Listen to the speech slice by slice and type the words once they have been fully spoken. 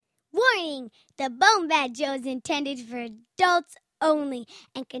Warning! The BoneBat Show is intended for adults only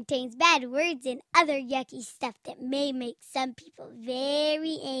and contains bad words and other yucky stuff that may make some people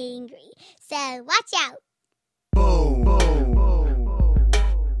very angry. So watch out! Boom, boom, boom.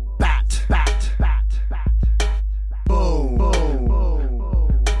 Bat, bat, bat, bat. Boom, boom,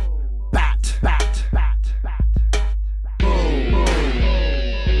 boom. Bat, bat, bat, bat. Boom, boom.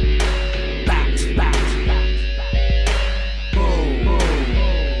 Bat, bat, bat. Boom, boom.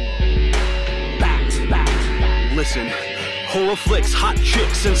 Bat, bat, bat. Listen. Horror flicks, hot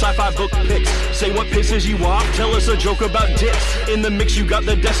chicks, and sci-fi book picks. Say what pisses you off, tell us a joke about dicks. In the mix you got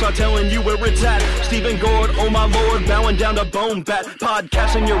the desk, not telling you where it's at. Stephen Gord, oh my lord, bowing down to BoneBat.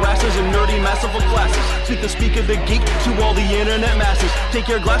 Podcasting your asses in nerdy masterful classes. Speak of the geek to all the internet masses. Take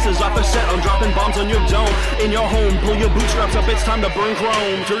your glasses off a set, I'm dropping bombs on your dome. In your home, pull your bootstraps up, it's time to burn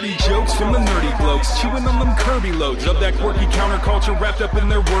chrome. Dirty jokes from the nerdy blokes, chewing on them Kirby loads of that quirky counterculture wrapped up in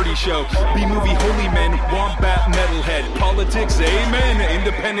their wordy show. B-movie holy men, wombat metalhead, politics, amen,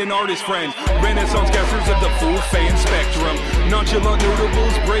 independent artist friends, renaissance casters of the full fan spectrum, nonchalant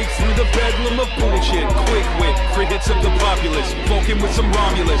notables break through the bedlam of bullshit, quick wit, crit hits of the populace, Vulcan with some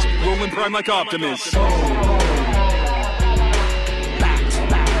Romulus, rolling prime like Optimus.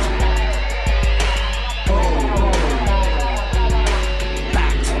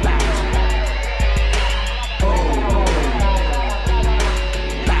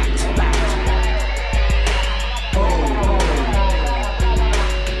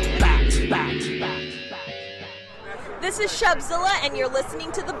 This is SHUBZILLA, and you're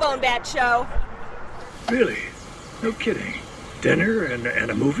listening to the BoneBat Show. Really? No kidding. Dinner and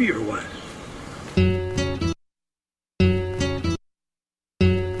a movie or what?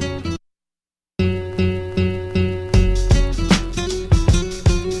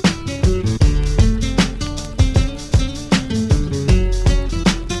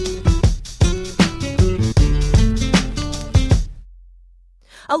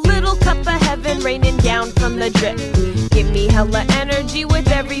 A little cup of heaven raining down from the drip. Give me hella energy with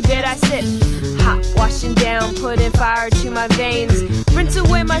every bit I sip. Hot washing down, putting fire to my veins. Rinse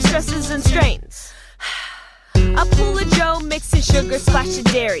away my stresses and strains. A pool of Joe mixing sugar, splash of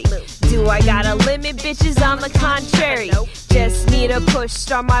dairy. Do I gotta limit bitches? On the contrary. Just need a push,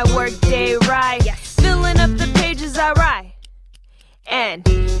 start my work day right. Filling up the pages I write. And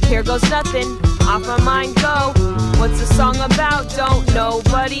here goes nothing, off my mind go. What's the song about? Don't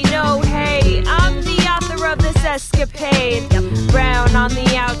nobody know. Hey, I'm the author of this escapade. Brown on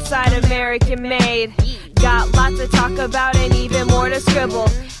the outside, American made. Got lots to talk about and even more to scribble.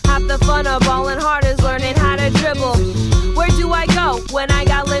 Half the fun of balling hard is learning how to dribble. Where do I go when I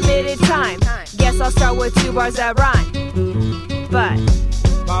got limited time? Guess I'll start with 2 bars that rhyme. But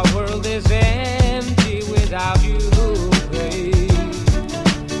my world is empty without you, babe.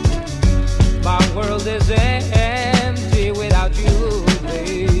 My world is empty without you,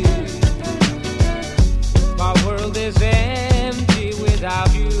 babe. My world is empty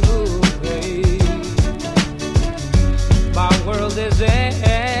without you, babe. My world is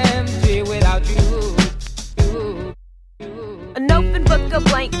empty without you. An open book, a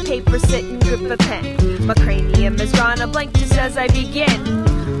blank paper, sitting, grip a pen. My cranium is drawn a blank just as I begin.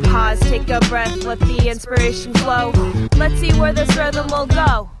 Pause, take a breath, let the inspiration flow. Let's see where this rhythm will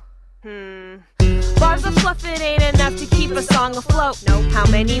go. Bars of fluff, it ain't enough to keep a song afloat. How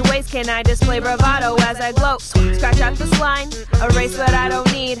many ways can I display bravado as I gloat? Scratch out this line, erase what I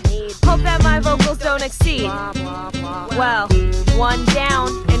don't need. Hope that my vocals don't exceed. Well, 1 down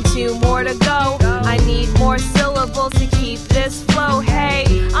and 2 more to go. I need more syllables to keep this flow. Hey,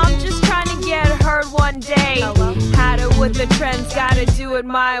 I'm just trying to get heard one day. Had it with the trends, gotta do it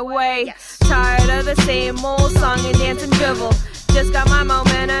my way. Tired of the same old song and dance and dribble. Just got my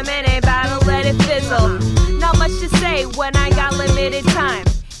momentum and ain't about to let it fizzle. Not much to say when I got limited time.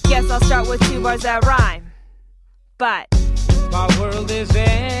 Guess I'll start with 2 bars that rhyme. But my world is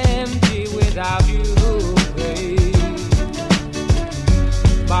empty without you, babe.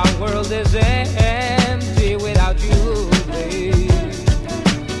 My world is empty without you, babe.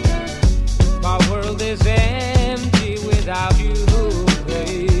 My world is empty without you,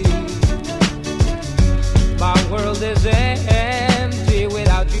 babe. My world is empty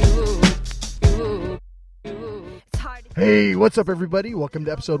without you. Hey, what's up, everybody? Welcome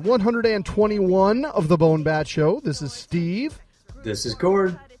to episode 121 of the BoneBat Show. This is Steve. This is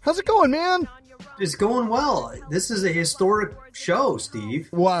Gord. How's it going, man? It's going well. This is a historic show, Steve.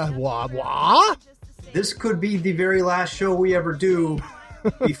 What? This could be the very last show we ever do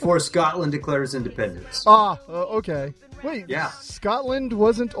before Scotland declares independence. Okay. Wait, yeah. Scotland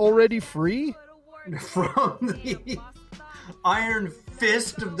wasn't already free? From the Iron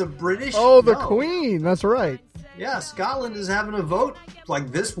fist of the British? Oh, the No. Queen. That's right. Yeah, Scotland is having a vote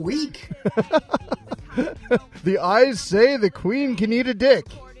like this week. The eyes say the Queen can eat a dick.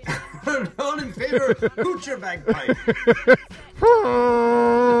 Not in favor of hoocher bagpipe.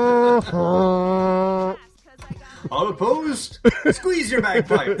 All opposed? Squeeze your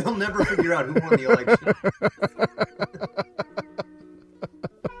bagpipe. They'll never figure out who won the election.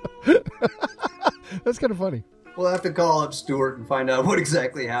 That's kind of funny. We'll have to call up Stuart and find out what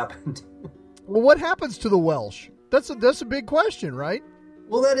exactly happened. Well, what happens to the Welsh? That's a big question, right?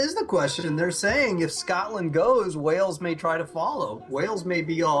 Well, that is the question. They're saying if Scotland goes, Wales may try to follow. Wales may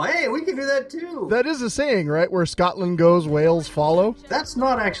be all, hey, we can do that too. That is a saying, right? Where Scotland goes, Wales follow? That's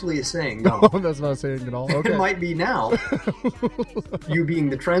not actually a saying, no. No, that's not a saying at all. Okay. It might be now. You being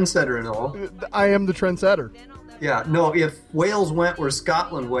the trendsetter and all. I am the trendsetter. Yeah, no, if Wales went where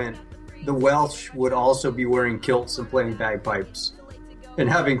Scotland went, the Welsh would also be wearing kilts and playing bagpipes and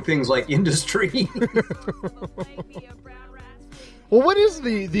having things like industry. Well, what is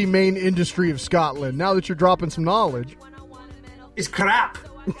the main industry of Scotland, now that you're dropping some knowledge? It's crap.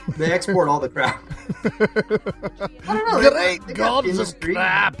 They export all the crap. I don't know. Great they've got gods of industry.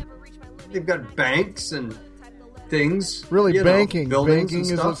 crap. They've got banks and things. Really, you know, banking. buildings Banking and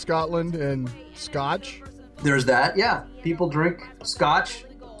is in stuff. Scotland, and Scotch. There's that, yeah. People drink Scotch.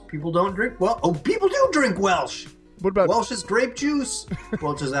 People don't drink. Well, people do drink Welsh. What about Welsh's grape juice.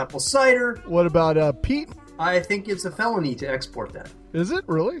 Welsh's apple cider. what about peat? I think it's a felony to export that. Is it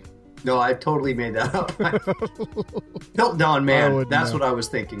really? No, I totally made that up. Piltdown I Man. wouldn't That's know. what I was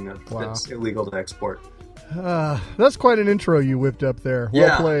thinking of. Wow. That's illegal to export. That's quite an intro you whipped up there. Well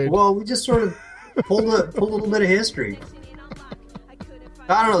Yeah. played. Well, we just sort of pulled a little bit of history.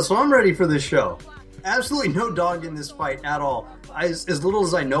 I don't know. So I'm ready for this show. Absolutely no dog in this fight at all. As little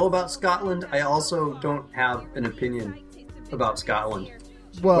as I know about Scotland, I also don't have an opinion about Scotland.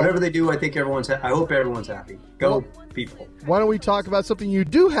 Well, Whatever they do, I think everyone's. I hope everyone's happy. Go, people. why don't we talk about something you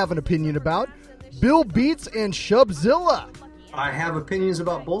do have an opinion about? Bill Beats and SHUBZILLA. I have opinions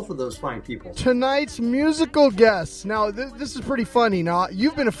about both of those fine people. Tonight's musical guests. Now, this is pretty funny. Now,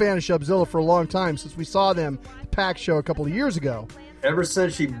 you've been a fan of SHUBZILLA for a long time, since we saw them at the PAX show a couple of years ago. Ever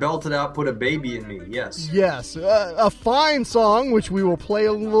since she belted out "Put a Baby in Me," yes. Yes, a fine song, which we will play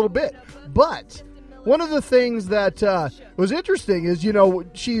a little bit. But one of the things that was interesting is, you know,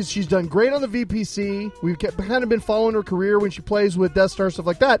 she's done great on the VPC. We've kind of been following her career when she plays with Death Star, stuff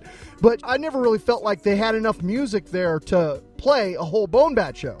like that. But I never really felt like they had enough music there to play a whole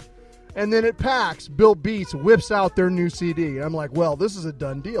BoneBat show. And then at PAX, Bill Beats whips out their new CD. And I'm like, well, this is a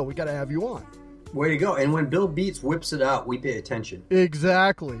done deal. We got to have you on. Way to go. And when Bill Beats whips it out, we pay attention.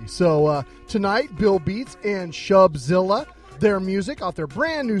 Exactly. So tonight, Bill Beats and SHUBZILLA, their music off their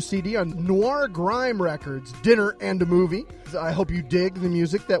brand new CD on Noir Grime Records, Dinner and a Movie. I hope you dig the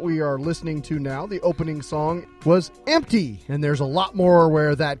music that we are listening to now. The opening song was Empty, and there's a lot more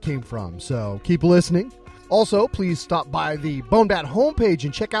where that came from. So keep listening. Also, please stop by the BoneBat homepage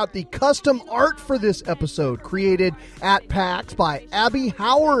and check out the custom art for this episode, created at PAX by Abby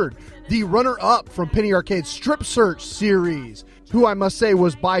Howard, the runner-up from Penny Arcade's Strip Search series, who I must say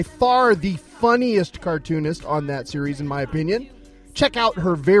was by far the funniest cartoonist on that series, in my opinion. Check out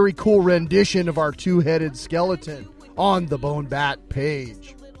her very cool rendition of our two-headed skeleton on the BoneBat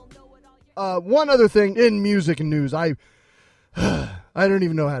page. One other thing in music and news, I don't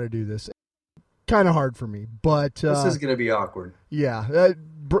even know how to do this. Kind of hard for me, but This is going to be awkward. yeah,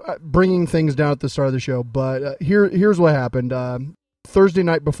 bringing things down at the start of the show. But here's what happened. Thursday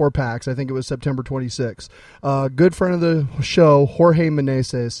night before PAX, I think it was September 26th, a good friend of the show, Jorge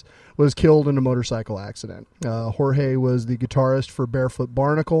Meneses, was killed in a motorcycle accident. Jorge was the guitarist for Barefoot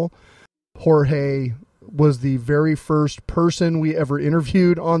Barnacle. Jorge was the very first person we ever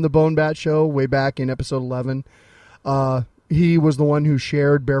interviewed on the BoneBat Show way back in episode 11. He was the one who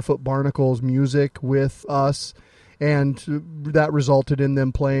shared Barefoot Barnacle's music with us, and that resulted in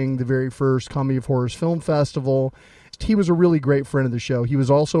them playing the very first Comedy of Horrors Film Festival. He was a really great friend of the show. He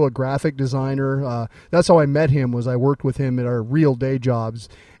was also a graphic designer. That's how I met him, was I worked with him at our real day jobs,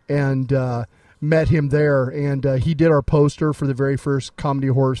 and met him there. And he did our poster for the very first Comedy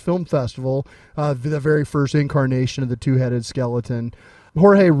of Horrors Film Festival, the very first incarnation of the two-headed skeleton.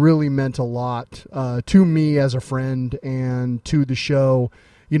 Jorge really meant a lot to me as a friend and to the show,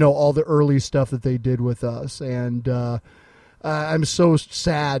 you know, all the early stuff that they did with us. And I'm so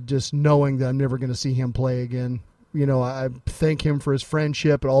sad just knowing that I'm never going to see him play again. You know, I thank him for his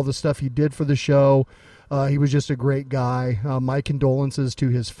friendship and all the stuff he did for the show. He was just a great guy. My condolences to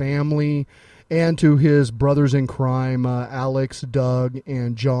his family and to his brothers in crime, Alex, Doug,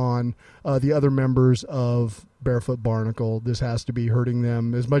 and John, the other members of Barefoot Barnacle. This has to be hurting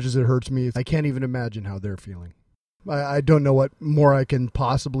them as much as it hurts me. I can't even imagine how they're feeling. I don't know what more I can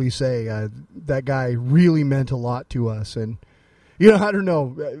possibly say. That guy really meant a lot to us. And, you know, I don't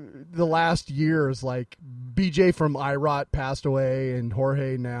know. The last year is like BJ from IROT passed away and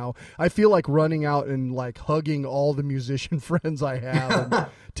Jorge now. I feel like running out and like hugging all the musician friends I have and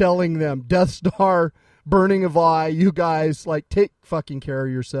telling them, Death Star, Burning of Eye, you guys, like, take fucking care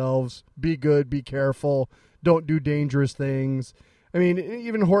of yourselves. Be good, be careful. Don't do dangerous things. I mean,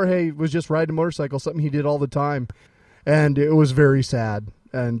 even Jorge was just riding a motorcycle, something he did all the time. And it was very sad.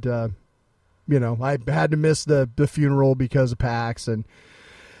 And, you know, I had to miss the funeral because of PAX, and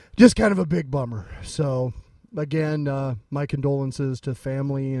just kind of a big bummer. So, again, my condolences to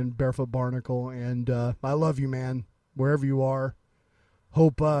family and Barefoot Barnacle. And I love you, man, wherever you are.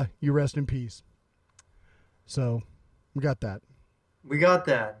 Hope you rest in peace. So, we got that. We got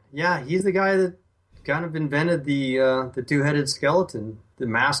that. Yeah, he's the guy that kind of invented the two-headed skeleton, the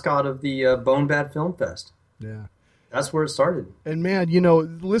mascot of the BoneBat Film Fest. Yeah. That's where it started. And man, you know,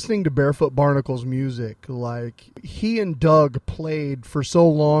 listening to Barefoot Barnacle's music, like, he and Doug played for so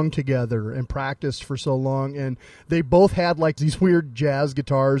long together and practiced for so long, and they both had like these weird jazz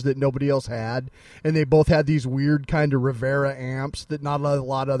guitars that nobody else had, and they both had these weird kind of Rivera amps that not a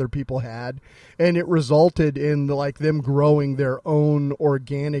lot of other people had, and it resulted in like them growing their own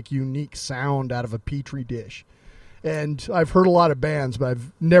organic, unique sound out of a petri dish. And I've heard a lot of bands, but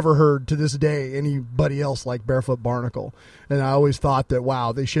I've never heard to this day anybody else like Barefoot Barnacle. And I always thought that,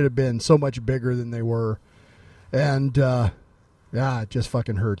 wow, they should have been so much bigger than they were. And, yeah, it just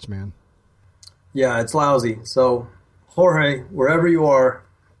fucking hurts, man. Yeah, it's lousy. So, Jorge, wherever you are,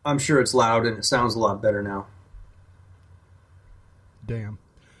 I'm sure it's loud and it sounds a lot better now. Damn.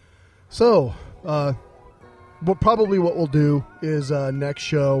 So, probably what we'll do is next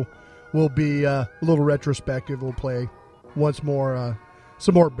show will be a little retrospective. We'll play once more,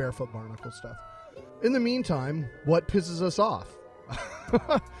 some more Barefoot Barnacle stuff. In the meantime, what pisses us off?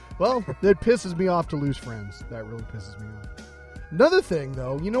 Well, it pisses me off to lose friends. That really pisses me off. Another thing,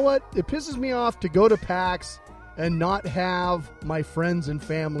 though, you know what? It pisses me off to go to PAX and not have my friends and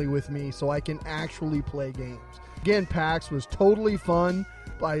family with me so I can actually play games. Again, PAX was totally fun.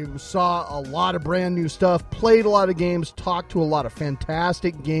 I saw a lot of brand new stuff, played a lot of games, talked to a lot of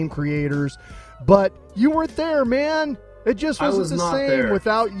fantastic game creators, but you weren't there, man. It just wasn't the same there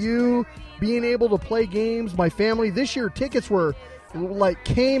without you being able to play games. My family, this year, tickets were like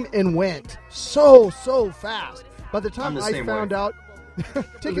came and went so fast. By the time I found out,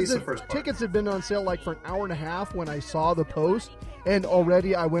 tickets had been on sale like for an hour and a half when I saw the post, and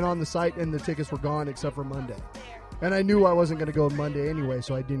already I went on the site and the tickets were gone except for Monday. And I knew I wasn't going to go Monday anyway,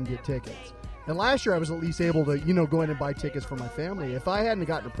 so I didn't get tickets. And last year I was at least able to, you know, go in and buy tickets for my family. If I hadn't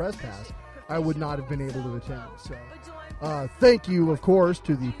gotten a press pass, I would not have been able to attend. So thank you, of course,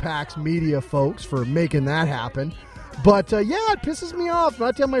 to the PAX Media folks for making that happen. But, yeah, it pisses me off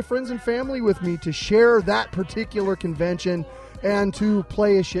not to have my friends and family with me to share that particular convention and to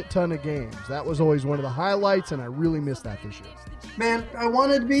play a shit ton of games. That was always one of the highlights, and I really missed that this year. Man, I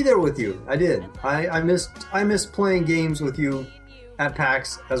wanted to be there with you. I did. I missed playing games with you at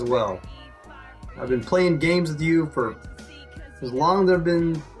PAX as well. I've been playing games with you for as long as I've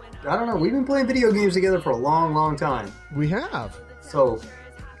been... I don't know. We've been playing video games together for a long time. We have. So,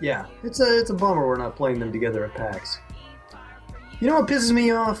 yeah. It's a bummer we're not playing them together at PAX. You know what pisses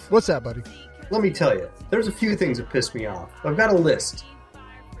me off? What's that, buddy? Let me tell you. There's a few things that piss me off. I've got a list.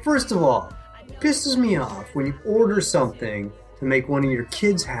 First of all, it pisses me off when you order something to make one of your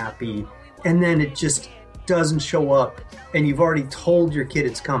kids happy, and then it just doesn't show up, and you've already told your kid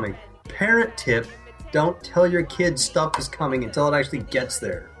it's coming. Parent tip, don't tell your kid stuff is coming until it actually gets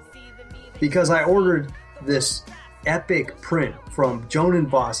there. Because I ordered this epic print from Jonan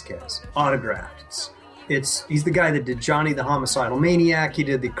Vasquez, autographed. He's the guy that did Johnny the Homicidal Maniac, he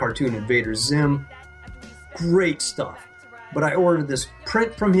did the cartoon Invader Zim. Great stuff. But I ordered this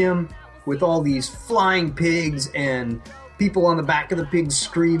print from him with all these flying pigs and people on the back of the pigs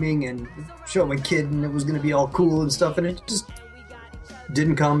screaming and showing my kid, and it was going to be all cool and stuff, and it just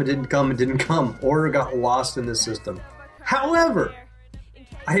didn't come. Order got lost in the system. However,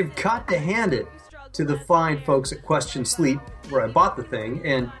 I have got to hand it to the fine folks at Question Sleep, where I bought the thing,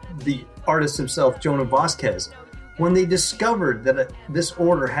 and the artist himself, Jonah Vasquez. When they discovered that this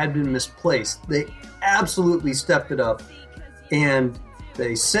order had been misplaced, they absolutely stepped it up, and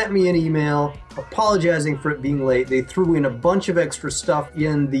they sent me an email apologizing for it being late. They threw in a bunch of extra stuff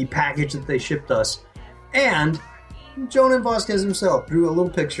in the package that they shipped us. And Jonan Vasquez himself drew a little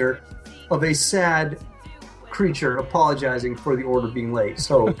picture of a sad creature apologizing for the order being late.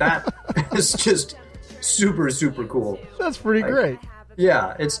 So that is just super, super cool. That's pretty great.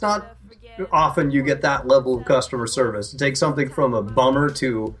 Yeah, it's not often you get that level of customer service. To take something from a bummer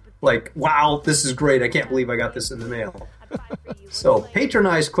to like, wow, this is great. I can't believe I got this in the mail. So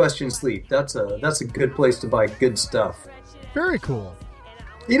patronize Question Sleep. That's a good place to buy good stuff. Very cool.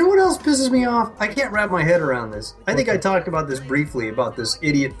 You know what else pisses me off? I can't wrap my head around this. I think I talked about this briefly, about this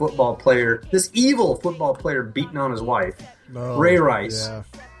idiot football player, this evil football player beating on his wife, Ray Rice. Yeah.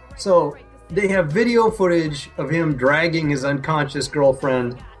 So they have video footage of him dragging his unconscious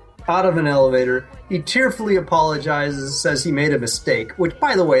girlfriend out of an elevator. He tearfully apologizes, says he made a mistake, which,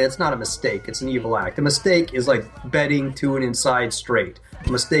 by the way, it's not a mistake. It's an evil act. A mistake is like betting to an inside straight.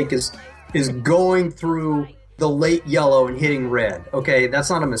 A mistake is going through the late yellow and hitting red. Okay,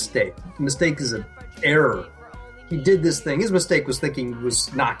 that's not a mistake. A mistake is an error. He did this thing. His mistake was thinking he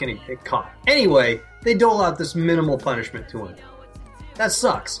was not going to get caught. Anyway, they dole out this minimal punishment to him. That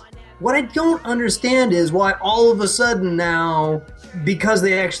sucks. What I don't understand is why all of a sudden now, because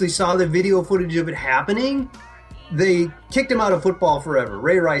they actually saw the video footage of it happening, they kicked him out of football forever.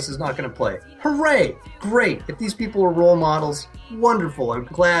 Ray Rice is not going to play. Hooray! Great. If these people are role models, wonderful. I'm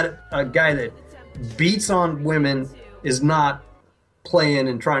glad a guy that beats on women is not playing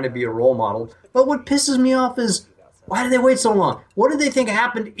and trying to be a role model. But what pisses me off is, why did they wait so long? What did they think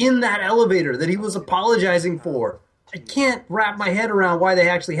happened in that elevator that he was apologizing for? I can't wrap my head around why they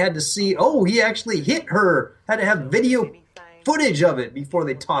actually had to see, oh, he actually hit her. Had to have video footage of it before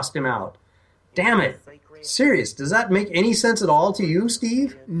they tossed him out. Damn it. Serious, does that make any sense at all to you,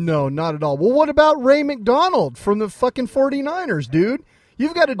 Steve? No, not at all. Well, what about Ray McDonald from the fucking 49ers, dude?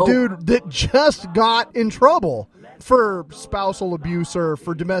 You've got a dude that just got in trouble for spousal abuse or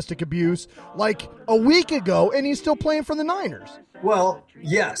for domestic abuse like a week ago, and he's still playing for the Niners. Well,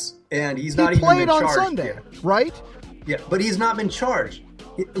 yes, and he's not even played been on charged Sunday, yet. right? Yeah, but he's not been charged,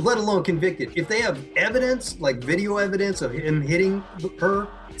 let alone convicted. If they have evidence, like video evidence of him hitting her,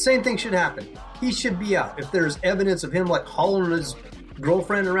 same thing should happen. He should be out. If there's evidence of him like hauling his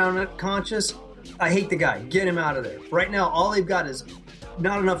girlfriend around unconscious, I hate the guy. Get him out of there. Right now, all they've got is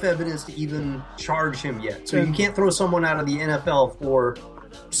not enough evidence to even charge him yet. So you can't throw someone out of the NFL for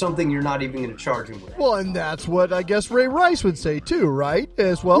something you're not even going to charge him with. Well, and that's what I guess Ray Rice would say too, right?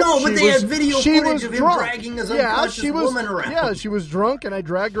 As well. No, but they had video footage of him dragging his unconscious woman around. Yeah, she was drunk and I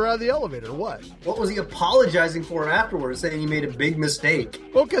dragged her out of the elevator. What? What was he apologizing for afterwards, saying he made a big mistake?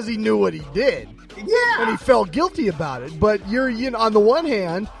 Well, because he knew what he did. Yeah. And he felt guilty about it. But you're on the one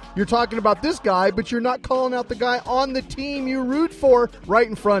hand, you're talking about this guy, but you're not calling out the guy on the team you root for right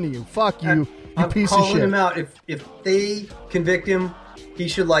in front of you. Fuck you, you piece of shit. I'm calling him out. If they convict him, he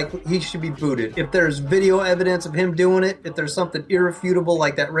should be booted. If there's video evidence of him doing it, if there's something irrefutable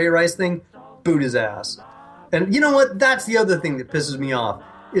like that Ray Rice thing, boot his ass. And you know what? That's the other thing that pisses me off,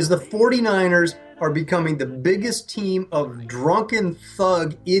 is the 49ers are becoming the biggest team of drunken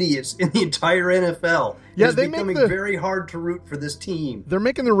thug idiots in the entire NFL. Yeah, it's becoming very hard to root for this team. They're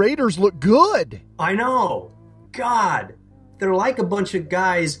making the Raiders look good. I know. God. They're like a bunch of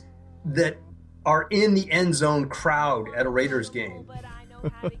guys that are in the end zone crowd at a Raiders game.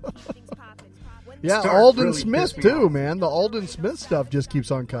 Yeah, Alden Smith too, man. The Alden Smith stuff just keeps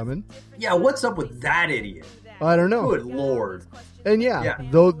on coming. Yeah, what's up with that idiot? I don't know. Good Lord. And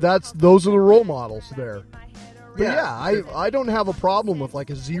those are the role models there. But I don't have a problem with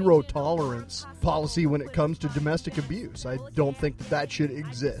like a zero tolerance policy when it comes to domestic abuse. I don't think that should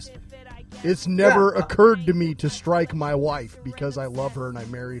exist. It's never occurred to me to strike my wife because I love her and I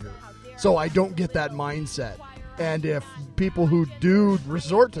married her. So I don't get that mindset. And if people who do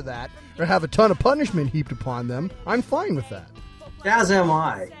resort to that or have a ton of punishment heaped upon them, I'm fine with that. As am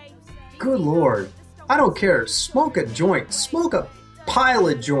I. Good Lord. I don't care. Smoke a joint. Smoke a pile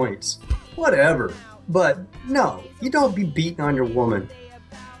of joints. Whatever. But no, you don't be beating on your woman.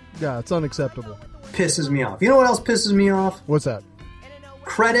 Yeah, it's unacceptable. Pisses me off. You know what else pisses me off? What's that?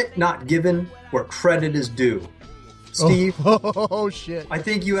 Credit not given where credit is due. Steve. Oh shit! I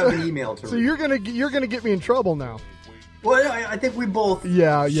think you have an email to read. So you're gonna get me in trouble now. Well, I think we both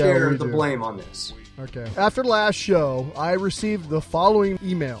share the blame on this. Okay. After last show, I received the following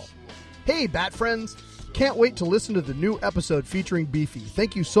email. Hey, Bat Friends. Can't wait to listen to the new episode featuring Beefy.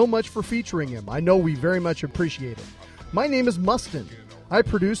 Thank you so much for featuring him. I know we very much appreciate it. My name is Mustin. I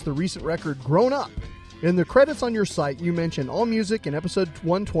produced the recent record Grown Up. In the credits on your site, you mention all music in episode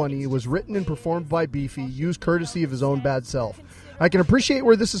 120 was written and performed by Beefy, used courtesy of his own bad self. I can appreciate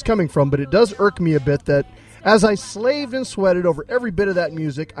where this is coming from, but it does irk me a bit that as I slaved and sweated over every bit of that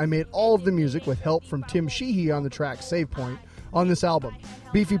music, I made all of the music with help from Tim Sheehy on the track Save Point, on this album.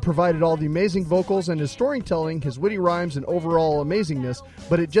 Beefy provided all the amazing vocals and his storytelling, his witty rhymes, and overall amazingness,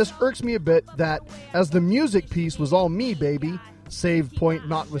 but it just irks me a bit that, as the music piece was all me, baby, save point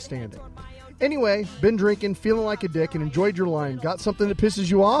notwithstanding. Anyway, been drinking, feeling like a dick, and enjoyed your line. Got something that pisses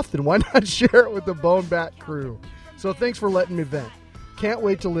you off? Then why not share it with the BoneBat crew? So thanks for letting me vent. Can't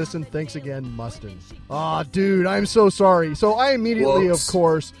wait to listen. Thanks again, Mustin. Aw, dude, I'm so sorry. So I immediately, of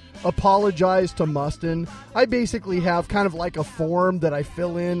course, apologize to Mustin. I basically have kind of like a form that I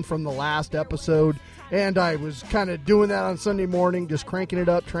fill in from the last episode, and I was kind of doing that on Sunday morning, just cranking it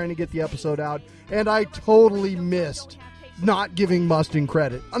up, trying to get the episode out, and I totally missed not giving Mustin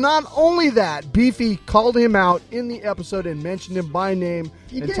credit. Not only that, Beefy called him out in the episode and mentioned him by name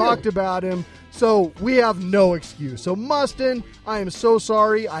and talked about him. So we have no excuse. So Mustin, I am so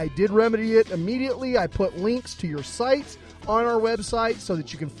sorry. I did remedy it immediately. I put links to your sites on our website so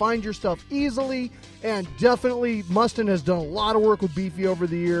that you can find your stuff easily. And definitely, Mustin has done a lot of work with Beefy over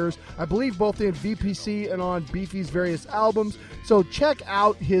the years. I believe both in VPC and on Beefy's various albums. So check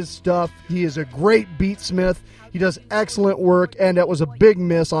out his stuff. He is a great beatsmith. He does excellent work, and that was a big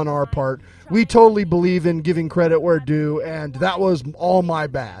miss on our part. We totally believe in giving credit where due, and that was all my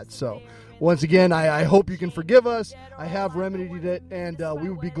bad. So once again, I hope you can forgive us. I have remedied it, and we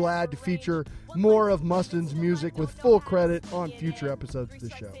would be glad to feature more of Mustin's music with full credit on future episodes of the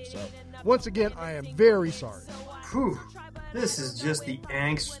show. So once again, I am very sorry. Whew. This is just the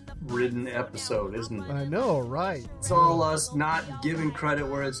angst-ridden episode, isn't it? I know, right? It's all us not giving credit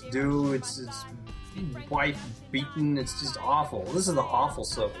where it's due. It's wife beaten. It's just awful. This is the awful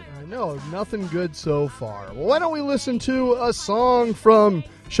stuff. I know, nothing good so far. Well, why don't we listen to a song from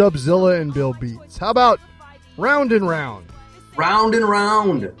SHUBZILLA and Bill Beats? How about Round and Round? Round and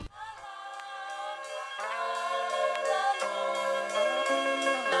Round.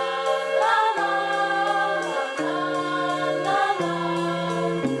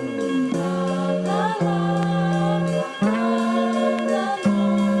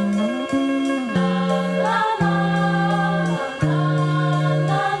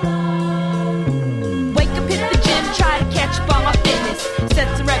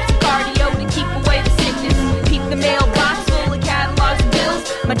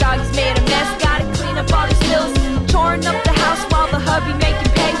 My dog has made a mess, gotta clean up all these spills. Choring up the house while the hubby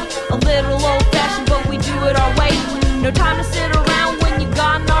making pay. A little old-fashioned, but we do it our way. No time to sit around when you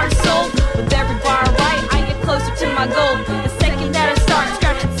got an art soul. With every bar I write, I get closer to my goal. The second that I start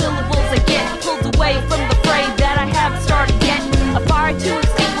scratching syllables, I get pulled away from the fray that I haven't started yet. A fire to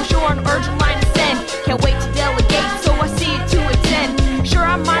extinguish or an urgent line to send. Can't wait to delegate, so I see it to its end. Sure,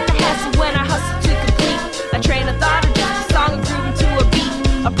 I mind the hassle when I hustle to complete a train of thought or just a song and grooving to a beat.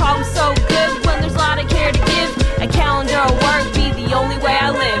 A problem so good when there's a lot of care to give. A calendar of work be the only way I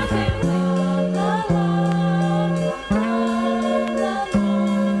live.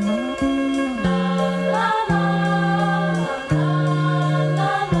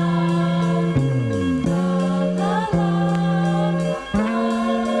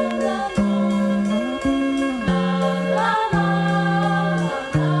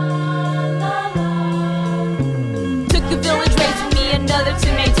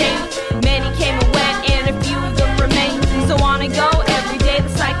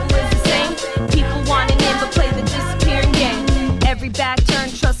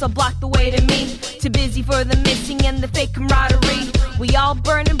 So block the way to me. Too busy for the missing and the fake camaraderie. We all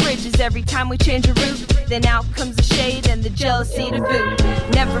burning bridges every time we change a route. Then out comes the shade and the jealousy to boot.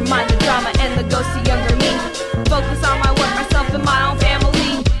 Never mind the drama and the ghosts of younger me. Focus on my work, myself and my own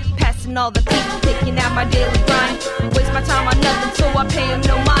family. Passing all the people, taking out my daily grind. Waste my time on nothing, so I pay them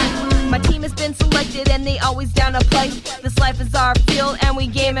no mind. My team has been selected and they always down to play. This life is our field and we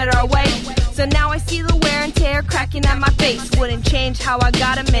game it our way. So now I see the wear and tear cracking at my face. Wouldn't change how I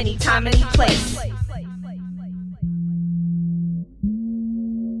got him anytime, any place.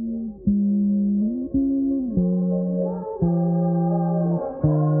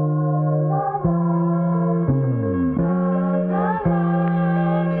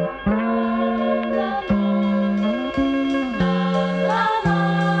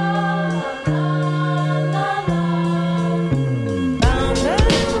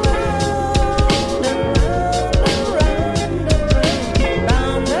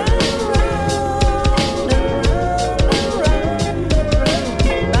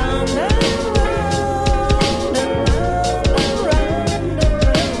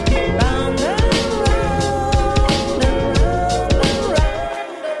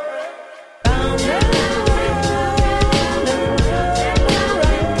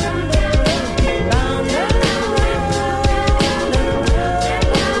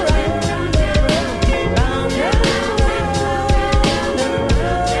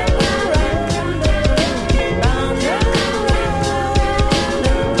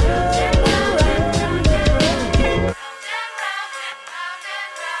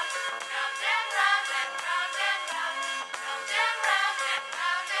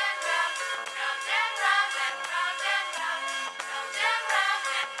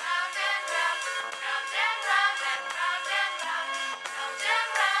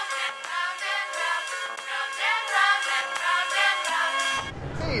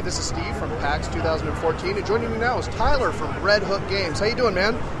 Steve. This is Steve from PAX 2014, and joining me now is Tyler from Red Hook Games. How you doing,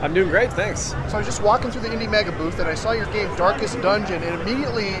 man? I'm doing great, thanks. So I was just walking through the Indie Mega booth, and I saw your game Darkest Dungeon, and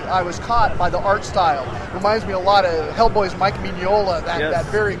immediately I was caught by the art style. Reminds me a lot of Hellboy's Mike Mignola, that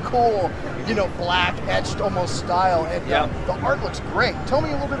very cool, black etched almost style, and the art looks great. Tell me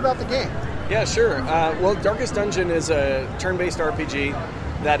a little bit about the game. Yeah, sure. Well, Darkest Dungeon is a turn-based RPG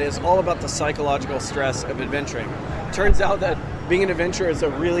that is all about the psychological stress of adventuring. Turns out that being an adventurer is a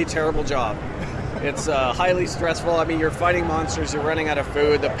really terrible job. It's highly stressful. I mean, you're fighting monsters, you're running out of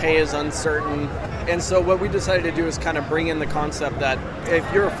food, the pay is uncertain. And so what we decided to do is kind of bring in the concept that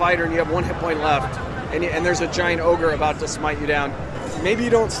if you're a fighter and you have one hit point left, and there's a giant ogre about to smite you down, maybe you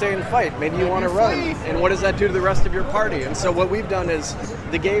don't stay and fight. Maybe you want to run. And what does that do to the rest of your party? And so what we've done is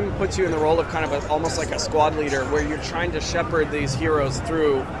the game puts you in the role of kind of almost like a squad leader, where you're trying to shepherd these heroes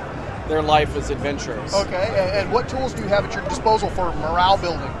through their life as adventurers. Okay, and what tools do you have at your disposal for morale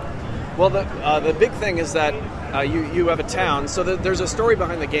building? Well, the big thing is that you have a town, so there's a story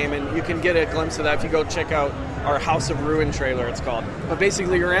behind the game, and you can get a glimpse of that if you go check out our House of Ruin trailer, it's called. But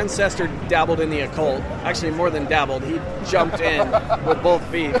basically, your ancestor dabbled in the occult. Actually, more than dabbled, he jumped in with both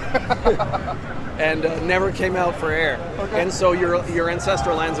feet and never came out for air. Okay. And so your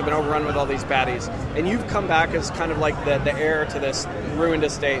ancestral lands have been overrun with all these baddies, and you've come back as kind of like the heir to this ruined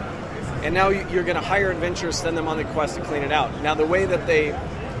estate. And now you're going to hire adventurers, send them on the quest to clean it out. Now, the way that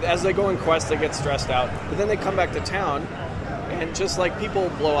as they go in quest, they get stressed out, but then they come back to town, and just like people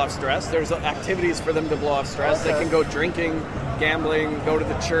blow off stress, there's activities for them to blow off stress. Okay. They can go drinking, gambling, go to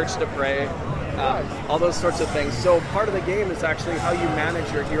the church to pray, all those sorts of things. So part of the game is actually how you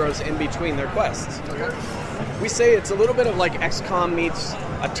manage your heroes in between their quests. Okay. We say it's a little bit of like XCOM meets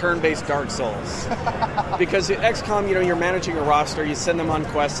a turn-based Dark Souls. Because at XCOM, you're managing a roster, you send them on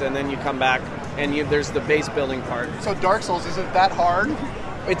quests, and then you come back, and there's the base building part. So Dark Souls, isn't that hard?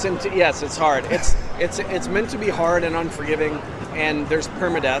 Yes, it's hard. It's meant to be hard and unforgiving, and there's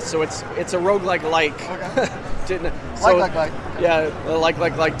permadeath, so it's a roguelike-like. Okay. Like. Yeah,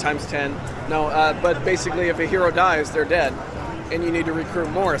 like times 10. No, but basically if a hero dies, they're dead, and you need to recruit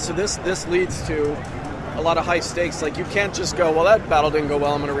more. So this leads to a lot of high stakes. Like, you can't just go, well, that battle didn't go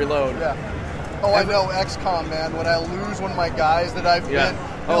well, I'm going to reload. Yeah. Oh, I know XCOM, man. When I lose one of my guys that I've been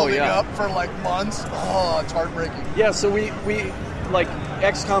building up for like months, it's heartbreaking. Yeah, so we like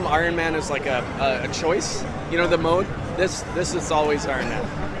XCOM Iron Man is like a choice, the mode. This is always Iron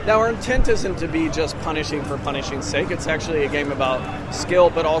Man. Now, our intent isn't to be just punishing for punishing's sake. It's actually a game about skill,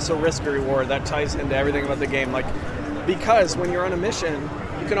 but also risk and reward. That ties into everything about the game. Like, because when you're on a mission,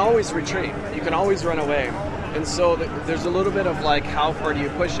 you can always retreat. You can always run away. And so there's a little bit of like, how far do you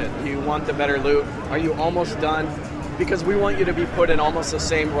push it? Do you want the better loot? Are you almost done? Because we want you to be put in almost the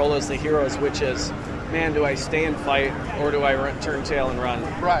same role as the heroes, which is, man, do I stay and fight, or do I turn tail and run?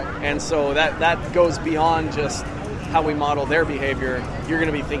 Right. And so that goes beyond just how we model their behavior. You're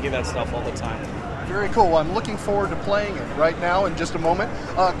going to be thinking that stuff all the time. Very cool. Well, I'm looking forward to playing it right now in just a moment.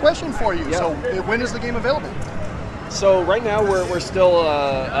 Question for you. Yeah. So when is the game available? So right now we're still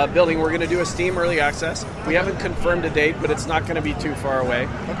building. We're going to do a Steam Early Access. We haven't confirmed a date, but it's not going to be too far away.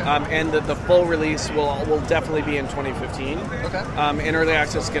 Okay. And the full release will definitely be in 2015. Okay. And Early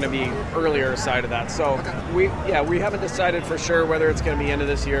Access is going to be earlier side of that. So we haven't decided for sure whether it's going to be end of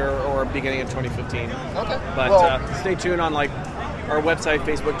this year or beginning of 2015. Okay. But stay tuned on like our website,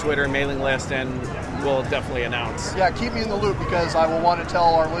 Facebook, Twitter, mailing list, and we'll definitely announce. Yeah, keep me in the loop, because I will want to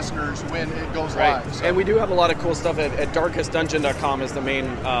tell our listeners when it goes live. So. And we do have a lot of cool stuff at darkestdungeon.com is the main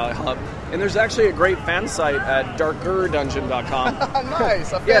hub. And there's actually a great fan site at darkerdungeon.com.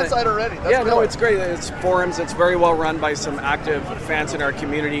 Nice, a fan site already. That's cool. It's great. It's forums. It's very well run by some active fans in our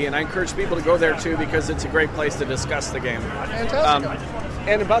community, and I encourage people to go there too, because it's a great place to discuss the game. Fantastic.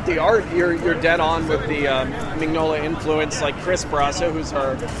 And about the art, you're dead on with the Mignola influence. Like Chris Barassa, who's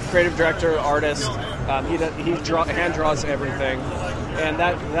our creative director, artist, he hand draws everything, and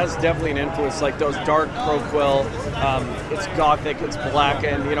that's definitely an influence. Like those dark pro-quill, it's gothic, it's black,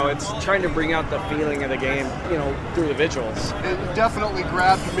 and it's trying to bring out the feeling of the game, through the visuals. It definitely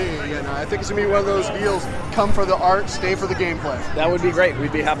grabbed me, and I think it's gonna be one of those deals. Come for the art, stay for the gameplay. That would be great.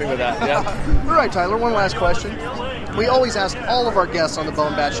 We'd be happy with that. Yeah. All right, Tyler. One last question. We always ask all of our guests on the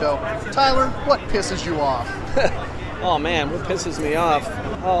BoneBat Show, Tyler, what pisses you off? Oh man, what pisses me off?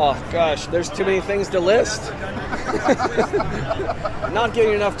 Oh gosh, there's too many things to list. Not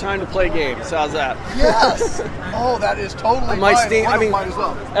getting enough time to play games. How's that? Yes. Oh, that is totally my mine. Steam. Mine as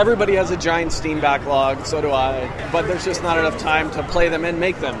well. Everybody has a giant Steam backlog. So do I. But there's just not enough time to play them and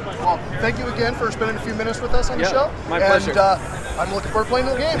make them. Well, thank you again for spending a few minutes with us on the show. My pleasure. And I'm looking forward to playing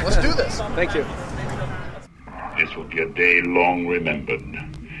the game. Let's do this. Thank you. This will be a day long remembered.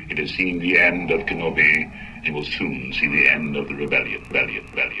 It has seen the end of Kenobi and will soon see the end of the rebellion.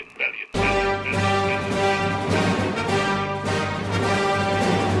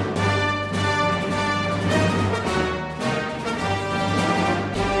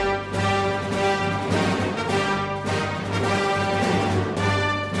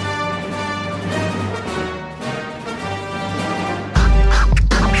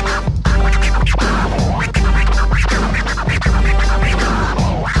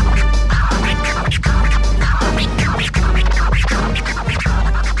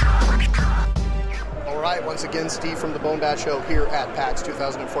 Once again, Steve from the BoneBat Show here at PAX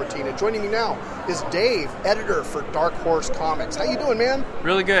 2014. And joining me now is Dave, editor for Dark Horse Comics. How you doing, man?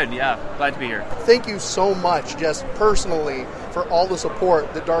 Really good, yeah. Glad to be here. Thank you so much, just personally, for all the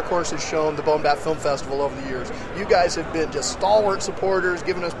support that Dark Horse has shown the BoneBat Film Festival over the years. You guys have been just stalwart supporters,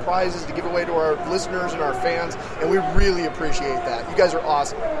 giving us prizes to give away to our listeners and our fans, and we really appreciate that. You guys are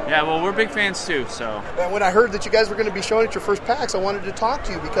awesome. Yeah, well, we're big fans too, so. And when I heard that you guys were going to be showing at your first PAX, I wanted to talk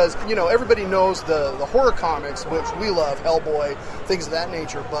to you because, you know, everybody knows the horror comics, which we love, Hellboy, things of that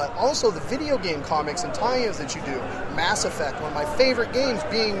nature, but also the video game comics and tie-ins that you do. Mass Effect, one of my favorite games,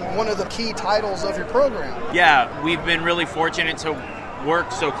 being one of the key titles of your program. Yeah, we've been really fortunate to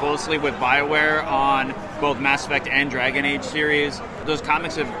work so closely with BioWare on both Mass Effect and Dragon Age series. Those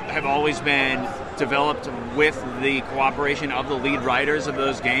comics have always been developed with the cooperation of the lead writers of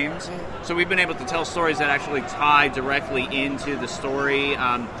those games. So we've been able to tell stories that actually tie directly into the story.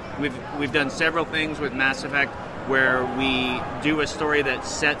 We've done several things with Mass Effect where we do a story that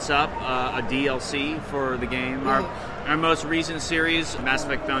sets up a DLC for the game. Our most recent series, Mass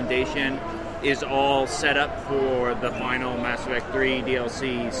Effect Foundation, is all set up for the final Mass Effect 3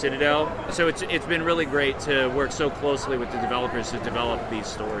 DLC Citadel. So it's been really great to work so closely with the developers to develop these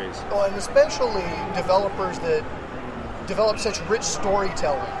stories. Oh, and especially developers that develop such rich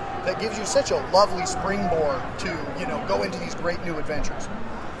storytelling that gives you such a lovely springboard to, you know, go into these great new adventures.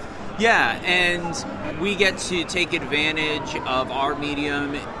 Yeah, and we get to take advantage of our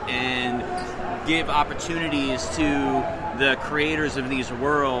medium and give opportunities to the creators of these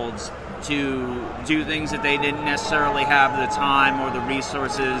worlds to do things that they didn't necessarily have the time or the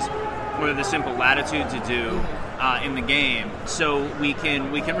resources or the simple latitude to do in the game. So we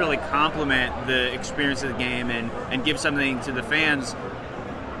can really complement the experience of the game and give something to the fans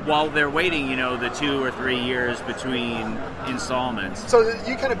while they're waiting, you know, the 2 or 3 years between installments. So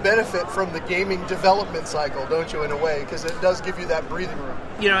you kind of benefit from the gaming development cycle, don't you, in a way, because it does give you that breathing room.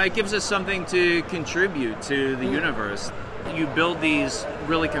 You know, it gives us something to contribute to the universe. You build these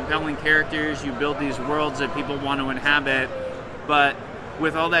really compelling characters, you build these worlds that people want to inhabit, but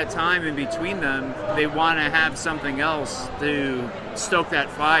with all that time in between them, they want to have something else to stoke that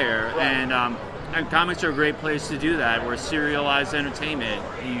fire. Right. And comics are a great place to do that. We're serialized entertainment.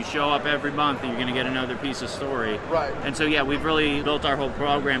 You show up every month and you're going to get another piece of story. Right. And so, yeah, we've really built our whole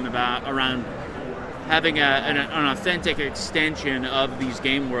program around having an authentic extension of these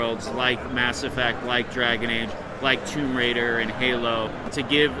game worlds like Mass Effect, like Dragon Age, like Tomb Raider and Halo, to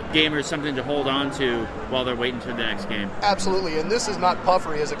give gamers something to hold on to while they're waiting for the next game. Absolutely, and this is not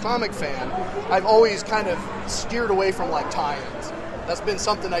puffery. As a comic fan, I've always kind of steered away from like tie-ins. That's been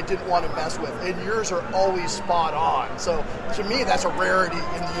something I didn't want to mess with, and yours are always spot on. So to me, that's a rarity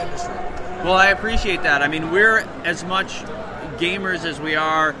in the industry. Well, I appreciate that. I mean, we're as much gamers as we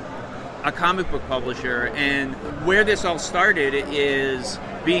are a comic book publisher, and where this all started is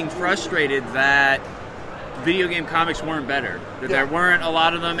being frustrated that video game comics weren't better, that there weren't a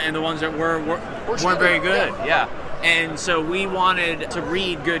lot of them, and the ones that weren't very good. Yeah. And so we wanted to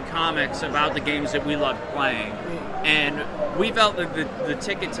read good comics about the games that we loved playing. And we felt that the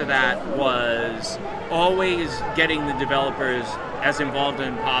ticket to that was always getting the developers as involved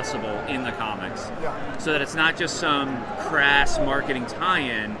as possible in the comics. Yeah. So that it's not just some crass marketing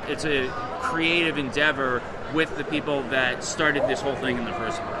tie-in, it's a creative endeavor with the people that started this whole thing in the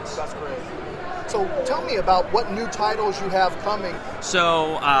first place. That's great. So tell me about what new titles you have coming.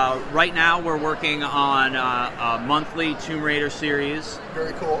 So right now we're working on a monthly Tomb Raider series.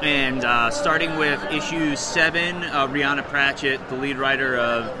 Very cool. And starting with issue 7, Rihanna Pratchett, the lead writer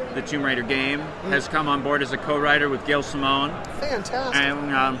of the Tomb Raider game, has come on board as a co-writer with Gail Simone. Fantastic.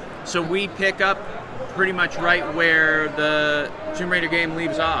 And so we pick up pretty much right where the Tomb Raider game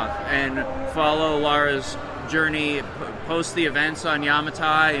leaves off and follow Lara's journey post the events on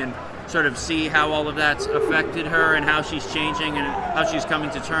Yamatai and sort of see how all of that's affected her and how she's changing and how she's coming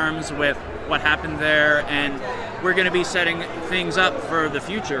to terms with what happened there. And we're going to be setting things up for the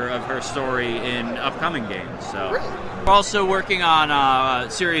future of her story in upcoming games. So we're also working on a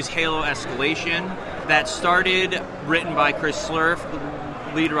series Halo Escalation that started written by Chris Slurf.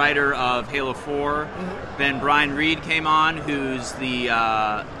 lead writer of Halo 4. Then Brian Reed came on, who's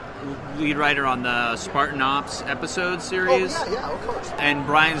the lead writer on the Spartan Ops episode series. Oh, yeah, of course. And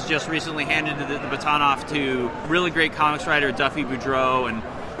Brian's just recently handed the baton off to really great comics writer Duffy Boudreau, and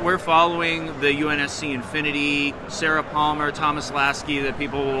we're following the UNSC Infinity, Sarah Palmer, Thomas Lasky, that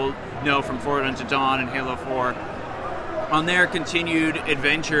people will know from Forward Unto Dawn and Halo 4. On their continued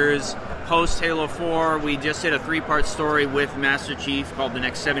adventures post Halo 4, we just did a 3-part story with Master Chief called The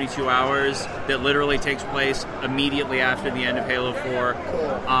Next 72 Hours that literally takes place immediately after the end of Halo 4.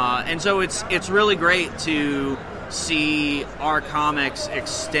 And so it's really great to see our comics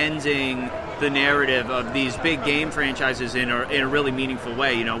extending the narrative of these big game franchises in a really meaningful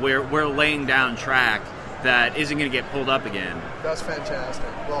way. You know, we're laying down track that isn't going to get pulled up again. That's fantastic.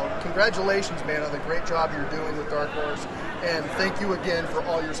 Well, congratulations, man, on the great job you're doing with Dark Horse. And thank you again for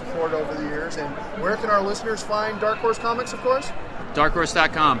all your support over the years. And where can our listeners find Dark Horse Comics, of course?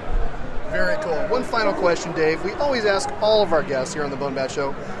 Darkhorse.com. Very cool. One final question, Dave. We always ask all of our guests here on the BoneBat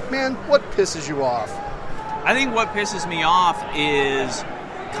Show, man, what pisses you off? I think what pisses me off is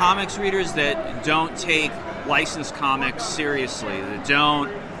comics readers that don't take licensed comics seriously, that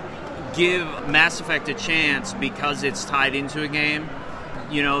don't give Mass Effect a chance because it's tied into a game.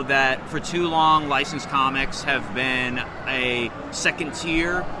 You know, that for too long licensed comics have been a second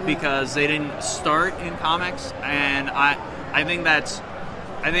tier because they didn't start in comics, and I think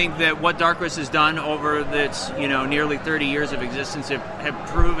that what Dark Horse has done over its nearly 30 years of existence have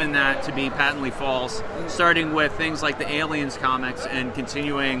proven that to be patently false, starting with things like the Aliens comics and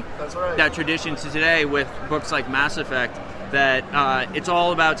continuing that tradition to today with books like Mass Effect, that it's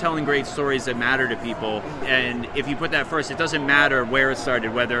all about telling great stories that matter to people. And if you put that first, it doesn't matter where it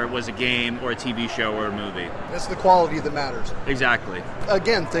started, whether it was a game or a TV show or a movie. It's the quality that matters. Exactly.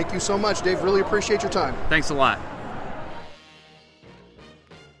 Again, thank you so much, Dave. Really appreciate your time. Thanks a lot.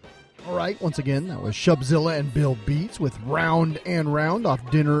 All right, once again, that was SHUBZILLA and Bill Beats with Round and Round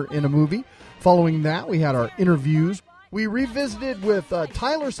off Dinner in a Movie. Following that, we had our interviews. We revisited with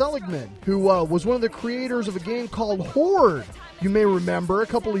Tyler Seligman, who was one of the creators of a game called Horde. You may remember a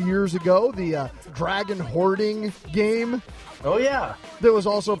couple of years ago, the dragon hoarding game. Oh, yeah. There was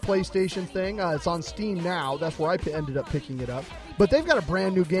also a PlayStation thing. It's on Steam now. That's where I ended up picking it up. But they've got a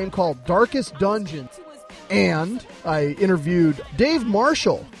brand new game called Darkest Dungeon. And I interviewed Dave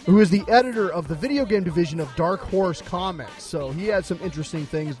Marshall, who is the editor of the video game division of Dark Horse Comics. So he had some interesting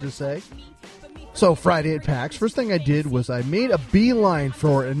things to say. So Friday at PAX, first thing I did was I made a beeline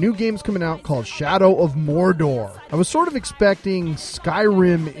for a new game's coming out called Shadow of Mordor. I was sort of expecting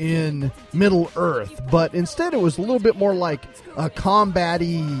Skyrim in Middle-earth, but instead it was a little bit more like a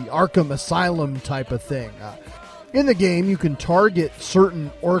combat-y Arkham Asylum type of thing. In the game, you can target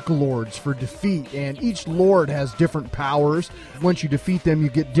certain orc lords for defeat, and each lord has different powers. Once you defeat them, you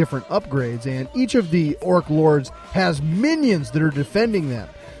get different upgrades, and each of the orc lords has minions that are defending them.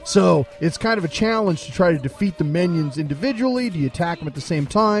 So it's kind of a challenge to try to defeat the minions individually. Do you attack them at the same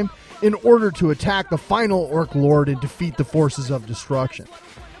time in order to attack the final orc lord and defeat the forces of destruction?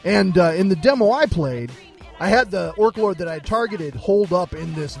 And in the demo I played, I had the orc lord that I targeted hold up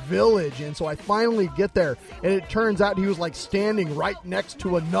in this village, and so I finally get there, and it turns out he was like standing right next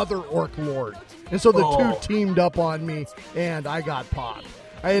to another orc lord. And so the two teamed up on me, and I got popped.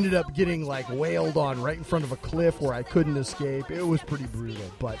 I ended up getting like wailed on right in front of a cliff where I couldn't escape. It was pretty brutal,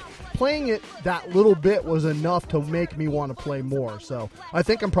 but playing it that little bit was enough to make me want to play more. So I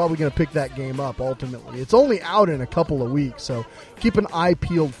think I'm probably going to pick that game up ultimately. It's only out in a couple of weeks, so keep an eye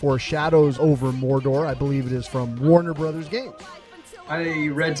peeled for Shadows over Mordor. I believe it is from Warner Brothers Games. I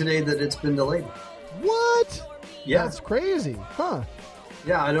read today that it's been delayed. What? Yeah. That's crazy. Huh.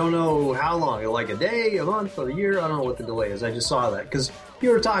 Yeah, I don't know how long. Like a day, a month, or a year. I don't know what the delay is. I just saw that because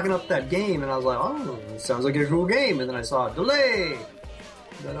you were talking up that game, and I was like, oh, it sounds like a cool game. And then I saw delay.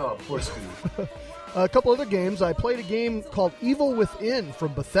 And then, oh, poor Steve. A couple other games. I played a game called Evil Within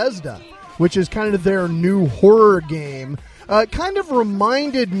from Bethesda, which is kind of their new horror game. It kind of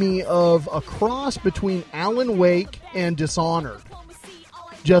reminded me of a cross between Alan Wake and Dishonored.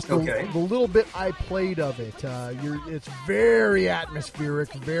 Just the little bit I played of it. It's very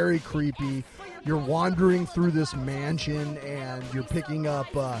atmospheric, very creepy. You're wandering through this mansion, and you're picking up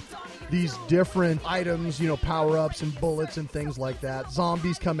these different items, power-ups and bullets and things like that.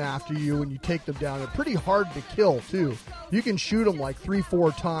 Zombies come after you, and you take them down. They're pretty hard to kill, too. You can shoot them like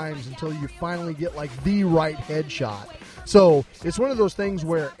 3-4 times until you finally get like the right headshot. So it's one of those things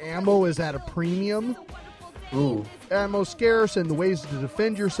where ammo is at a premium. Ooh. Ammo's scarce, and the ways to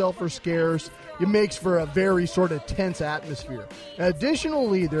defend yourself are scarce. It makes for a very sort of tense atmosphere.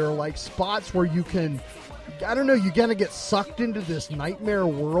 Additionally, there are like spots where you can I don't know, you gotta get sucked into this nightmare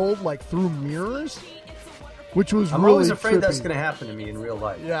world like through mirrors, which was I'm really always afraid trippy. that's going to happen to me in real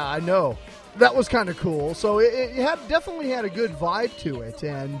life. Yeah, I know. That was kind of cool. So it definitely had a good vibe to it,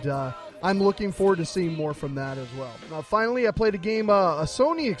 and I'm looking forward to seeing more from that as well. Finally, I played a game, a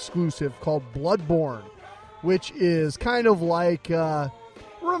Sony exclusive called Bloodborne, which is kind of like,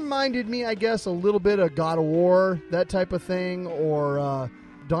 reminded me, I guess, a little bit of God of War, that type of thing, or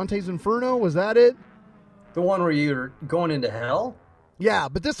Dante's Inferno. Was that it? The one where you're going into hell? Yeah,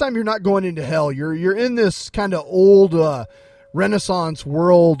 but this time you're not going into hell. You're in this kind of old Renaissance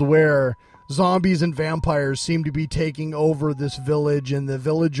world where zombies and vampires seem to be taking over this village, and the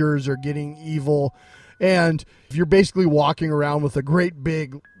villagers are getting evil. And you're basically walking around with a great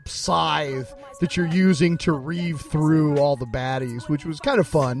big scythe that you're using to reave through all the baddies, which was kind of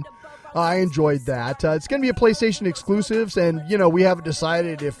fun. I enjoyed that. It's going to be a PlayStation exclusives, and, we haven't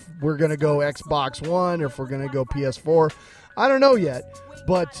decided if we're going to go Xbox One or if we're going to go PS4. I don't know yet,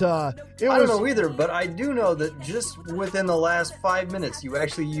 but I don't know either, but I do know that just within the last 5 minutes, you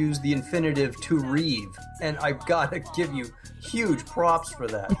actually used the infinitive to reave, and I've got to give you huge props for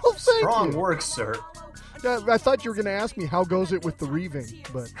that. Well, Strong work, sir. Yeah, I thought you were going to ask me how goes it with the reaving,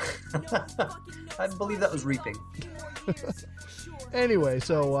 but I believe that was reaping. Anyway,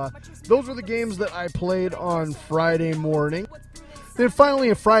 so those were the games that I played on Friday morning. Then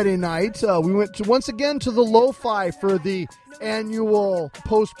finally, a Friday night, we went once again to the Lo-Fi for the annual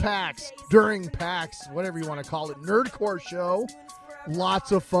post-PAX, during PAX, whatever you want to call it, Nerdcore show.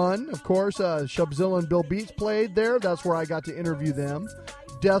 Lots of fun, of course. SHUBZILLA and Bill Beats played there. That's where I got to interview them.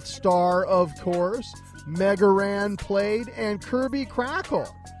 Death Star, of course. Mega Ran played, and Kirby Crackle.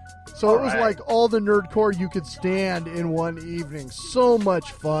 So it was like all the nerdcore you could stand in one evening. So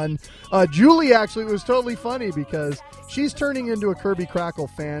much fun. Julie, actually, was totally funny because she's turning into a Kirby Crackle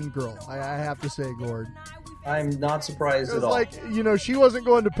fangirl, I have to say, Gord. I'm not surprised at all. It's like, she wasn't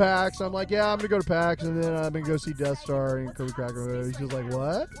going to PAX. I'm like, yeah, I'm going to go to PAX, and then I'm going to go see Death Star and Kirby Crackle. She's like,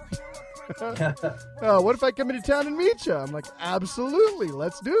 what? What if I come into town and meet you? I'm like, absolutely,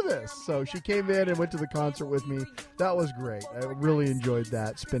 let's do this. So she came in and went to the concert with me. That was great. I really enjoyed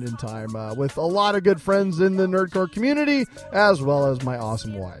that, spending time with a lot of good friends in the nerdcore community, as well as my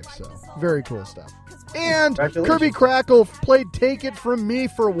awesome wife. So very cool stuff. And Kirby Crackle played Take It From Me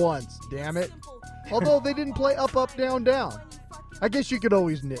for once. Damn it. Although they didn't play Up, Up, Down, Down. I guess you could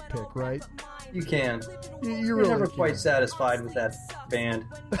always nitpick, right? You can. You're really never can. quite satisfied with that band.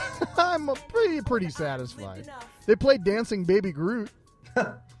 I'm pretty satisfied. They played Dancing Baby Groot.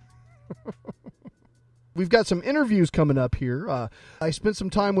 We've got some interviews coming up here. I spent some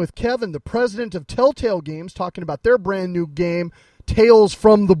time with Kevin, the president of Telltale Games, talking about their brand new game, Tales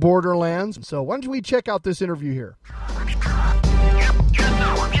from the Borderlands. So why don't we check out this interview here?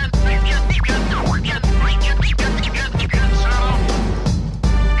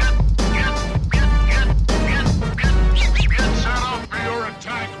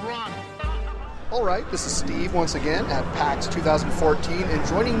 All right, this is Steve once again at PAX 2014, and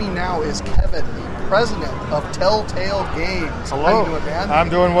joining me now is Kevin, the president of Telltale Games. Hello. How you doing, man? I'm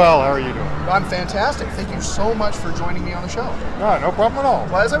doing well. How are you doing? I'm fantastic. Thank you so much for joining me on the show. No problem at all.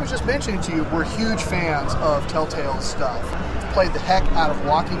 Well, as I was just mentioning to you, we're huge fans of Telltale's stuff. Played the heck out of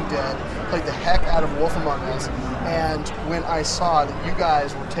Walking Dead, played the heck out of Wolf Among Us, and when I saw that you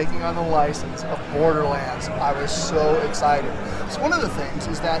guys were taking on the license of Borderlands, I was so excited. So one of the things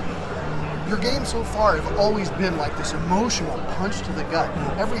is that your games so far have always been like this emotional punch to the gut.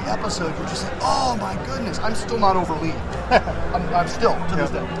 Every episode, you're just like, oh my goodness, I'm still not overleaped. I'm still, to this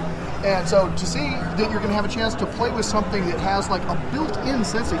day. And so to see that you're going to have a chance to play with something that has like a built-in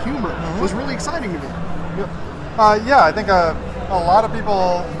sense of humor was really exciting to me. Yeah, I think a lot of people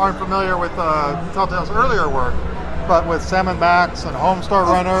aren't familiar with Telltale's earlier work, but with Sam & Max and Homestar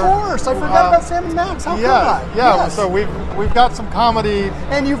Runner. Of course, I forgot about Sam & Max. How could I? Yeah. Yes. So we've got some comedy.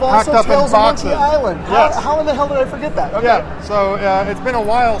 And you've also up Tales in of Monkey boxes. Island. Yes. How in the hell did I forget that? Okay. Yeah. So it's been a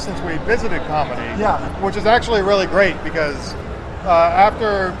while since we visited comedy. Yeah. Which is actually really great because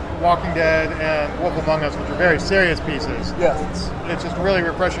after Walking Dead and Wolf Among Us, which are very serious pieces, it's just really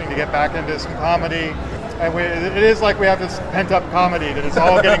refreshing to get back into some comedy. And it is like we have this pent-up comedy that is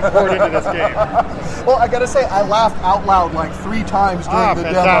all getting poured into this game. Well, I gotta say, I laughed out loud like 3 times during the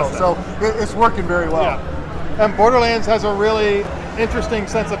fantastic. demo, so it's working very well. Yeah. And Borderlands has a really interesting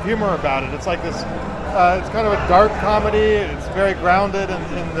sense of humor about it. It's like this, it's kind of a dark comedy. It's very grounded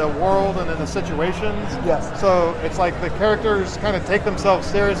in the world and in the situations. Yes. So it's like the characters kind of take themselves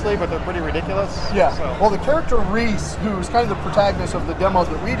seriously, but they're pretty ridiculous. Yeah. So. Well, the character Reese, who's kind of the protagonist of the demo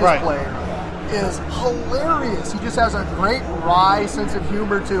that we just played, is hilarious. He just has a great wry sense of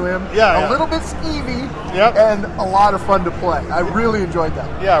humor to him. Yeah, a little bit skeevy, Yep. and a lot of fun to play. I really enjoyed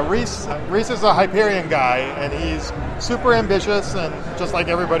that. Yeah, Reese is a Hyperion guy, and he's super ambitious, and just like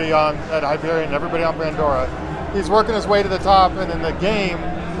everybody at Hyperion, everybody on Pandora, he's working his way to the top, and in the game,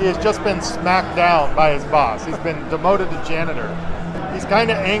 he has just been smacked down by his boss. He's been demoted to janitor. He's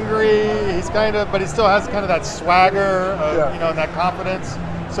kind of angry, but he still has kind of that swagger, and that confidence.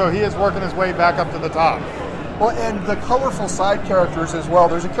 So he is working his way back up to the top. Well, and the colorful side characters as well.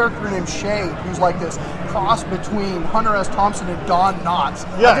 There's a character named Shade who's like this cross between Hunter S. Thompson and Don Knotts.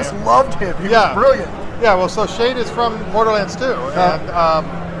 I just loved him. He was brilliant. Yeah, well, so Shade is from Borderlands 2.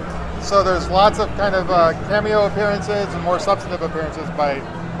 And so there's lots of kind of cameo appearances and more substantive appearances by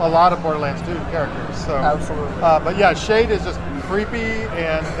a lot of Borderlands 2 characters. So, absolutely. But yeah, Shade is just creepy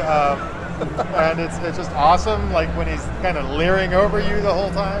and and it's just awesome. Like when he's kind of leering over you the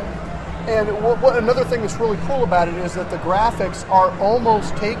whole time. And another thing that's really cool about it is that the graphics are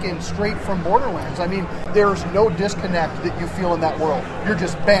almost taken straight from Borderlands. I mean, there's no disconnect that you feel in that world. You're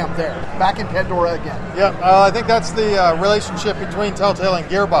just, bam, there. Back in Pandora again. Yeah, I think that's the relationship between Telltale and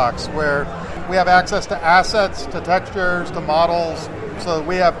Gearbox, where we have access to assets, to textures, to models, so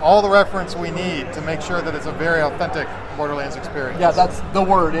we have all the reference we need to make sure that it's a very authentic Borderlands experience. Yeah, that's the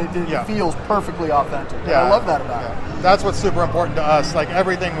word. It feels perfectly authentic. Yeah, I love that about it. That's what's super important to us. Like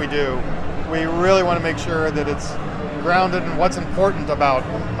everything we do, we really want to make sure that it's grounded in what's important about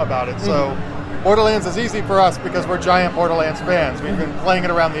it. So Borderlands is easy for us because we're giant Borderlands fans. We've been playing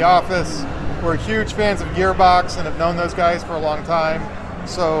it around the office. We're huge fans of Gearbox and have known those guys for a long time.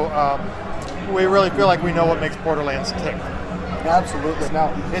 So we really feel like we know what makes Borderlands tick. Absolutely.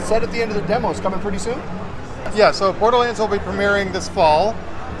 Now, it said at the end of the demo, it's coming pretty soon? Yeah, so Borderlands will be premiering this fall,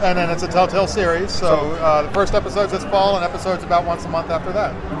 and then it's a Telltale series. So the first episode's this fall, and episodes about once a month after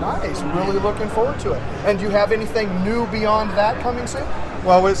that. Nice. Really looking forward to it. And do you have anything new beyond that coming soon?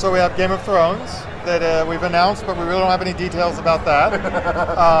 Well, so we have Game of Thrones that we've announced, but we really don't have any details about that.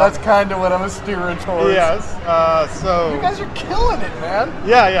 That's kind of what I was steering towards. Yes. So you guys are killing it, man.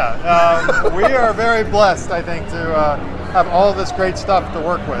 Yeah. We are very blessed, I think, to have all this great stuff to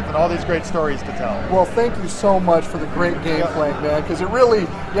work with and all these great stories to tell. Well, thank you so much for the great gameplay, man, because it really,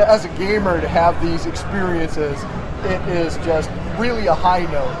 as a gamer, to have these experiences, it is just really a high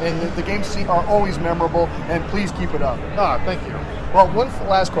note, and the games are always memorable, and please keep it up. Thank you. Well, one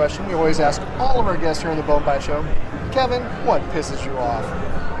last question we always ask all of our guests here on the BoneBat Show. Kevin, what pisses you off?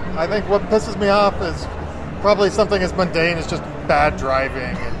 I think what pisses me off is probably something as mundane as just bad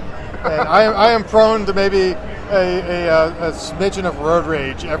driving. And I am prone to maybe a smidgen of road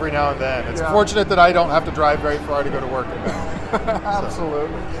rage every now and then. It's fortunate that I don't have to drive very far to go to work.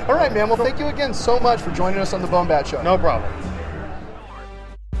 Absolutely. All right, man. Well, thank you again so much for joining us on the BoneBat Show. No problem.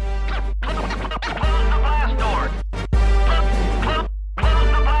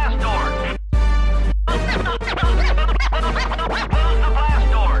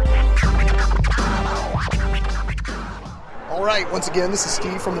 All right, once again, this is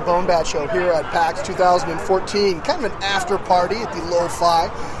Steve from the BoneBat Show here at PAX 2014. Kind of an after party at the Lo-Fi.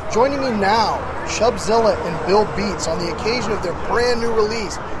 Joining me now, SHUBZILLA and Bill Beats on the occasion of their brand new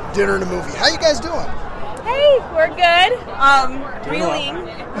release, Dinner and a Movie. How you guys doing? Hey, we're good.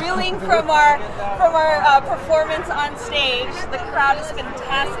 Reeling from our performance on stage. The crowd is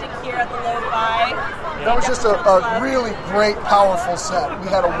fantastic here at the Lo-Fi. That was just a really great, powerful set. We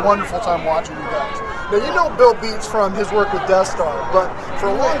had a wonderful time watching you guys. Now, you know Bill Beats from his work with Death Star, but for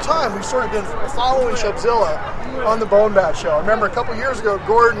a long time, we've sort of been following SHUBZILLA on the BoneBat Show. I remember a couple years ago,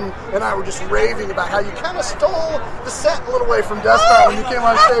 Gordon and I were just raving about how you kind of stole the set a little way from Death Star when you came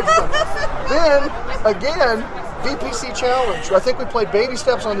on stage with them. Then, again, VPC Challenge. I think we played Baby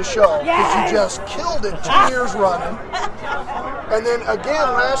Steps on the show because you just killed it 2 years running. And then again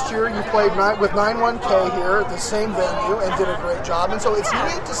last year you played with 91K here at the same venue and did a great job. And so it's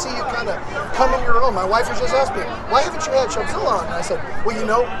neat to see you kind of come in your own. My wife was just asking me, why haven't you had SHUBZILLA on? And I said, well, you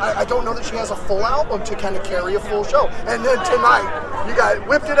know, I don't know that she has a full album to kind of carry a full show. And then tonight you guys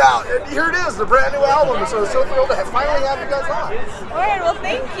whipped it out. And here it is, the brand new album. And so I was so thrilled to finally have you guys on. All right, well,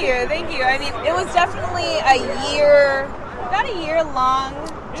 thank you. I mean, it was definitely about a year-long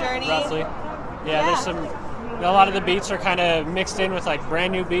journey. Roughly. Yeah, there's a lot of the beats are kind of mixed in with like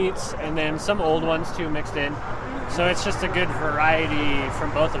brand new beats and then some old ones too mixed in. So it's just a good variety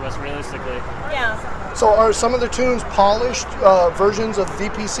from both of us, realistically. Yeah. So are some of the tunes polished versions of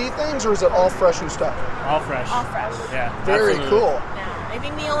VPC things, or is it all fresh new stuff? All fresh. All fresh. Yeah. Very absolutely. cool. Yeah. I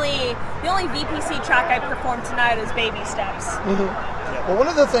think the only VPC track I performed tonight is Baby Steps. Mm-hmm. Well, one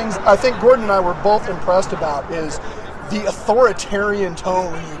of the things I think Gordon and I were both impressed about is the authoritarian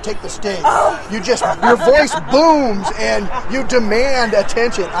tone when you take the stage. Your voice booms and you demand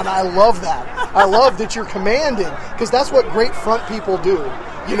attention, and I love that. I love that you're commanding, because that's what great front people do,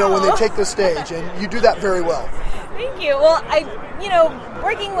 when they take the stage, and you do that very well. Thank you. Well,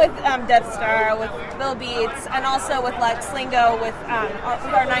 working with Death Star, with Bill Beats, and also with Lex Lingo with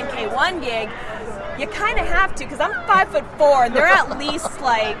our 9K1 gig, you kind of have to, because I'm 5'4", and they're at least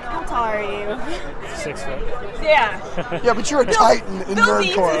how tall are you? 6 foot. Yeah. Yeah, but you're a titan in Bill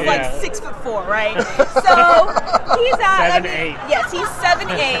Beats nerdcore. is 6'4", right? So he's out. 7'8". Yes, he's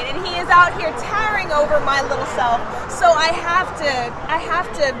 7'8", and he is out here towering over my little self. So I have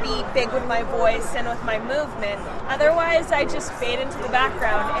to be big with my voice and with my movement. Otherwise, I just fade into the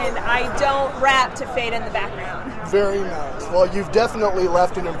background, and I don't rap to fade in the background. Very nice. Well, you've definitely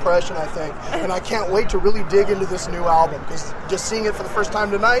left an impression, I think, and I can't wait to really dig into this new album, because just seeing it for the first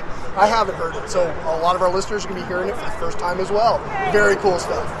time tonight, I haven't heard it. So a lot of our listeners are going to be hearing it for the first time as well. Very cool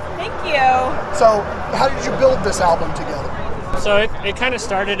stuff. Thank you. So how did you build this album together? So it kind of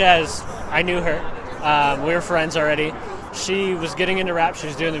started as I knew her. We were friends already. She was getting into rap. She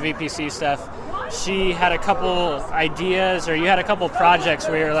was doing the VPC stuff. She had a couple ideas, or you had a couple projects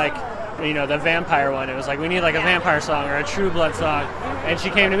where you're like, the vampire one. It was like, we need a vampire song or a True Blood song. And she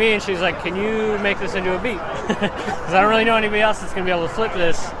came to me and she's like, can you make this into a beat? Because I don't really know anybody else that's going to be able to flip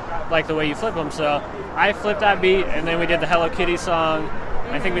this like the way you flip them. So I flipped that beat, and then we did the Hello Kitty song.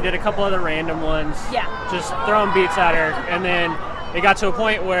 I think we did a couple other random ones. Yeah. Just throwing beats at her. And then it got to a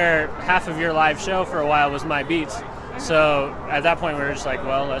point where half of your live show for a while was my beats. So at that point we were just like,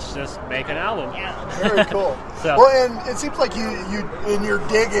 well, let's just make an album. Yeah. Very cool. Well, and it seems like you in your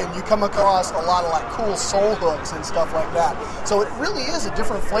digging, you come across a lot of cool soul hooks and stuff like that. So it really is a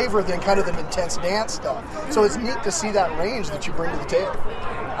different flavor than kind of the intense dance stuff. So it's neat to see that range that you bring to the table.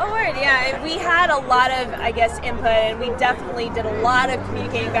 Oh, word, yeah. We had a lot of, input, and we definitely did a lot of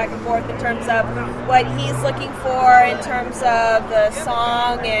communicating back and forth in terms of what he's looking for, in terms of the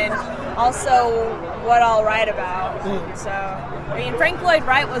song, and also what I'll write about. So, Frank Lloyd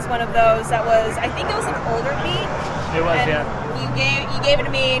Wright was one of those that was, I think it was an older beat. It was, yeah. You gave it to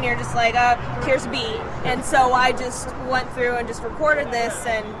me, and you're just like, here's a beat. And so I just went through and just recorded this.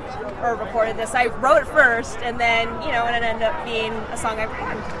 I wrote it first, and then, it ended up being a song I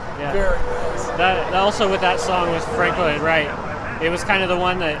performed. Yeah. Very nice. That also with that song with Frank Lloyd Wright, it was kind of the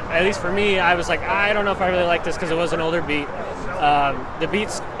one that, at least for me, I was like, I don't know if I really like this because it was an older beat. The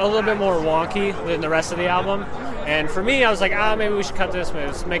beat's a little bit more wonky than the rest of the album. And for me, I was like, maybe we should cut this,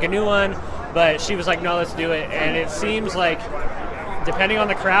 let's make a new one. But she was like, no, let's do it. And it seems like, depending on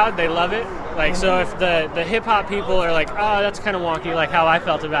the crowd, they love it. So if the hip-hop people are like, that's kind of wonky, like how I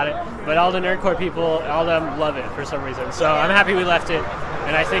felt about it. But all the nerdcore people, all of them love it for some reason. So I'm happy we left it.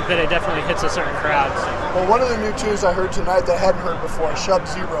 And I think that it definitely hits a certain crowd. So. Well, one of the new tunes I heard tonight that I hadn't heard before,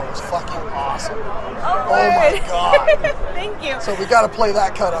 SHUBZILLA, was fucking awesome. Oh my God. Thank you. So we got to play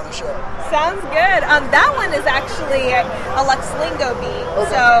that cut on the show. Sounds good. That one is actually a Lex Lingo beat.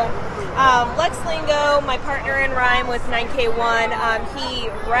 Okay. So Lex Lingo, my partner in rhyme with 9K1, he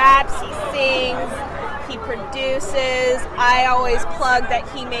raps, he sings, he produces. I always plug that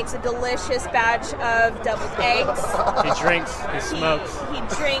he makes a delicious batch of deviled eggs. He drinks, he smokes. He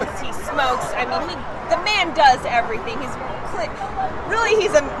drinks, he smokes. The man does everything. He's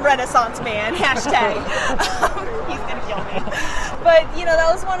a Renaissance man. Hashtag. He's gonna kill me. But that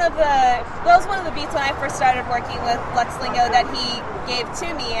was one of the beats when I first started working with Lex Lingo that he gave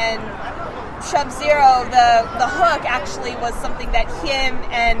to me, and SHUBZILLA, the hook actually was something that him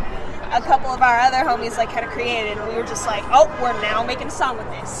and a couple of our other homies kind of created, and we were just like, we're now making a song with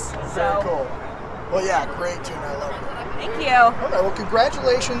this. Very cool. Well, yeah, great tune. I love it. Thank you. All right, well,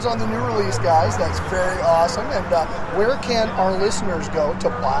 congratulations on the new release, guys. That's very awesome. And where can our listeners go to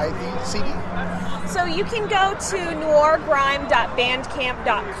buy the CD? So you can go to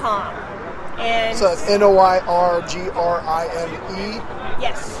noirgrime.bandcamp.com. And so it's NOIRGRIME?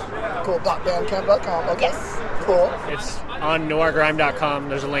 Yes. Cool. .bandcamp.com. Okay. Yes. Cool. It's on noirgrime.com.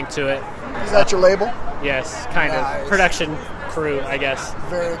 There's a link to it. Is that your label? Yes, kind of. Production crew, I guess.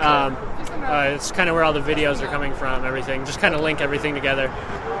 Very cool. It's kind of where all the videos are coming from, everything. Just kind of link everything together.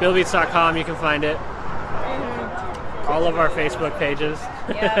 BillBeats.com, you can find it. All of our Facebook pages.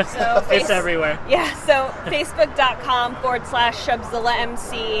 Yeah, so it's everywhere. Yeah, so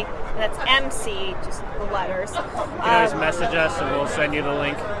Facebook.com/ShubZillaMC. That's MC, just the letters. You can always message us and we'll send you the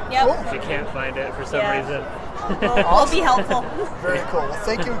link. Yep. If you can't find it for some reason. We'll be helpful. Very cool. Well,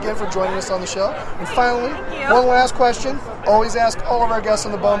 thank you again for joining us on the show. And finally, one last question. Always ask all of our guests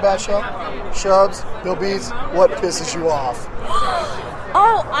on the BoneBat Show. Shubs, Bill Beats, what pisses you off?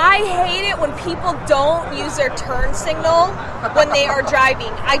 Oh, I hate it when people don't use their turn signal when they are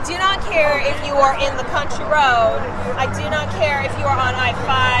driving. I do not care if you are in the country road. I do not care if you are on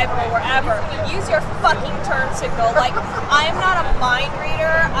I-5 or wherever. Use your fucking turn signal. Like, I am not a mind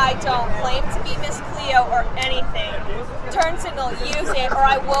reader. I don't claim to be Miss Cleo or anything. Turn signal, use it, or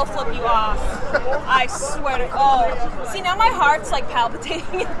I will flip you off. I swear to... Oh, see, now my heart's, like,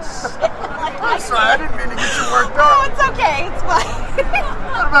 palpitating and shit. Like, I'm sorry, I didn't mean to get you worked up. No, it's okay. It's fine.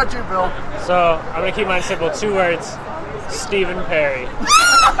 What about you, Bill? So, I'm going to keep mine simple. 2 words. Stephen Perry.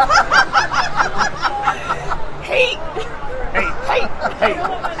 Hate.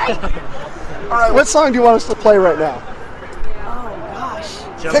 All right, what song do you want us to play right now? Oh, gosh.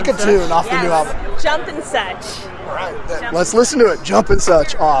 Pick a tune off the new album. Jump and Such. All right, let's listen to it. Jump and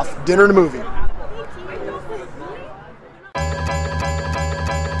Such off Dinner and a Movie.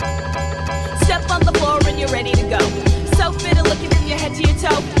 Step on the floor and you're ready to go. So fit and looking from your head to your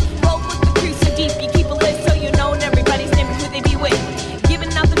toe. Roll with the crew so deep you keep a list so you know everybody's name and who they be with.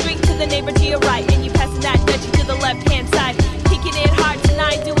 Giving out the drink to the neighbor to your right and you passing that Dutchie to the left hand side. Kicking it hard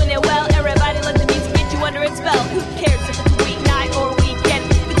tonight, doing it well. Everybody let the music get you under its spell. Who cares if it's a weeknight or a weekend?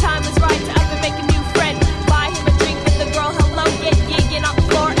 The time is right to up and make a new friend. Buy him a drink with the girl, hello, get gigging on the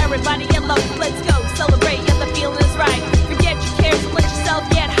floor. Everybody yellow, let's go celebrate. Yeah, the feeling is right. Forget your cares and let yourself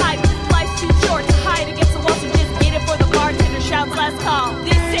get hyped. Life's too short to hide against the wall, so just get it for the bartender. Shouts last call.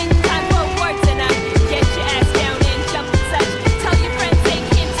 This ain't the time for words enough. Get your ass down and jump and such. Tell your friends they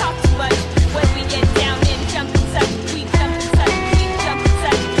can't talk too much. When we get down and jump and such, we jump and such, we jump and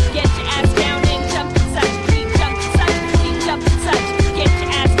such. Get your ass down and jump and such, we jump and such, we jump and such. Get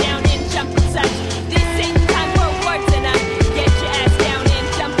your ass down and jump and such. This ain't the time for words enough. Get your ass down and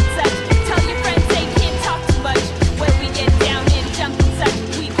jump and such. Tell your friends they can't talk too much. When we get down and jump and such,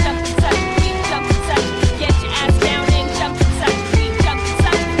 we jump and such, we jump and such. Get your ass down and jump and such, we jump and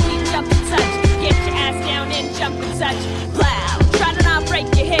such, we jump and such. Get your ass down and jump and such. Loud, try to not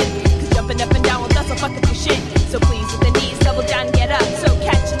break your head, 'cause jumping up and down with us will fuck up your shit. So please with the knees, double down and get up. So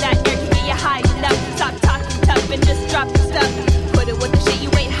catching that air can get you high enough. Stop talking tough and just drop the stuff. Put it with the shit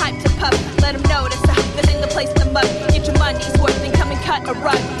you ain't hyped to puff. Let them know that's this ain't the place to muck. Get your money's worth and come and cut a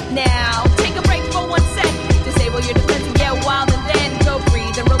rug. Now, take a break for 1 sec. Disable your defense and get wild and then go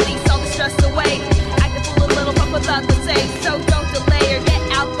breathe and release all the stress away. Act a fool a little but with others say. So don't delay or get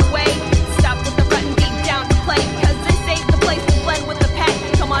out the way. Stop with the front and beat down to play. 'Cause this ain't the place to blend with the pack.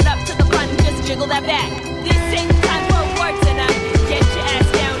 Come on up to the front and just jiggle that back. This ain't the time for words enough. Get your ass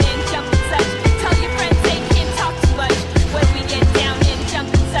down and jump and such. Tell your friends they can't talk too much. When we get down and jump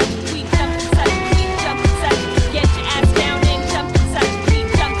and such, we jump and such, we jump and such. Get your ass down and jump and such, we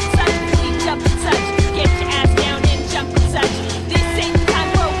jump and such, we jump and such. Get your ass down and jump and such. This ain't the time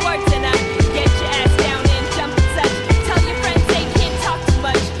for words enough. Get your ass down and jump and such. Tell your friends they can't talk too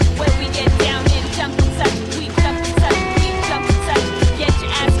much. When we get down and jump and such, we jump and such, we jump and such. Get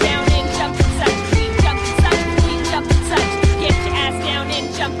your ass down and jump and such, we jump and such, we jump and such. Get your ass down and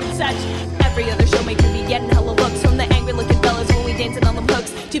jump and such. Every other showmaker be getting hella looks from the angry looking fellas when we dancing on them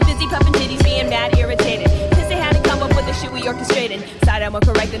hooks. Too busy puffing titties, being mad irritated. Cause they had to come up with the shit we orchestrated. Side I'm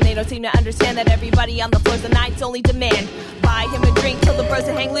correct and they don't seem to understand that everybody on the floor's the night's only demand. Buy him a drink till the bros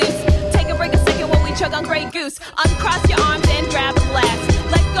are hang loose. Take a break a second while we chug on Grey Goose. Uncross your arms and grab a glass.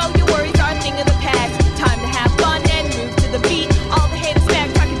 Let go, your worries are a thing of the past. Time to have fun and move to the beat. All the haters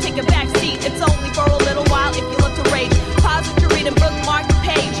back, talk and take a back seat. It's only for a little while if you love to rage. Pause what you're reading, bookmark the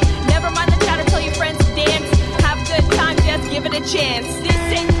page. Never mind the chatter, tell your friends to dance. Have a good time, just give it a chance. This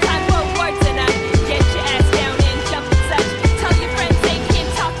ain't the time for words enough. Get your ass down and jump and such. Tell your friends they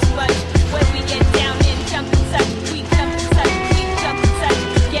can't talk too much. When we get down and jump and such, we jump and such, we jump and such.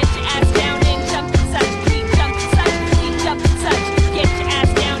 Get your ass down and jump and such, we jump and such, we jump and such. Get your ass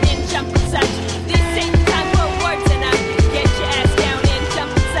down and jump and such. This ain't the time for words enough. Get your ass down and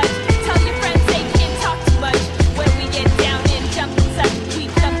jump and such. Tell your friends they can't talk too much. When we get down and jump and such, we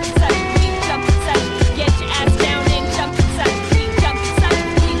jump and such, we jump and such. Get your ass down and jump and such, we jump and such,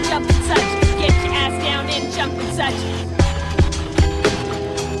 we jump and such. Get your ass down and jump and such.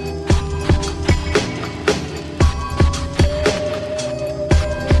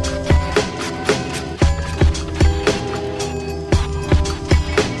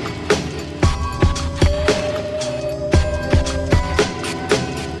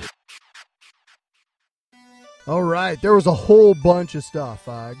 All right, there was a whole bunch of stuff.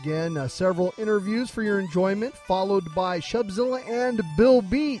 Again, several interviews for your enjoyment, followed by SHUBZILLA and Bill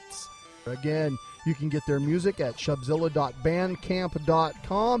Beats. Again, you can get their music at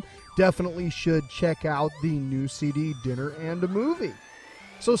shubzilla.bandcamp.com. Definitely should check out the new CD, Dinner and a Movie.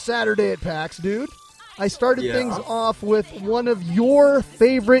 So Saturday at PAX, dude, I started things off with one of your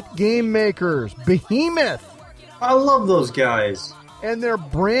favorite game makers, Behemoth. I love those guys. And their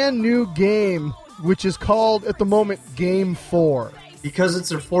brand new game, which is called, at the moment, Game 4. Because it's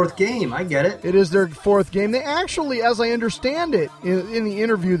their fourth game. I get it. It is their fourth game. They actually, as I understand it, in the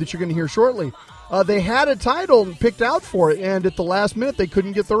interview that you're going to hear shortly, they had a title picked out for it, and at the last minute, they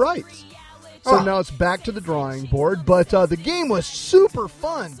couldn't get the rights. So now it's back to the drawing board. But the game was super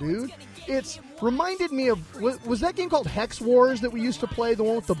fun, dude. It's reminded me of, was that game called Hex Wars that we used to play, the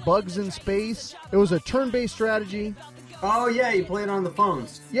one with the bugs in space? It was a turn-based strategy. Oh, yeah, you play it on the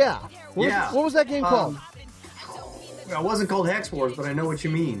phones. Yeah. What was that game called? It wasn't called Hex Wars, but I know what you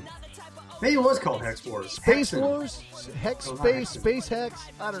mean. Maybe it was called Hex Wars. Space Wars? Hex Space? Space Hex?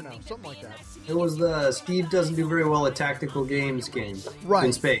 I don't know. Something like that. It was the Steve doesn't do very well at tactical games game. Right.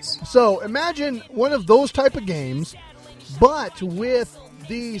 In space. So imagine one of those type of games, but with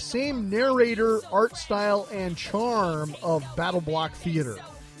the same narrator, art style, and charm of Battle Block Theater.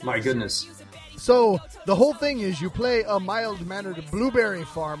 My goodness. So the whole thing is you play a mild-mannered blueberry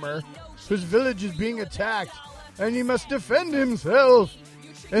farmer whose village is being attacked, and he must defend himself.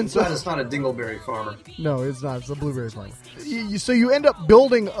 And so it's not a dingleberry farmer. No, it's not. It's a blueberry farmer. So you end up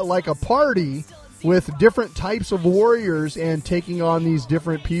building like a party with different types of warriors and taking on these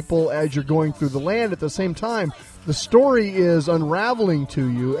different people as you're going through the land. At the same time, the story is unraveling to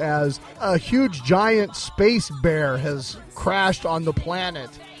you as a huge giant space bear has crashed on the planet.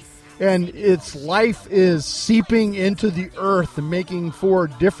 And its life is seeping into the earth and making for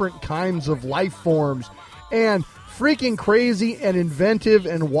different kinds of life forms. And freaking crazy and inventive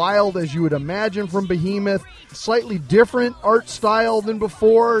and wild as you would imagine from Behemoth. Slightly different art style than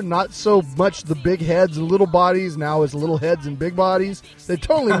before. Not so much the big heads and little bodies. Now it's little heads and big bodies. They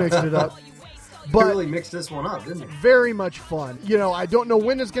totally mixed it up. But really mixed this one up, didn't it? Very much fun. You know, I don't know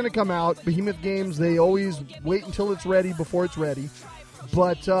when it's going to come out. Behemoth games, they always wait until it's ready before it's ready.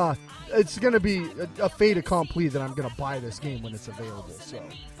 But it's going to be a fait accompli that I'm going to buy this game when it's available. So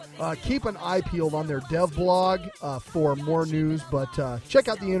keep an eye peeled on their dev blog for more news. But check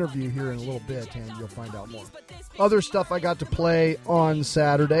out the interview here in a little bit and you'll find out more. Other stuff I got to play on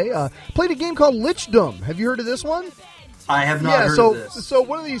Saturday. Played a game called Lichdom. Have you heard of this one? I have not heard of this. So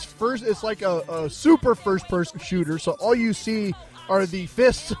one of these it's like a super first-person shooter. So all you see are the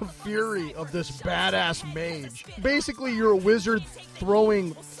fists of fury of this badass mage. Basically, you're a wizard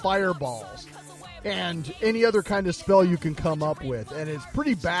throwing fireballs and any other kind of spell you can come up with. And it's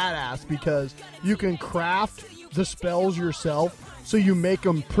pretty badass because you can craft the spells yourself. So you can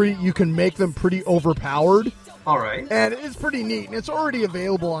make them pretty overpowered. All right. And it's pretty neat. And it's already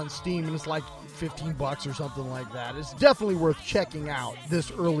available on Steam, and it's like $15 or something like that. It's definitely worth checking out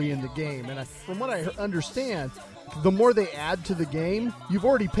this early in the game. And from what I understand, the more they add to the game, you've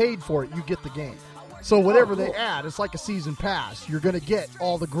already paid for it, you get the game. So whatever they add, it's like a season pass. You're going to get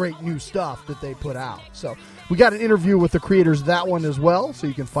all the great new stuff that they put out. So we got an interview with the creators of that one as well, so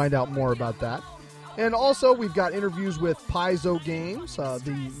you can find out more about that. And also, we've got interviews with Paizo Games,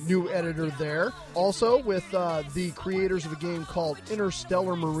 the new editor there. Also, with the creators of a game called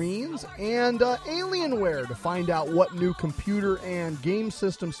Interstellar Marines and Alienware to find out what new computer and game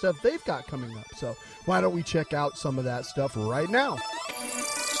system stuff they've got coming up. So why don't we check out some of that stuff right now?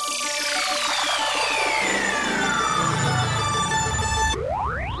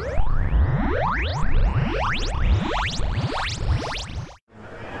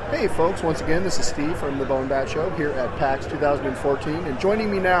 Hey folks, once again, this is Steve from the BoneBat Show here at PAX 2014, and joining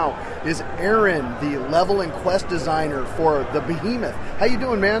me now is Aaron, the level and quest designer for the Behemoth. How you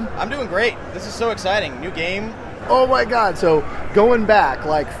doing, man? I'm doing great. This is so exciting. New game. Oh my God. So going back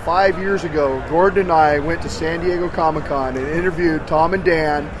like 5 years ago, Gord and I went to San Diego Comic-Con and interviewed Tom and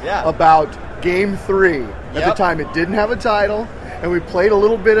Dan about Game 3. At the time, it didn't have a title, and we played a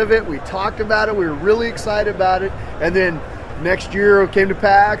little bit of it. We talked about it. We were really excited about it. And then next year it came to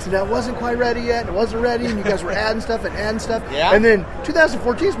PAX, and that wasn't quite ready yet, and it wasn't ready, and you guys were adding stuff. Yeah. And then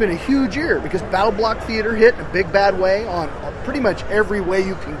 2014 has been a huge year because Battle Block Theater hit in a big bad way on pretty much every way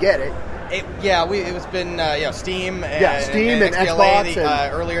you can get it. It's been Steam and Steam and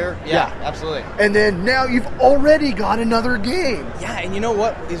Xbox earlier. Absolutely. And then now you've already got another game. Yeah, and you know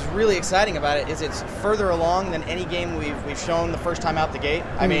what is really exciting about it is it's further along than any game we've shown the first time out the gate.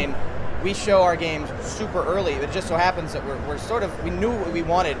 I mean, we show our games super early. It just so happens that we knew what we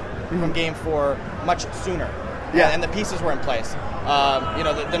wanted from Game 4 much sooner. Yeah. And the pieces were in place.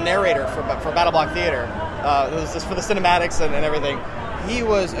 The narrator for Battle Block Theater, it was just for the cinematics and everything. He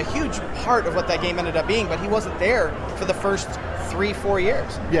was a huge part of what that game ended up being, but he wasn't there for the first 3-4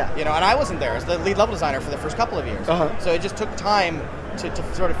 years. Yeah. And I wasn't there as the lead level designer for the first couple of years. So it just took time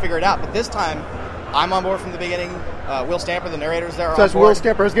to sort of figure it out. But this time, I'm on board from the beginning. Will Stamper, the narrator's there. So that's Will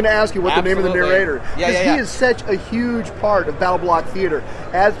Stamper. I was going to ask you what Absolutely. the name of the narrator. Yeah. He is such a huge part of Battle Block Theater.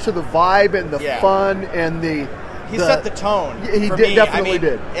 Adds to the vibe and the fun and the... He set the tone. He for did, me. definitely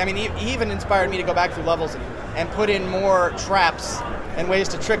did. did. I mean, he even inspired me to go back through levels and put in more traps and ways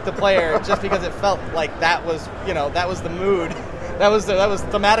to trick the player, just because it felt like that was the mood. That was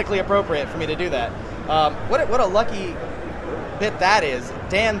thematically appropriate for me to do that. What a lucky bit that is.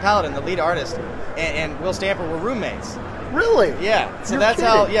 Dan Paladin, the lead artist, and Will Stamper were roommates. Really? Yeah. So You're that's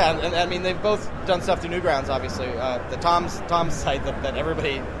kidding. how. Yeah. And I mean, they've both done stuff through Newgrounds, obviously. The Tom's site that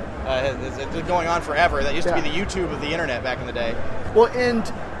everybody has been going on forever. That used to be the YouTube of the internet back in the day. Well, and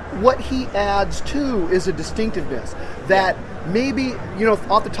what he adds too is a distinctiveness that maybe,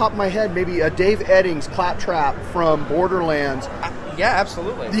 off the top of my head, maybe a Dave Eddings claptrap from Borderlands. Yeah,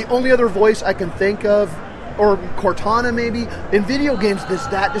 absolutely. The only other voice I can think of, or Cortana maybe, in video games that's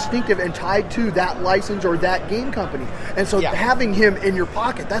that distinctive and tied to that license or that game company. And so having him in your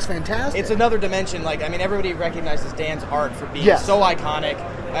pocket, that's fantastic. It's another dimension. Everybody recognizes Dan's art for being so iconic.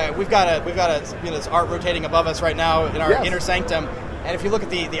 We've got this art rotating above us right now in our inner sanctum. And if you look at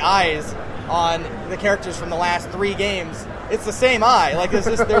the eyes on the characters from the last 3 games, it's the same eye. There's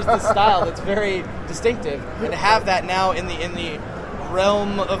this style that's very distinctive, and to have that now in the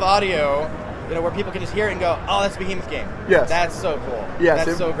realm of audio, where people can just hear it and go, "Oh, that's a Behemoth game." Yes, that's so cool. Yes,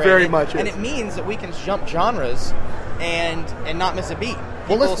 that's so great. Very much. And it means that we can jump genres and not miss a beat.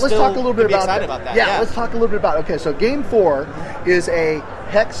 Well, let's talk a little bit about that. Yeah, let's talk a little bit about. Okay, so Game 4 is a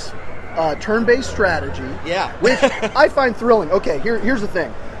hex turn-based strategy. Yeah, which I find thrilling. Okay, here's the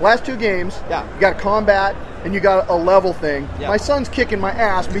thing. Last 2 games, you got a combat and you got a level thing. Yeah. My son's kicking my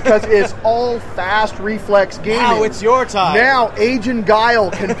ass because it's all fast reflex gaming. Now it's your time. Now Age and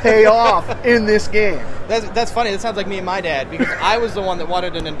Guile can pay off in this game. That's funny. That sounds like me and my dad, because I was the one that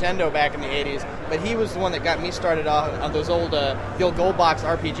wanted a Nintendo back in the 80s, but he was the one that got me started on those old the old gold box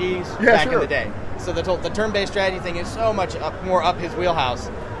RPGs back in the day. So the turn-based strategy thing is so much more up his wheelhouse.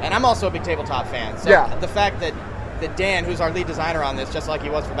 And I'm also a big tabletop fan. So the fact that Dan, who's our lead designer on this, just like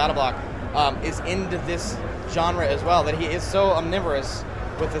he was for BattleBlock, is into this genre as well, that he is so omnivorous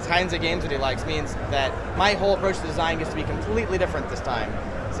with the kinds of games that he likes, means that my whole approach to design gets to be completely different this time.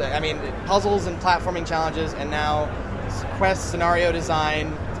 So, I mean, puzzles and platforming challenges, and now quest scenario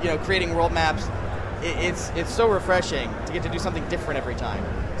design, creating world maps. It's so refreshing to get to do something different every time.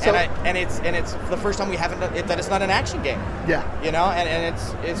 So, and it's the first time we haven't done it, that it's not an action game. Yeah. And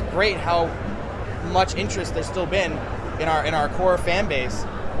it's great how much interest there's still been in our core fan base,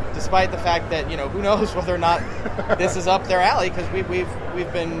 despite the fact that who knows whether or not this is up their alley, because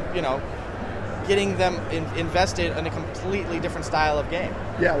we've been getting them invested in a completely different style of game.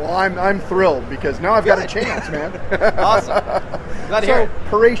 Yeah, well, I'm thrilled because now I've got a chance, man. Awesome. Glad to hear it.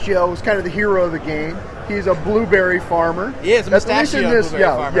 Horatio is kind of the hero of the game. He's a blueberry farmer. He is a mustachioed blueberry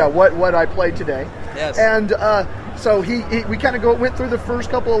farmer. Yeah, what I played today. Yes. And so we kind of went through the first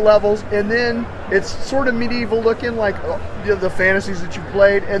couple of levels, and then it's sort of medieval looking, like the fantasies that you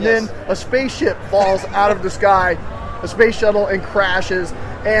played, and then a spaceship falls out of the sky, a space shuttle, and crashes,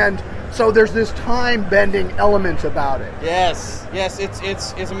 and so there's this time-bending element about it. Yes,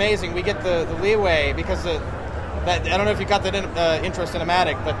 it's amazing. We get the leeway because I don't know if you got that intro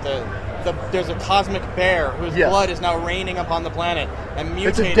cinematic, but there's a cosmic bear whose blood is now raining upon the planet and mutating.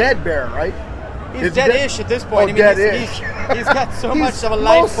 It's a dead bear, right? He's dead-ish at this point. Oh, dead-ish. He's got so much of a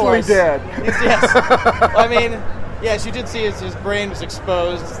life force. Mostly dead. Yes. I mean, yes, you did see his brain was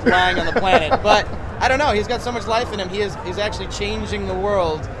exposed, lying on the planet. But I don't know. He's got so much life in him. He's actually changing the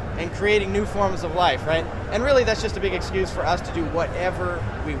world and creating new forms of life, right? And really, that's just a big excuse for us to do whatever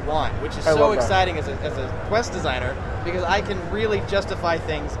we want, which is so exciting as a quest designer, because I can really justify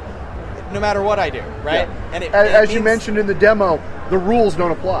things no matter what I do, right? Yeah. And as you mentioned in the demo, the rules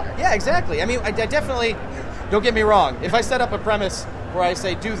don't apply. Yeah, exactly. I mean, I definitely, don't get me wrong, if I set up a premise where I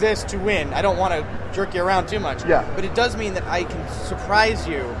say do this to win, I don't want to jerk you around too much. Yeah. But it does mean that I can surprise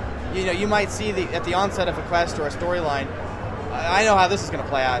you. You might see at the onset of a quest or a storyline, I know how this is going to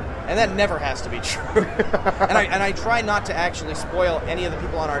play out, and that never has to be true. and I try not to actually spoil any of the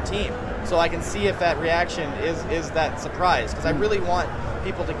people on our team, so I can see if that reaction is that surprise, because I really want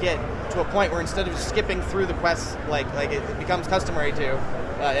people to get to a point where instead of skipping through the quests like it becomes customary to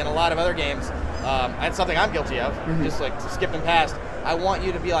in a lot of other games, that's something I'm guilty of, just like skipping past. I want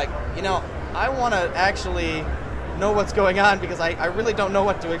you to be like, I want to actually know what's going on, because I really don't know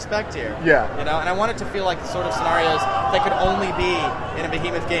what to expect here. Yeah. And I want it to feel like the sort of scenarios that could only be in a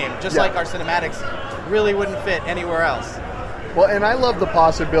Behemoth game, just like our cinematics really wouldn't fit anywhere else. Well, and I love the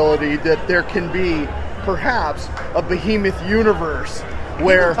possibility that there can be perhaps a Behemoth universe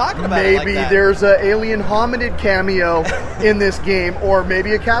where talking about it like maybe that. there's an alien hominid cameo in this game, or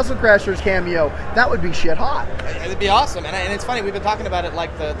maybe a Castle Crashers cameo. That would be shit hot. It'd be awesome, and it's funny. We've been talking about it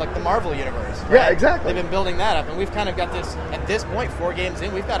like the Marvel universe. Right? Yeah, exactly. They've been building that up, and we've kind of got this at this point. 4 games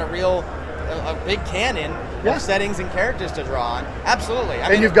in, we've got a big canon of settings and characters to draw on. Absolutely. I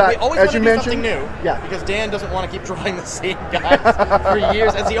mean, you've got, we always as want to you do mentioned, something new. Because Dan doesn't want to keep drawing the same guys for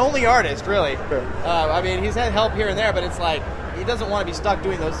years. As the only artist, really. I mean, he's had help here and there, but it's like he doesn't want to be stuck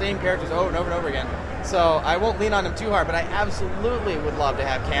doing those same characters over and over and over again. So I won't lean on him too hard, but I absolutely would love to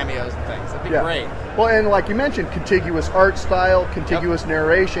have cameos and things. That'd be great. Well, and like you mentioned, contiguous art style, contiguous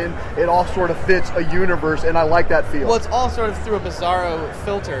narration, it all sort of fits a universe, and I like that feel. Well, it's all sort of through a bizarro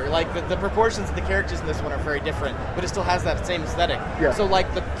filter. Like, the proportions of the characters in this one are very different, but it still has that same aesthetic. Yeah. So,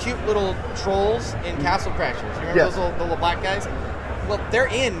 like, the cute little trolls in Castle Crashers, you remember those little black guys? Well, they're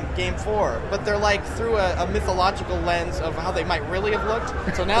in Game 4, but they're, like, through a mythological lens of how they might really have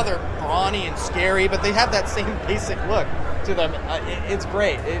looked. So now they're brawny and scary, but they have that same basic look to them. It's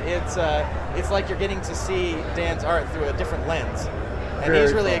great. It's like you're getting to see Dan's art through a different lens. And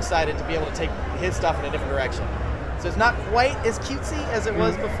he's really excited to be able to take his stuff in a different direction. So it's not quite as cutesy as it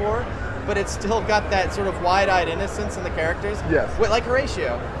was before, but it's still got that sort of wide-eyed innocence in the characters. Yes. Like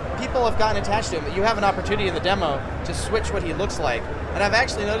Horatio. People have gotten attached to him. You have an opportunity in the demo to switch what he looks like. And I've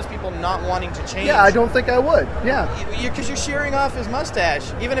actually noticed people not wanting to change. Yeah, I don't think I would. Yeah. Because you're shearing off his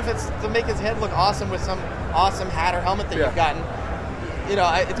mustache. Even if it's to make his head look awesome with some awesome hat or helmet that you've gotten. You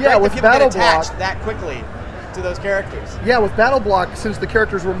know, it's great that people get attached that quickly to those characters. Yeah, with Battle Block, since the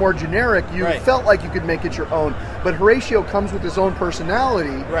characters were more generic, you felt like you could make it your own. But Horatio comes with his own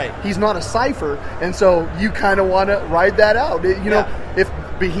personality. Right. He's not a cipher, and so you kind of want to ride that out. You know, if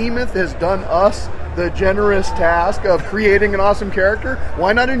Behemoth has done us the generous task of creating an awesome character,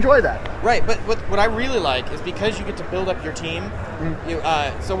 why not enjoy that? Right, but what I really like is because you get to build up your team.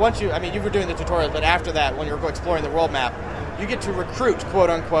 So once you were doing the tutorials, but after that, when you're exploring the world map, you get to recruit, quote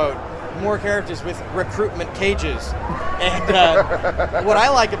unquote, more characters with recruitment cages. And what I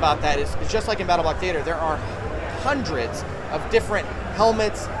like about that is just like in Battle Block Theater, there are hundreds of different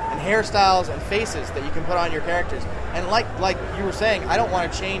helmets and hairstyles and faces that you can put on your characters. And like you were saying, I don't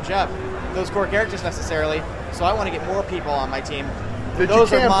want to change up those core characters necessarily, so I want to get more people on my team.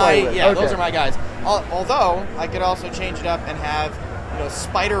 Those are my guys. Although I could also change it up and have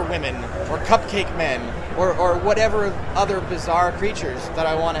spider women or cupcake men or whatever other bizarre creatures that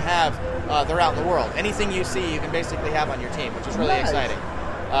I want to have. They're out in the world. Anything you see, you can basically have on your team, which is really exciting.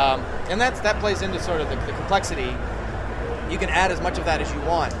 And that plays into sort of the complexity. You can add as much of that as you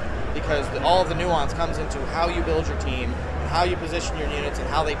want because all of the nuance comes into how you build your team, and how you position your units, and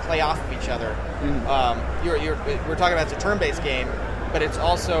how they play off of each other. We're talking about it's a turn-based game, but it's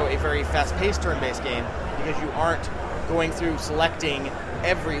also a very fast-paced turn-based game because you aren't going through selecting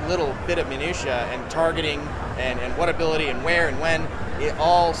every little bit of minutia and targeting and what ability and where and when. It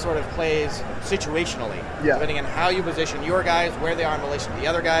all sort of plays situationally, depending on how you position your guys, where they are in relation to the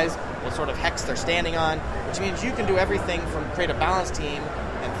other guys, what sort of hex they're standing on, which means you can do everything from create a balanced team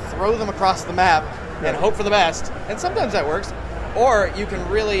and throw them across the map and hope for the best, and sometimes that works, or you can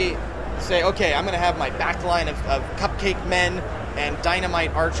really say, okay, I'm going to have my back line of cupcake men and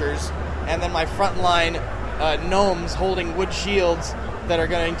dynamite archers, and then my front line gnomes holding wood shields that are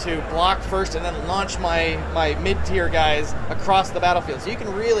going to block first and then launch my mid-tier guys across the battlefield. So you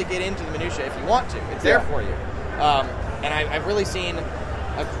can really get into the minutia if you want to. It's there for you. And I've really seen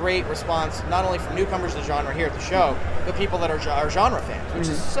a great response, not only from newcomers to the genre here at the show, but people that are genre fans, which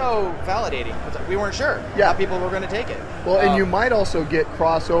is so validating. We weren't sure how people were going to take it. Well, and you might also get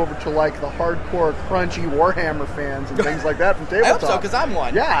crossover to like the hardcore, crunchy Warhammer fans and things like that from tabletop. I hope so, because I'm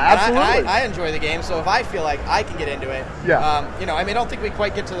one. Yeah, absolutely. I enjoy the game, so if I feel like I can get into it, I don't think we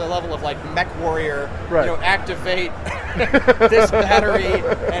quite get to the level of like Mech Warrior, activate this battery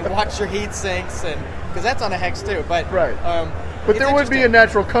and watch your heat sinks, and because that's on a hex too. But but there would be a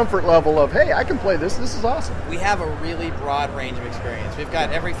natural comfort level of, hey, I can play this. This is awesome. We have a really broad range of experience. We've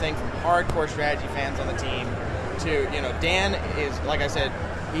got everything from hardcore strategy fans on the team to, Dan is, like I said,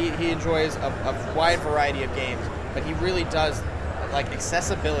 he enjoys a wide variety of games, but he really does, like,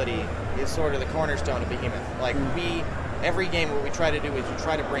 accessibility is sort of the cornerstone of Behemoth. Like, every game what we try to do is we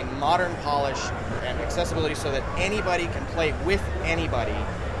try to bring modern polish and accessibility so that anybody can play with anybody,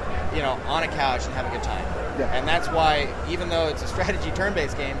 on a couch and have a good time. And that's why, even though it's a strategy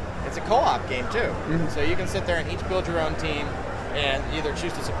turn-based game, it's a co-op game too. So you can sit there and each build your own team and either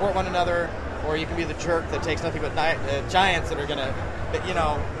choose to support one another, or you can be the jerk that takes nothing but giants that are going to,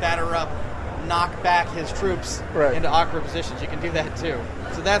 batter up knock back his troops into awkward positions. You can do that too.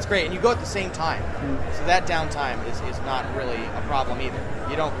 So that's great. And you go at the same time. So that downtime is not really a problem either.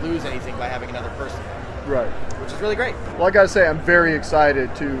 You don't lose anything by having another person. Right. Which is really great. Well, I got to say, I'm very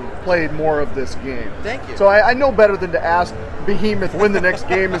excited to play more of this game. Thank you. So I know better than to ask Behemoth when the next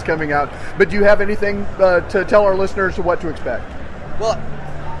game is coming out. But do you have anything to tell our listeners what to expect? Well,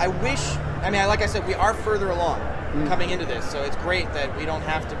 like I said, we are further along coming into this. So it's great that we don't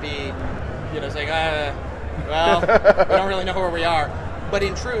have to be, saying, we don't really know where we are. But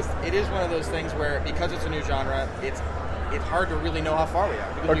in truth, it is one of those things where, because it's a new genre, it's hard to really know how far we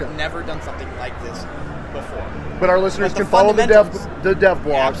are, because we've never done something like this before. But our listeners can follow the dev blogs.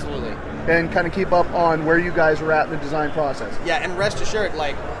 Yeah, absolutely. And kind of keep up on where you guys are at in the design process. Yeah, and rest assured,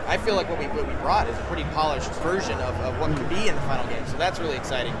 I feel like what we brought is a pretty polished version of what could be in the final game. So that's really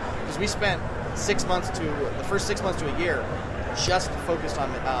exciting, because we spent the first 6 months to a year just focused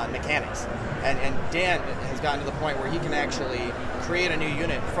on mechanics. And Dan has gotten to the point where he can actually create a new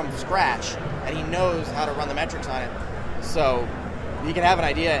unit from scratch, and he knows how to run the metrics on it. So you can have an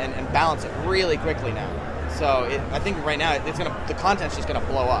idea and balance it really quickly now. So I think right now the content's just going to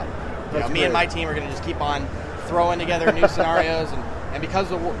blow up. Me and my team are going to just keep on throwing together new scenarios, and because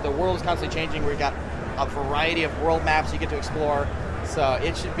the world is constantly changing, we've got a variety of world maps you get to explore. So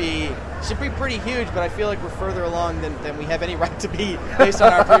it should be pretty huge, but I feel like we're further along than we have any right to be based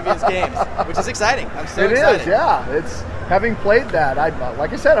on our previous games, which is exciting. I'm so excited. It is, yeah. It's having played that.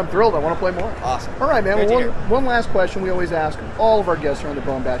 Like I said, I'm thrilled. I want to play more. Awesome. All right, man. Well, one last question we always ask all of our guests here on the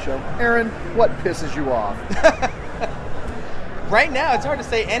BoneBat Show. Aaron, what pisses you off? Right now, it's hard to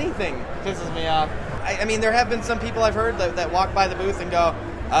say anything pisses me off. I mean, there have been some people I've heard that walk by the booth and go,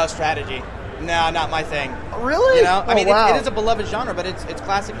 "Oh, strategy. No, not my thing." Really? It is a beloved genre, but it's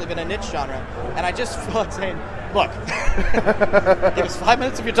classically been a niche genre. And I just feel like saying, look, give us 5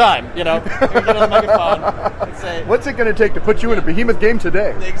 minutes of your time, Get on the megaphone and say, what's it going to take to put you in a Behemoth game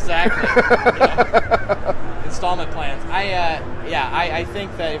today? Exactly. Installment plans. I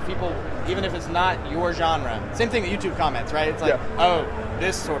think that if people, even if it's not your genre, same thing with YouTube comments, right? It's like, oh,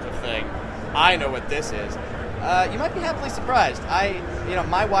 this sort of thing. I know what this is. You might be happily surprised.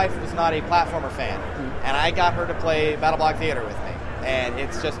 My wife was not a platformer fan, and I got her to play BattleBlock Theater with me. And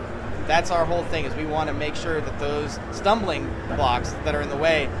it's just, that's our whole thing, is we want to make sure that those stumbling blocks that are in the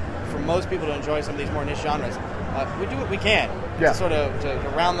way for most people to enjoy some of these more niche genres, we do what we can to sort of to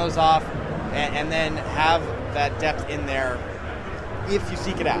round those off and then have that depth in there if you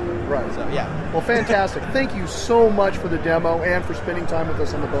seek it out. Right. So, yeah. Well, fantastic. Thank you so much for the demo and for spending time with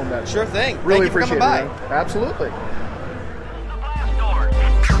us on the BoneBat Show. Sure thing. Really Thank you for appreciate coming it. by. Absolutely.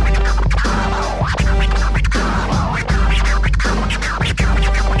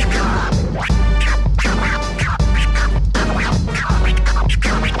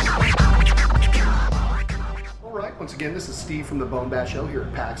 Once again, this is Steve from the BoneBat Show here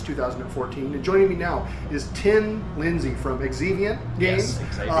at PAX 2014, and joining me now is Tim Lindsay from Exeviant Games.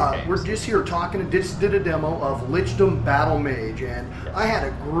 Yes, Exeviant Games. We're just here talking, just did a demo of Lichdom Battlemage, and I had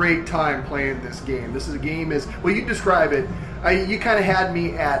a great time playing this game. This is a game you describe it, you kind of had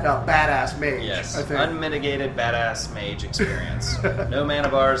me at Badass Mage. Yes, I think. Unmitigated Badass Mage experience. No mana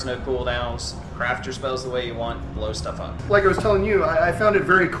bars, no cooldowns. Craft your spells the way you want, blow stuff up. Like I was telling you, I found it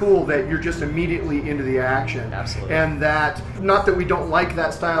very cool that you're just immediately into the action. Absolutely. And that, not that we don't like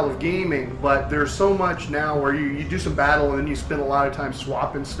that style of gaming, but there's so much now where you do some battle and then you spend a lot of time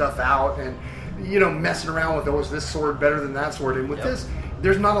swapping stuff out and, messing around with, is this sword better than that sword? And with this,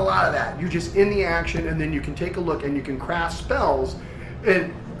 there's not a lot of that. You're just in the action, and then you can take a look and you can craft spells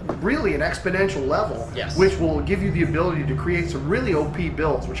at really an exponential level, which will give you the ability to create some really OP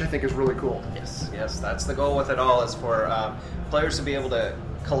builds, which I think is really cool. Yes, that's the goal with it all, is for players to be able to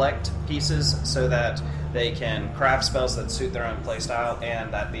collect pieces so that they can craft spells that suit their own playstyle,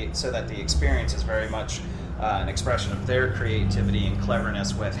 and so that the experience is very much an expression of their creativity and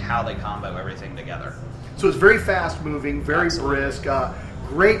cleverness with how they combo everything together. So it's very fast moving, very brisk,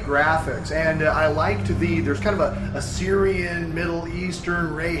 great graphics, and I liked there's kind of a Syrian, Middle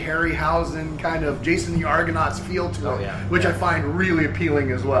Eastern, Ray Harryhausen kind of Jason the Argonauts feel to it, which I find really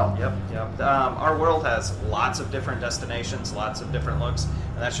appealing as well. Yep. Our world has lots of different destinations, lots of different looks,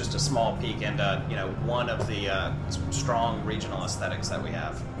 and that's just a small peek into one of the strong regional aesthetics that we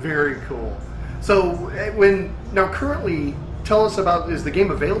have. Very cool. So currently, tell us about, is the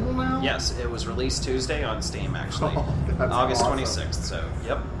game available now? Yes, it was released Tuesday on Steam, actually. August awesome. 26th, so,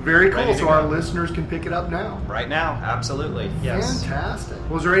 Very cool, so our listeners can pick it up now. Right now, absolutely, yes. Fantastic.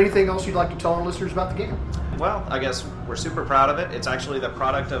 Was there anything else you'd like to tell our listeners about the game? Well, I guess we're super proud of it. It's actually the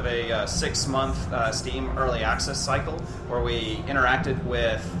product of a 6-month Steam early access cycle where we interacted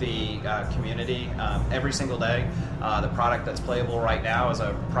with the community every single day. The product that's playable right now is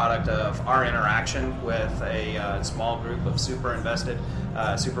a product of our interaction with a small group of super invested,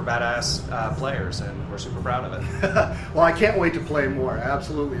 super badass players, and we're super proud of it. Well, I can't wait to play more.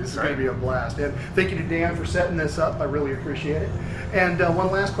 Absolutely. This is going to be a blast. And thank you to Dan for setting this up. I really appreciate it. And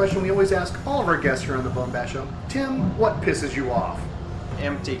one last question we always ask all of our guests here on the BoneBat Show. Tim, what pisses you off?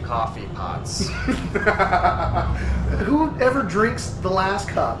 Empty coffee pots. Who ever drinks the last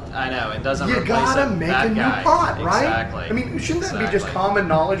cup? I know, it doesn't You replace gotta it. make That a new guy. pot, right? Exactly. I mean, shouldn't that be just common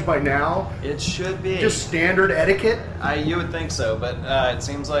knowledge by now? It should be. Just standard etiquette? You would think so, but it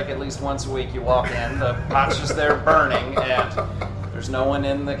seems like at least once a week you walk in, the pot's just there burning, and there's no one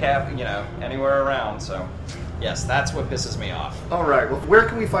in the anywhere around, so yes, that's what pisses me off. All right, well, where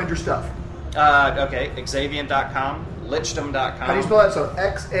can we find your stuff? Okay, Xaviant.com, Lichdom.com. How do you spell that? So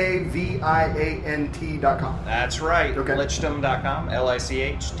Xaviant.com. That's right. Okay. Lichdom.com,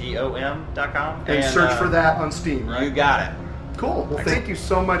 Lichdom.com. And search for that on Steam, right? You got it. Cool. Well, thank you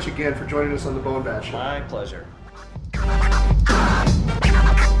so much again for joining us on the BoneBat Show. My pleasure.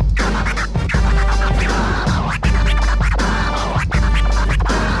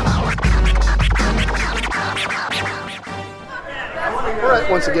 All right,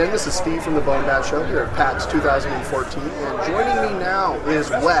 once again, this is Steve from the BoneBat Show here at PAX 2014, and joining me now is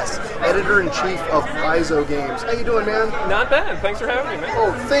Wes, Editor-in-Chief of Paizo Games. How you doing, man? Not bad. Thanks for having me, man.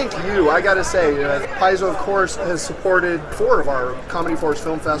 Oh, thank you. I got to say, Paizo, of course, has supported 4 of our Comedy Force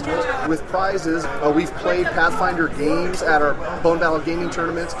film festivals with prizes. We've played Pathfinder games at our Bone Battle gaming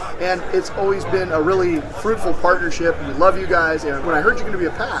tournaments, and it's always been a really fruitful partnership. We love you guys, and when I heard you're going to be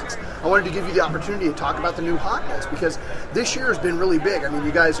at PAX, I wanted to give you the opportunity to talk about the new hotness, because this year has been really big. I mean,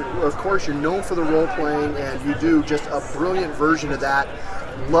 you guys, of course, you're known for the role-playing, and you do just a brilliant version of that.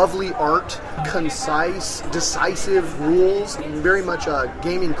 Lovely art, concise, decisive rules, very much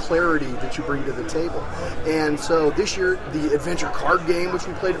gaming clarity that you bring to the table. And so this year, the adventure card game, which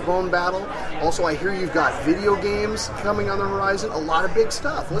we played at Bone Battle. Also, I hear you've got video games coming on the horizon. A lot of big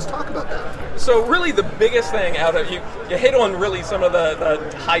stuff. Let's talk about that. So really the biggest thing out of you hit on really some of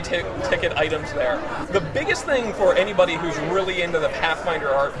the high-ticket items there. The biggest thing for anybody who's really into the Pathfinder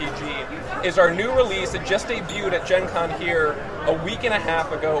RPG is our new release. It just debuted at Gen Con here a week and a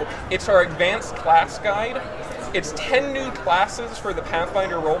half ago. It's our advanced class guide. It's 10 new classes for the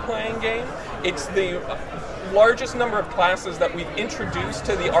Pathfinder role-playing game. It's the largest number of classes that we've introduced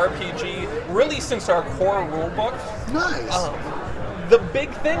to the RPG really since our core rulebook. Nice. The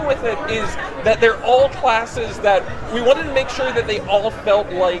big thing with it is that they're all classes that we wanted to make sure that they all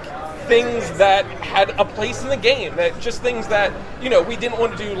felt like things that had a place in the game, that just things that, we didn't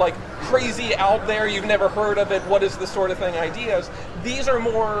want to do like crazy out there, you've never heard of it, what is this sort of thing ideas. These are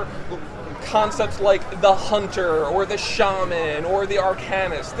more concepts like the hunter or the shaman or the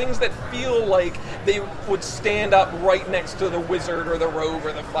arcanist, things that feel like they would stand up right next to the wizard or the rogue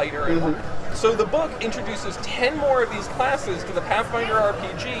or the fighter. Mm-hmm. So the book introduces 10 more of these classes to the Pathfinder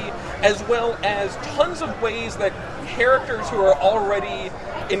RPG, as well as tons of ways that characters who are already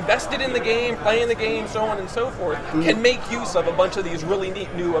invested in the game, playing the game, so on and so forth, can make use of a bunch of these really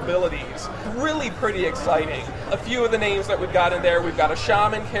neat new abilities. Really pretty exciting. A few of the names that we've got in there, we've got a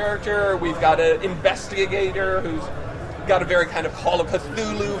shaman character, we've got an investigator who's got a very kind of Call of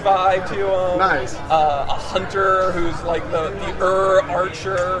Cthulhu vibe to him. Nice. A hunter who's like the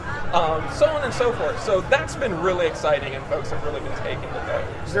archer, so on and so forth. So that's been really exciting, and folks have really been taking to that.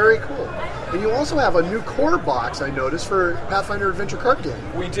 Very cool. And you also have a new core box, I noticed, for Pathfinder Adventure Card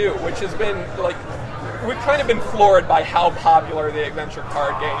Game. We do, which has been we've kind of been floored by how popular the adventure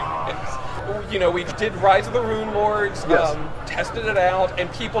card game is. We did Rise of the Rune Lords, yes. Tested it out,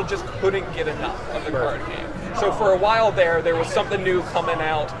 and people just couldn't get enough of the card game. So for a while there was something new coming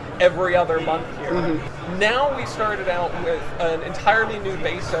out every other month here. Mm-hmm. Now we started out with an entirely new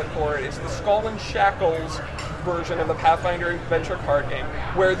base set for it. It's the Skull and Shackles version of the Pathfinder Adventure card game,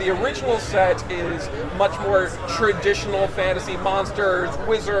 where the original set is much more traditional fantasy, monsters,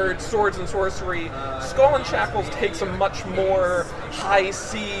 wizards, swords and sorcery. Skull and Shackles takes a much more high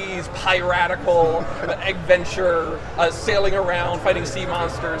seas, piratical adventure, sailing around, fighting sea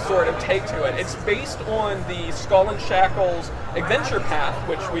monsters sort of take to it. It's based on the Skull and Shackles adventure path,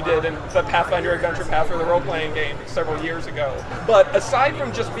 which we did in the Pathfinder Adventure Path for the role-playing game several years ago. But aside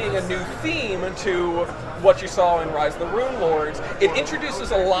from just being a new theme to what you saw in Rise of the Rune Lords, it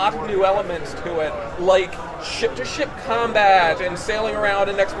introduces a lot of new elements to it, like ship-to-ship combat and sailing around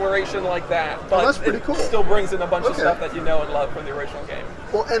and exploration like that. But that's pretty cool. It still brings in a bunch of Okay. stuff that you know and love from the original game.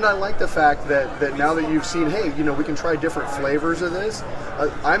 Well, and I like the fact that now that you've seen, hey, we can try different flavors of this.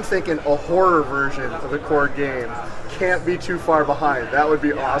 I'm thinking a horror version of the core game can't be too far behind. That would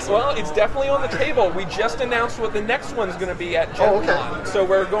be awesome. Well, it's definitely on the table. We just announced what the next one's going to be at Gen Con. So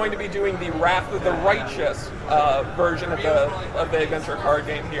we're going to be doing the Wrath of the Righteous version of the adventure card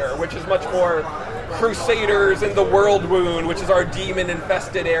game here, which is much more Crusaders and the World Wound, which is our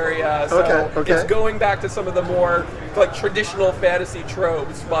demon-infested area. So Okay. it's going back to some of the more traditional fantasy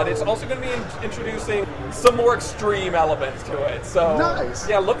tropes, but it's also going to be introducing some more extreme elements to it. So Nice.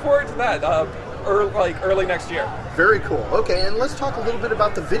 Yeah, look forward to that. Early next year. Very cool. Okay, and let's talk a little bit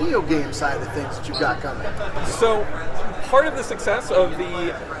about the video game side of things that you've got coming. So, part of the success of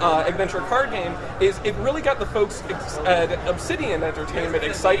the adventure card game is it really got the folks at Obsidian Entertainment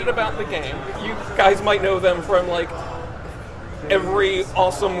excited about the game. You guys might know them from every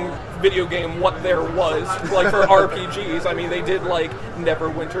awesome video game what there was, for RPGs. I mean, they did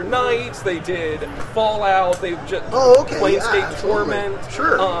Neverwinter Nights, they did Fallout, they've just Planescape Torment.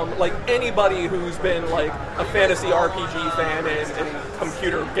 Sure. Anybody who's been a fantasy RPG fan and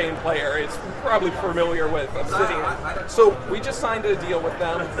computer game player is probably familiar with Obsidian. So we just signed a deal with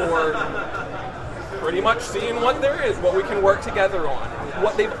them for pretty much seeing what there is, what we can work together on.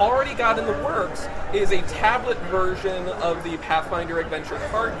 What they've already got in the works is a tablet version of the Pathfinder adventure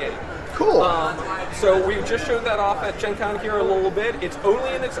card game. Cool. So we just showed that off at Gen Con here a little bit. It's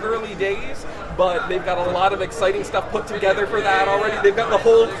only in its early days, but they've got a lot of exciting stuff put together for that already. They've got the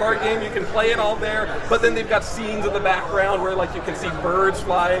whole card game. You can play it all there, but then they've got scenes in the background where you can see birds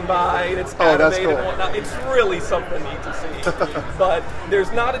flying by, and it's animated and whatnot. It's really something neat to see. But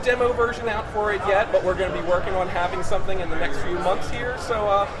there's not a demo version out for it yet, but we're going to be working on having something in the next few months here.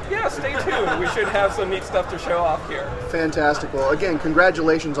 So stay tuned. We should have some neat stuff to show off here. Fantastic. Well, again,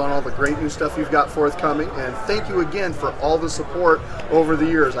 congratulations on all the great new stuff you've got forthcoming, and thank you again for all the support over the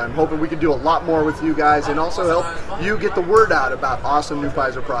years. I'm hoping we can do a lot more with you guys and also help you get the word out about awesome new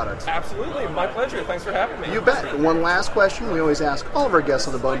Paizo products. Absolutely. My pleasure. Thanks for having me. You bet. One last question we always ask all of our guests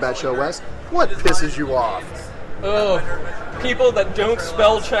on the BoneBat Show, Wes. What pisses you off? People that don't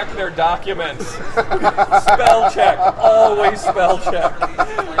spell check their documents. Spell check. Always spell check.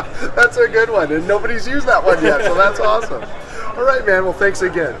 That's a good one, and nobody's used that one yet, so that's awesome. All right, man. Well, thanks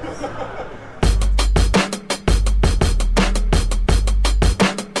again.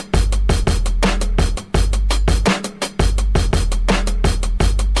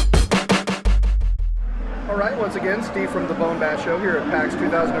 All right, once again, Steve from the BoneBat Show here at PAX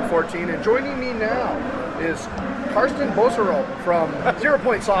 2014, and joining me now is Karsten Boserol from 0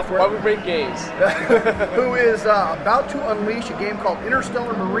 Point Software. Why we break games. Who is about to unleash a game called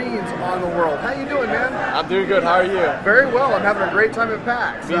Interstellar Marines on the world. How you doing, man? I'm doing good. How are you? Very well. I'm having a great time at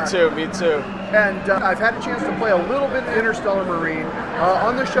PAX. Me too. And I've had a chance to play a little bit of Interstellar Marine.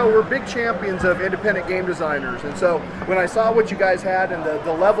 On the show, we're big champions of independent game designers. And so when I saw what you guys had and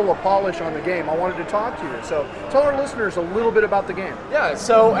the level of polish on the game, I wanted to talk to you. So tell our listeners a little bit about the game. Yeah,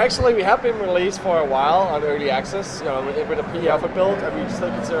 so actually we have been released for a while on early access, with a pre-alpha build, and we still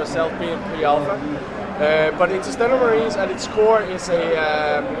consider ourselves being pre-alpha. But Interstellar Marines at its core is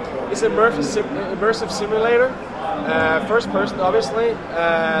an immersive simulator, first person obviously,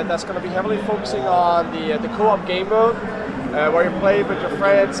 that's going to be heavily focusing on the co-op game mode, where you play with your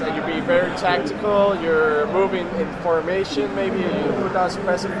friends and you be very tactical, you're moving in formation, maybe you put down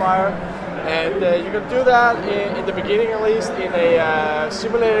suppressive fire, and you can do that in the beginning at least in a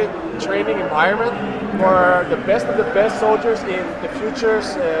simulated training environment for the best of the best soldiers in the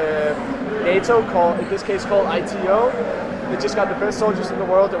future's NATO, in this case called ITO. They just got the best soldiers in the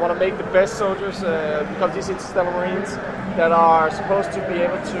world. They want to make the best soldiers become these Interstellar Marines that are supposed to be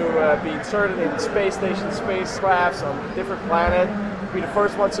able to be inserted in space stations, spacecrafts on different planets, be the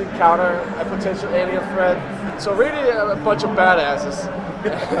first ones to encounter a potential alien threat. So really a bunch of badasses.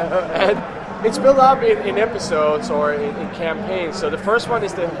 And it's built up in episodes or in campaigns. So the first one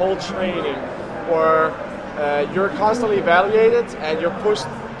is the whole training, where you're constantly evaluated and you're pushed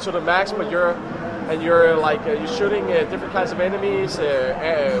to the max, but you're shooting different kinds of enemies,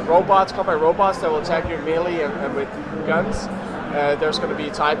 combat robots that will attack you melee and with guns. There's going to be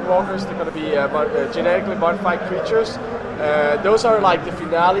Titan Walkers. They're going to be genetically modified creatures. Those are like the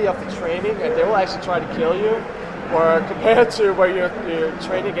finale of the training, and they will actually try to kill you. Or compared to where you're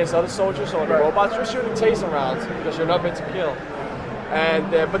training against other soldiers or the robots, you're shooting taser rounds because you're not meant to kill.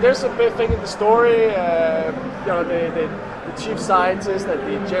 And but there's a big thing in the story. the chief scientist and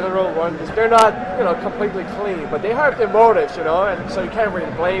the general one, they're not, completely clean, but they have their motives, and so you can't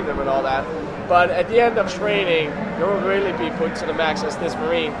really blame them and all that. But at the end of training, you will really be put to the max as this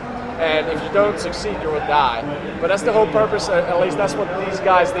Marine. And if you don't succeed, you will die. But that's the whole purpose, at least that's what these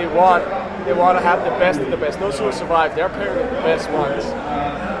guys, they want. They want to have the best of the best. Those who survive, they're apparently the best ones.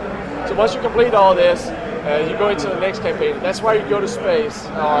 So once you complete all this, you go into the next campaign. That's why you go to space,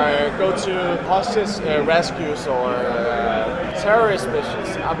 or go to hostage rescues, or terrorist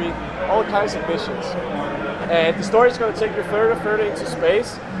missions. I mean, all kinds of missions. And the story is going to take you further into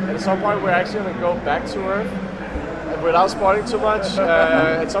space. And at some point, we're actually going to go back to Earth. Without spoiling too much,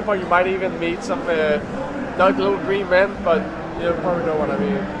 at some point you might even meet some, not little green men, but you probably know what I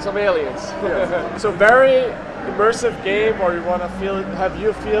mean, some aliens. So very immersive game where you want to feel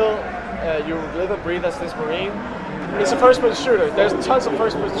you live and breathe as this Marine. It's a first-person shooter. There's tons of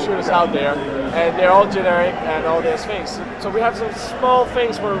first-person shooters out there, and they're all generic and all these things. So we have some small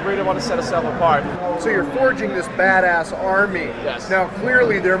things where we really want to set ourselves apart. So you're forging this badass army. Yes. Now,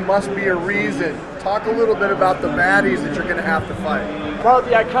 clearly there must be a reason. Talk a little bit about the baddies that you're going to have to fight. Well,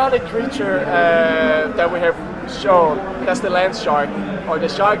 the iconic creature that we have shown, that's the land shark, or the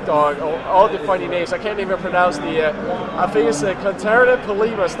shark dog, or all the funny names. I can't even pronounce I think it's a Conterata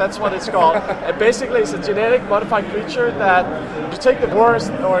polymus, that's what it's called. And basically it's a genetic modified creature that you take the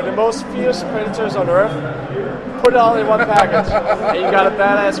worst or the most fierce predators on Earth, put it all in one package, and you got a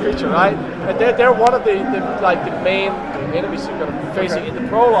badass creature, right? And they're one of the main enemies you're going to be facing in the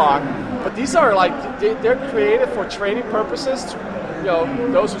prologue. But these are they're created for training purposes.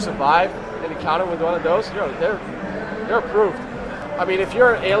 Those who survive an encounter with one of those, they're approved. I mean, if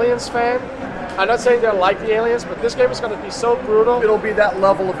you're an Aliens fan, I'm not saying they're like the Aliens, but this game is going to be so brutal. It'll be that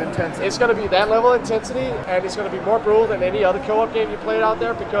level of intensity. It's going to be that level of intensity, and it's going to be more brutal than any other co-op game you played out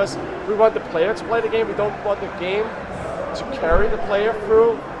there, because we want the player to play the game. We don't want the game to carry the player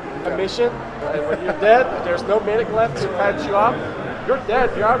through a mission. And when you're dead, there's no medic left to patch you up. You're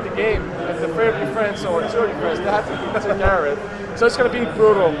dead, you're out of the game, and the three of your friends or two of your friends, they have to take care of it. So it's going to be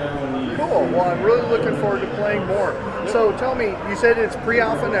brutal. Cool. Well, I'm really looking forward to playing more. Yep. So tell me, you said it's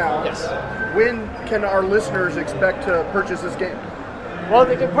pre-alpha now. Yes. When can our listeners expect to purchase this game? Well,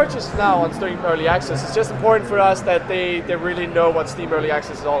 they can purchase it now on Steam Early Access. It's just important for us that they really know what Steam Early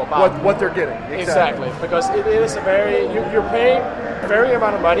Access is all about. What they're getting. Exactly. Because it is a you're paying a very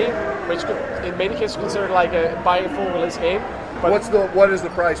amount of money, which could, in many cases considered like a buying a full release game. But what is the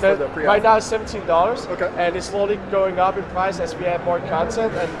price for the pre-alpha? Right now it's $17. Okay. And it's slowly going up in price as we add more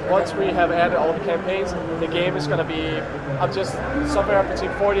content. And once we have added all the campaigns, the game is going to be just somewhere between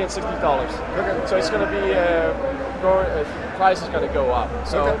 $40 and $60. Okay. So it's going to be price is going to go up.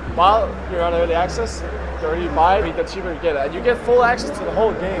 So while you're on early access, the earlier you buy, the cheaper you get it. And you get full access to the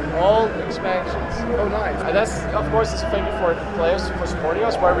whole game, all the expansions. Oh, nice. And that's, of course, it's a thank you for the players for supporting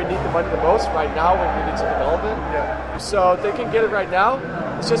us, where we need the money the most right now when we need to develop it. Yeah. So they can get it right now.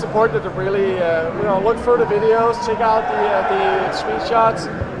 It's just important to really, look through the videos, check out the screenshots,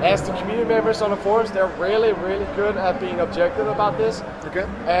 ask the community members on the forums. They're really, really good at being objective about this. Okay.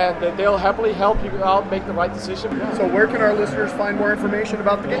 And they'll happily help you out make the right decision. So where can our listeners find more information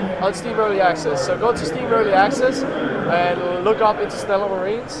about the game? On Steam Early Access. So go to Steam Early Access and look up Interstellar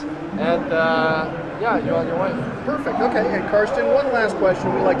Marines, and you're on your way. Perfect. Okay. And Karsten, one last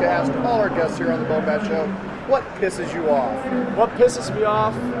question we like to ask all our guests here on the BoneBat Show. What pisses you off? What pisses me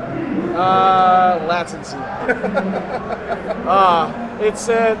off? Latency.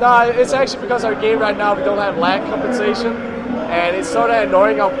 It's actually because our game right now we don't have lag compensation, and it's sort of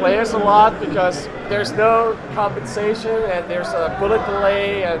annoying our players a lot because there's no compensation and there's a bullet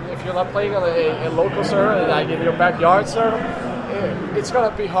delay, and if you're not playing on a local server, like in your backyard server, it's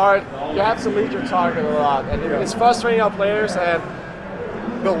gonna be hard. You have to lead your target a lot, and it's frustrating our players and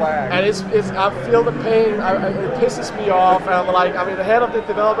the lag. And I feel the pain. It pisses me off. And I'm the head of the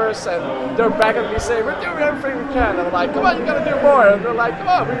developers, and they're back at me saying, "We're doing everything we can." And I'm like, "Come on, you gotta do more." And they're like, "Come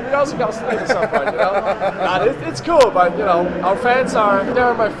on, we also gotta sleep at some point." It's cool, but our fans they're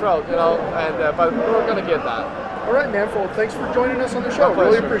in my throat, and but we're gonna get that. All right, man. Well, thanks for joining us on the show.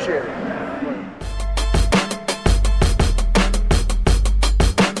 Really appreciate it.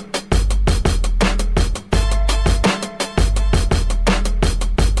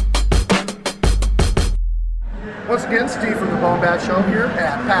 Once again, Steve from the BoneBat Show here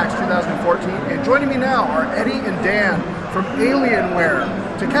at PAX 2014, and joining me now are Eddie and Dan from Alienware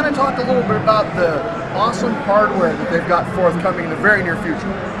to kind of talk a little bit about the awesome hardware that they've got forthcoming in the very near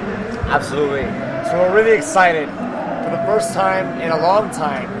future. Absolutely. So we're really excited. For the first time in a long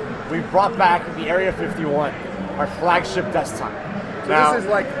time, we brought back the Area 51, our flagship desktop. So this is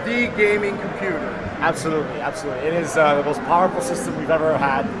like the gaming computer. Absolutely. It is the most powerful system we've ever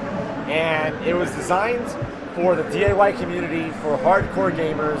had, and it was designed for the DIY community, for hardcore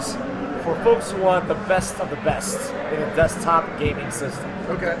gamers, for folks who want the best of the best in a desktop gaming system.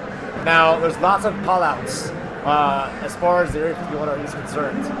 Okay. Now, there's lots of call-outs as far as the Area 51 is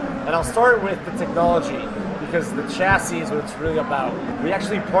concerned, and I'll start with the technology, because the chassis is what it's really about. We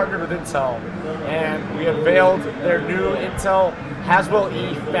actually partnered with Intel, and we unveiled their new Intel Haswell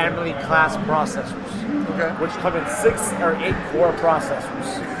E family class processors, which come in 6 or 8 core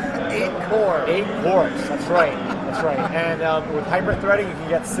processors. 8 core. 8 cores. That's right. And with hyper-threading, you can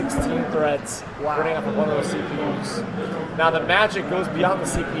get 16 threads running off of one of those CPUs. Now, the magic goes beyond the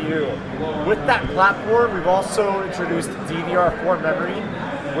CPU. With that platform, we've also introduced DDR4 memory,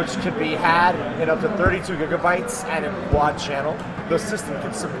 which can be had in up to 32 gigabytes and in quad channel. The system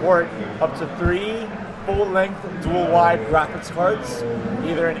can support up to 3 full-length dual-wide graphics cards,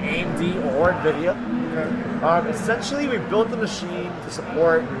 either in AMD or NVIDIA. Essentially, we built the machine to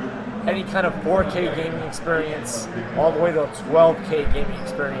support any kind of 4K gaming experience, all the way to a 12K gaming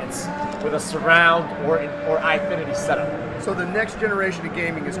experience with a surround or iFinity setup. So the next generation of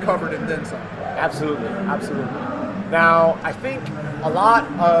gaming is covered in then some. Absolutely. Now, I think a lot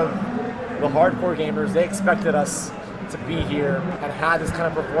of the hardcore gamers, they expected us to be here and have this kind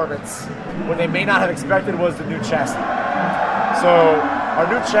of performance. What they may not have expected was the new chassis. So our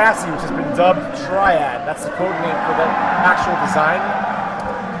new chassis, which has been dubbed Triad, that's the code name for the actual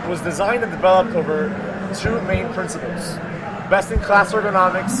design, was designed and developed over 2 main principles: best-in-class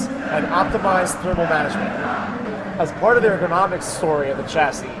ergonomics and optimized thermal management. As part of the ergonomics story of the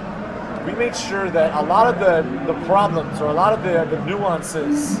chassis, we made sure that a lot of the problems or a lot of the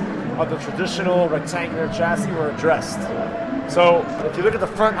nuances of the traditional rectangular chassis were addressed. So if you look at the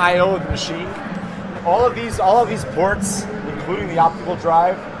front I/O of the machine, all of these ports, including the optical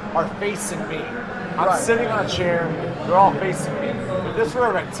drive, are facing me. I'm sitting on a chair, they're all facing me. If this were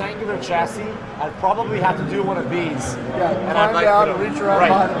a rectangular chassis, I'd probably have to do one of these. Yeah, and climb down and reach around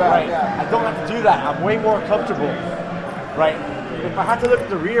behind the back. Yeah. I don't have to do that. I'm way more comfortable. Right? If I had to look at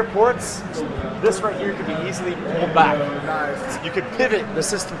the rear ports, this right here could be easily pulled back. Nice. You could pivot the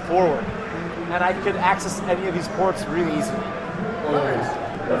system forward, and I could access any of these ports really easily. Nice.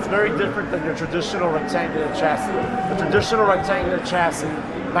 That's very different than your traditional rectangular chassis. The traditional rectangular chassis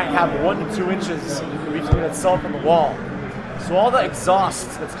might have 1 to 2 inches between itself and the wall. So all the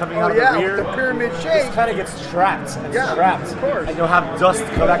exhaust that's coming out of the rear, with the pyramid shape, just kind of gets trapped and trapped. Of course. And you'll have dust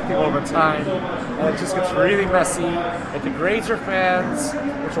collecting over time, and it just gets really messy. It degrades your fans,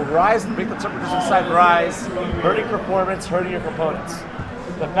 which will rise and make the temperatures inside rise, hurting performance, hurting your components.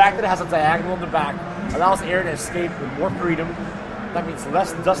 The fact that it has a diagonal in the back allows air to escape with more freedom. That means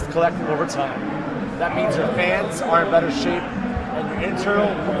less dust collecting over time. That means your fans are in better shape, and your internal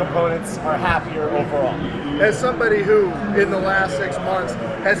components are happier overall. As somebody who, in the last 6 months,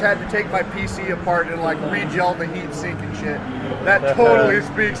 has had to take my PC apart and like re-gel the heat sink and shit, that totally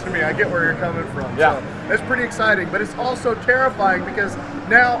speaks to me. I get where you're coming from. Yeah. So it's pretty exciting, but it's also terrifying because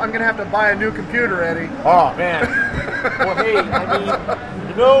now I'm going to have to buy a new computer, Eddie. Oh, man. Well, hey, I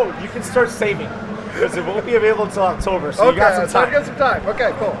mean, you can start saving because it won't be available until October, so you got some time. So I got some time.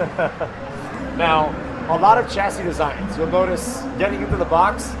 Okay, cool. Now, a lot of chassis designs, you'll notice getting into the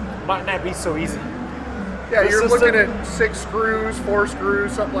box might not be so easy. Yeah, you're looking at 6 screws, 4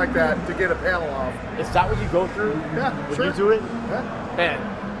 screws, something like that to get a panel off. Is that what you go through? Yeah, when you do it? Yeah.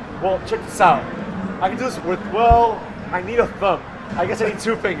 Man, well, check this out. I can do this with, I need a thumb. I guess I need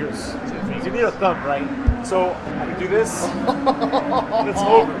 2 fingers. You need a thumb, right? So I can do this, and it's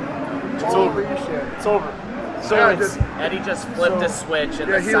over. It's over. So Eddie just flipped a switch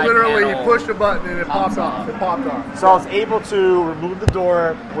and the he side literally panel pushed a button and it popped off. It popped off. So I was able to remove the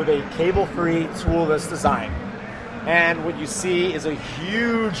door with a cable-free toolless design. And what you see is a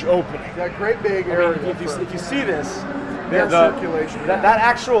huge opening. That great big area. If you see this, circulation. That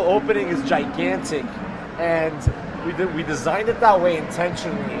actual opening is gigantic. And we designed it that way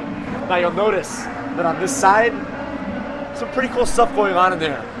intentionally. Now you'll notice that on this side, some pretty cool stuff going on in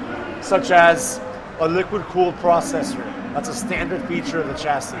there, such as a liquid-cooled processor. That's a standard feature of the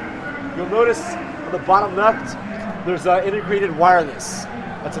chassis. You'll notice on the bottom left, there's integrated wireless.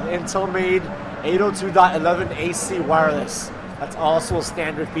 That's an Intel-made 802.11 AC wireless. That's also a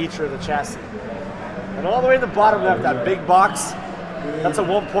standard feature of the chassis. And all the way in the bottom left, that big box, that's a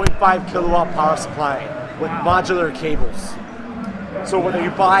 1.5 kilowatt power supply with modular cables. So whether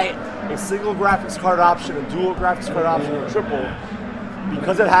you buy a single graphics card option, a dual graphics card option, or a triple,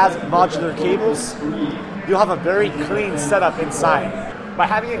 because it has modular cables, you'll have a very clean setup inside. By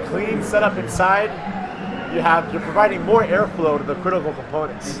having a clean setup inside, you're providing more airflow to the critical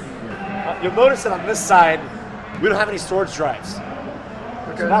components. You'll notice that on this side, we don't have any storage drives.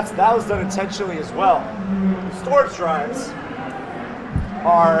 Okay. So that was done intentionally as well. The storage drives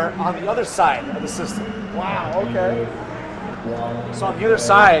are on the other side of the system. Wow, okay. So on the other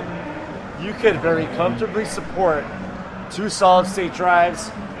side, you could very comfortably support 2 solid-state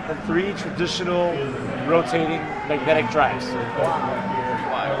drives and 3 traditional rotating magnetic drives.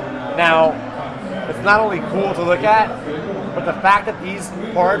 Wow. Now, it's not only cool to look at, but the fact that these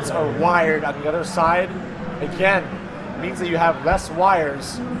parts are wired on the other side, again, means that you have less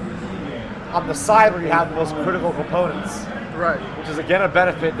wires on the side where you have the most critical components. Right. Which is again a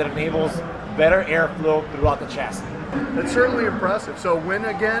benefit that enables better airflow throughout the chassis. That's certainly impressive. So when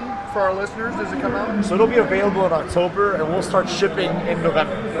again, for our listeners, does it come out? So it'll be available in October, and we'll start shipping in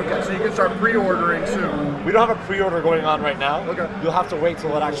November. Okay, so you can start pre-ordering soon. We don't have a pre-order going on right now. Okay. You'll have to wait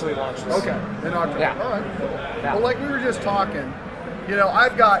till it actually launches. Okay, in October. Yeah. All right, cool. Yeah. Well, like we were just talking, you know,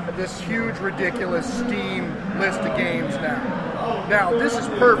 I've got this huge, ridiculous Steam list of games now. Now, this is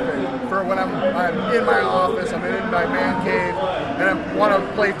perfect for when I'm in my office, I'm in my man cave, and I want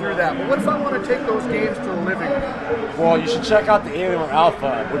to play through that. But what if I want to take those games to the living room? Well, you should check out the Alienware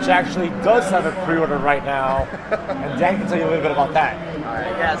Alpha, which actually does have a pre-order right now, and Dan can tell you a little bit about that. All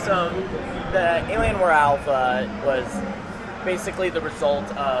right, yeah, so the Alienware Alpha was basically the result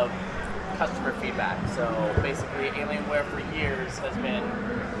of customer feedback. So basically, Alienware for years has been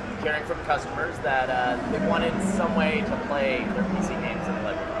hearing from customers that they wanted some way to play their PC games in the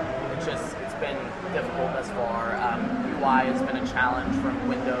living room. It's been difficult thus far. UI has been a challenge from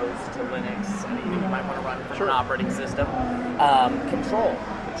Windows to Linux, anything you might want to run from an operating system.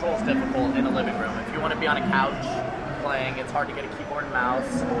 Control's difficult in a living room. If you want to be on a couch playing, it's hard to get a keyboard and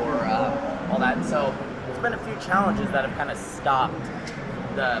mouse or all that. So there's been a few challenges that have kind of stopped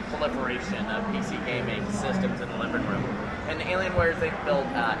the proliferation of PC gaming systems in the living room. And Alienware, they've built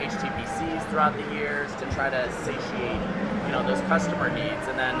HTPCs throughout the years to try to satiate, those customer needs.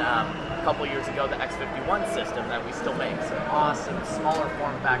 And then a couple years ago, the X51 system that we still make. It's an awesome, smaller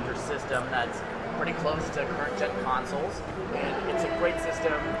form factor system that's pretty close to current gen consoles. And it's a great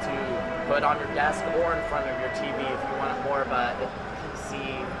system to put on your desk or in front of your TV if you want more of a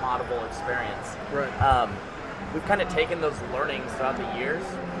PC moddable experience. Right. We've kind of taken those learnings throughout the years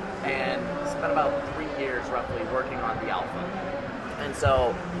and spent about 3 years roughly working on the alpha. And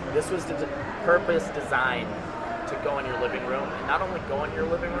so this was the purpose designed to go in your living room, and not only go in your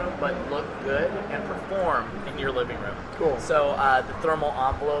living room, but look good and perform in your living room. Cool. So the thermal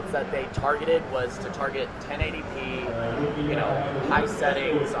envelopes that they targeted was to target 1080p, high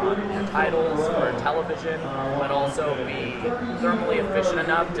settings on your titles for television, but also be thermally efficient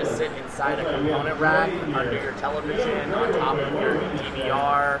enough to sit inside a component rack under your television, on top of your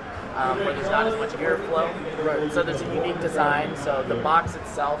DVR, where there's not as much airflow. Right. So there's a unique design. So the box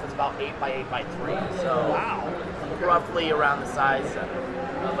itself is about 8 by 8 by 3. So roughly around the size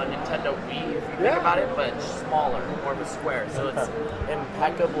of a Nintendo Wii, if you think about it, but smaller, more of a square. So it's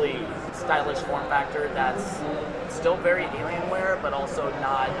impeccably stylish form factor that's still very Alienware, but also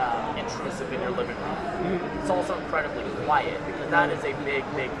not intrusive in your living room. It's also incredibly quiet, because that is a big,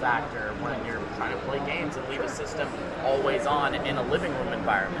 big factor when you're trying to play games and leave a system always on in a living room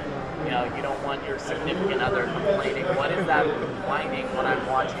environment. You don't want your significant other complaining, what is that whining when I'm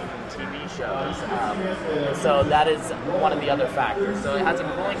watching TV shows? And so that is one of the other factors. So it has a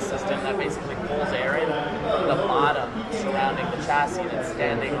cooling system that basically pulls air in from the bottom surrounding the chassis that's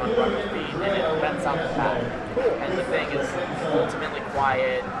standing on rubber feet, and it vents out the back. And the thing is ultimately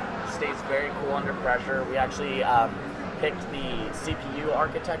quiet, stays very cool under pressure. We actually picked the CPU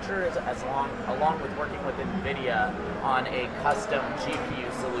architecture along with working with NVIDIA on a custom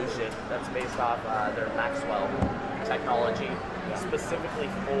GPU solution that's based off their Maxwell technology, specifically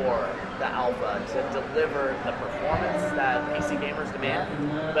for the alpha, to deliver the performance that PC gamers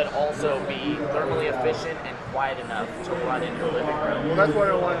demand, but also be thermally efficient and quiet enough to run in your living room. Well, that's what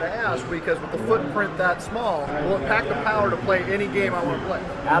I wanted to ask, because with the footprint that small, will it pack the power to play any game I want to play?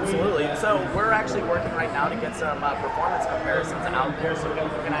 Absolutely. So we're actually working right now to get some performance comparisons out there, so we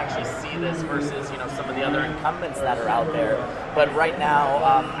can actually see this versus some of the other incumbents that are out there. But right now,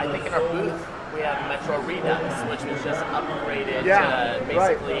 I think in our booth, we have Metro Redux, which was just upgraded to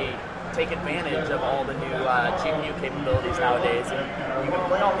basically take advantage of all the new GPU capabilities nowadays. And you can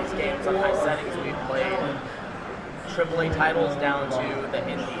play all these games on high settings. We've played AAA titles down to the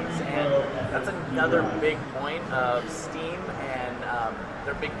indies, and that's another big point of Steam and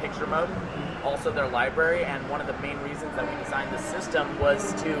their big picture mode, also their library. And one of the main reasons that we designed the system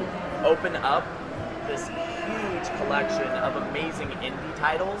was to open up this huge collection of amazing indie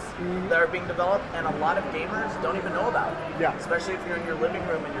titles that are being developed, and a lot of gamers don't even know about it. Yeah. Especially if you're in your living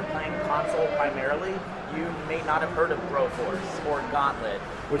room and you're playing console primarily, you may not have heard of Broforce or Gauntlet.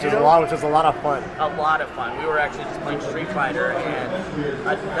 Which is a lot of fun. A lot of fun. We were actually just playing Street Fighter,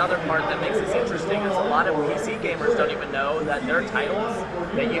 and another part that makes this interesting is a lot of PC gamers don't even know that there are titles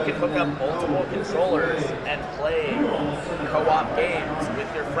that you can hook up multiple controllers and play co-op games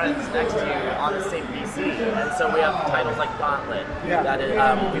with your friends next to you on the same PC. And so we have titles like Gauntlet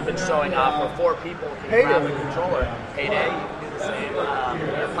that we've been showing off where 4 people can grab a controller. Payday, you can do the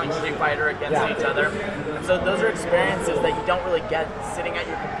same. You're playing Street Fighter against each other. And so those are experiences that you don't really get sitting at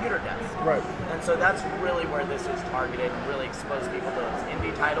your computer desk. Right. And so that's really where this is targeted, really expose people to those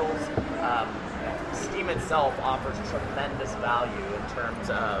indie titles. Steam itself offers tremendous value in terms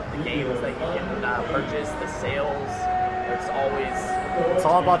of the games that you can purchase, the sales. It's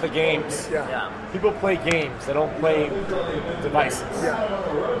all about the games. Yeah. People play games. They don't play devices.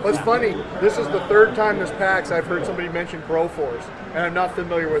 Yeah. What's funny, this is the 3rd time this PAX I've heard somebody mention Broforce, and I'm not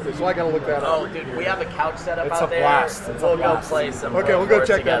familiar with it, so I gotta look that up. Oh, dude, we have a couch set up It's out a there. blast. We'll go play some. Okay, we'll go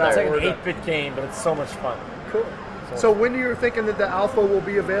check together. that out. It's like an 8-bit game, but it's so much fun. Cool. So when are you thinking that the alpha will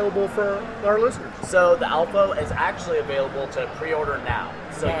be available for our listeners? So the alpha is actually available to pre-order now.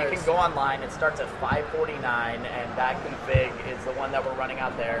 So Nice. you can go online. It starts at $5.49, and that config is the one that we're running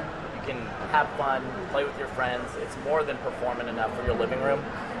out there. You can have fun, play with your friends. It's more than performant enough for your living room.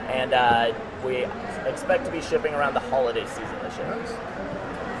 And we expect to be shipping around the holiday season this year. Nice.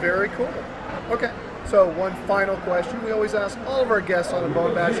 Very cool. Okay. So one final question. We always ask all of our guests on the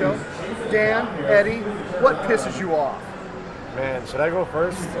BoneBat Show. Dan, Eddie, what pisses you off? Man, should I go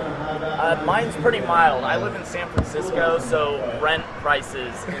first? Mine's pretty mild. I live in San Francisco, so rent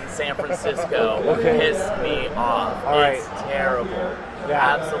prices in San Francisco piss me off. All right. It's terrible.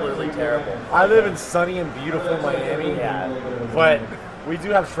 Absolutely terrible. I live in sunny and beautiful Miami, but we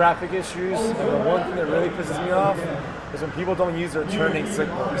do have traffic issues, and the one thing that really pisses me off is when people don't use their turning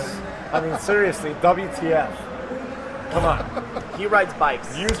signals. I mean, seriously, WTF. Come on. He rides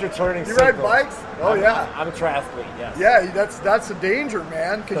bikes. Use your turning You signals. ride bikes? Oh, yeah. I'm a triathlete, yes. Yeah, that's a danger,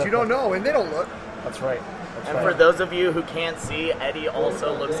 man, because you don't know, and they don't look. That's right. And for those of you who can't see, Eddie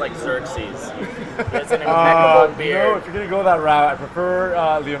also looks like Xerxes. He has an impeccable beard. You know, if you're going to go that route, I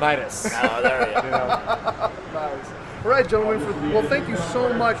prefer Leonidas. Oh, there we go. Nice. All right, gentlemen. Well, thank you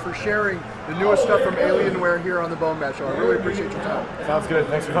so much for sharing the newest stuff from Alienware here on the BoneBat Show. I really appreciate your time. Sounds good.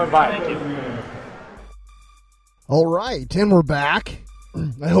 Thanks for coming by. Thank you. All right, and we're back.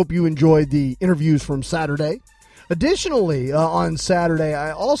 I hope you enjoyed the interviews from Saturday. Additionally, on Saturday,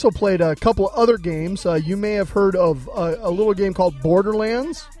 I also played a couple of other games. You may have heard of a little game called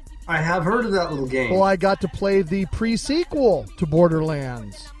Borderlands. I have heard of that little game. Well, I got to play the pre-sequel to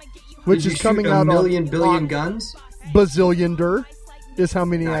Borderlands, which Did is you coming shoot out a billion on guns? Bazillionaire is how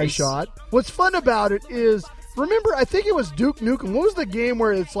many I Nice. shot. What's fun about it is, remember, I think it was Duke Nukem. What was the game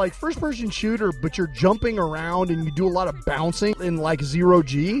where it's like first-person shooter, but you're jumping around and you do a lot of bouncing in like Zero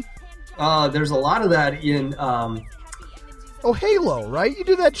G? There's a lot of that in... Oh, Halo, right? You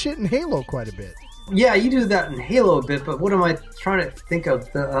do that shit in Halo quite a bit. Yeah, you do that in Halo a bit, but what am I trying to think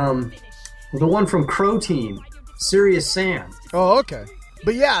of? The one from Crow Team, Serious Sam. Oh, okay.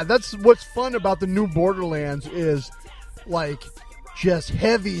 But yeah, that's what's fun about the new Borderlands is like just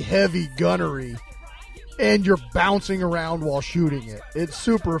heavy gunnery, and you're bouncing around while shooting it. It's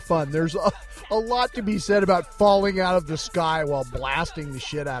super fun. There's a lot to be said about falling out of the sky while blasting the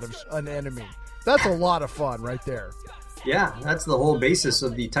shit out of an enemy. That's a lot of fun right there. Yeah, that's the whole basis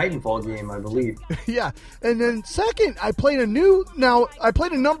of the Titanfall game, I believe. Yeah, and then second, I played a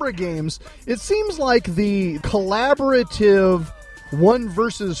number of games. It seems like the collaborative 1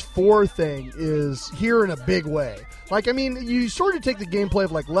 versus 4 thing is here in a big way. Like, I mean, you sort of take the gameplay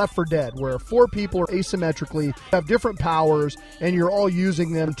of like Left 4 Dead, where 4 people are asymmetrically, have different powers, and you're all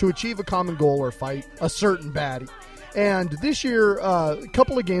using them to achieve a common goal or fight a certain baddie. And this year, a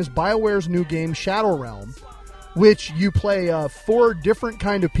couple of games, BioWare's new game, Shadow Realm, which you play 4 different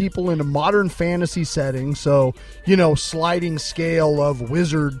kind of people in a modern fantasy setting. So, you know, sliding scale of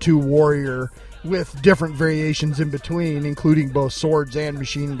wizard to warrior with different variations in between, including both swords and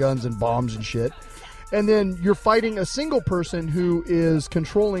machine guns and bombs and shit. And then you're fighting a single person who is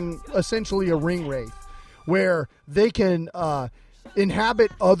controlling essentially a ring wraith, where they can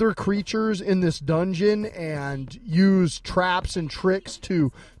inhabit other creatures in this dungeon and use traps and tricks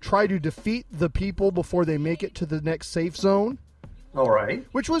to try to defeat the people before they make it to the next safe zone. All right.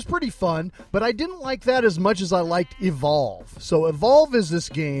 Which was pretty fun, but I didn't like that as much as I liked Evolve. So Evolve is this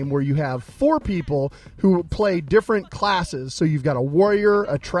game where you have 4 people who play different classes. So you've got a warrior,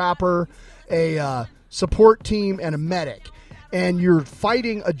 a trapper, a support team, and a medic. And you're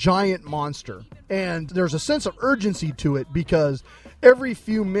fighting a giant monster. And there's a sense of urgency to it because every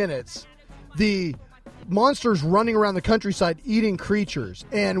few minutes, the monster's running around the countryside eating creatures.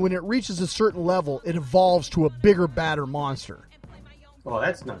 And when it reaches a certain level, it evolves to a bigger, badder monster. Oh,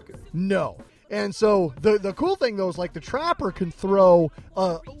 that's not good. No. And so the cool thing, though, is like the trapper can throw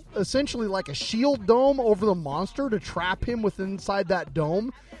essentially like a shield dome over the monster to trap him within inside that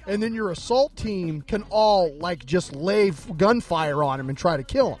dome. And then your assault team can all like just lay gunfire on him and try to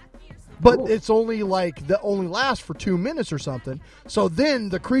kill him. But it's only like that only lasts for 2 minutes or something. So then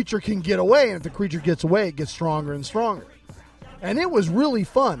the creature can get away. And if the creature gets away, it gets stronger and stronger. And it was really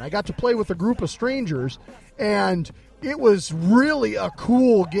fun. I got to play with a group of strangers, and it was really a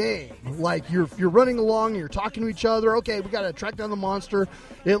cool game. Like you're running along and you're talking to each other. Okay, we got to track down the monster.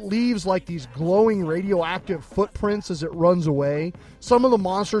 It leaves like these glowing radioactive footprints as it runs away. Some of the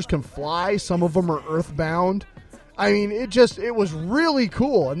monsters can fly. Some of them are earthbound. I mean, it was really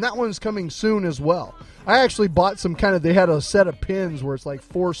cool. And that one's coming soon as well. I actually bought some they had a set of pins where it's like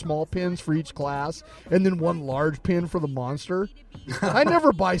 4 small pins for each class and then 1 large pin for the monster. I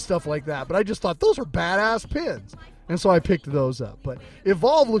never buy stuff like that, but I just thought those are badass pins. And so I picked those up. But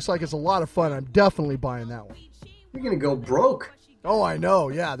Evolve looks like it's a lot of fun. I'm definitely buying that one. You're going to go broke. Oh, I know.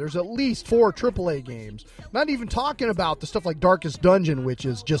 Yeah, there's at least 4 AAA games. Not even talking about the stuff like Darkest Dungeon, which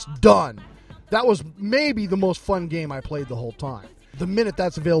is just done. That was maybe the most fun game I played the whole time. The minute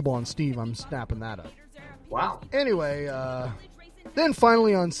that's available on Steam, I'm snapping that up. Wow. Anyway, then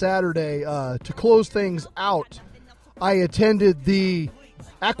finally on Saturday, to close things out, I attended the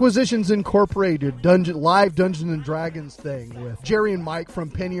Acquisitions Incorporated live Dungeons & Dragons thing with Jerry and Mike from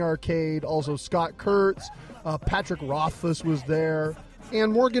Penny Arcade, also Scott Kurtz, Patrick Rothfuss was there,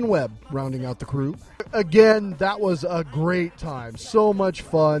 and Morgan Webb rounding out the crew. Again, that was a great time. So much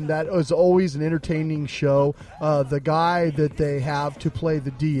fun. That was always an entertaining show. The guy that they have to play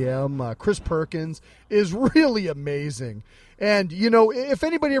the DM, Chris Perkins, is really amazing. And, you know, if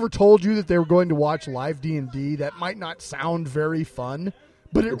anybody ever told you that they were going to watch live D&D, that might not sound very fun.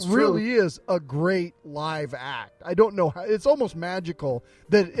 But it really is a great live act. I don't know how. It's almost magical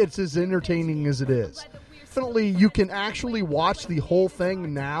that it's as entertaining as it is. Definitely, you can actually watch the whole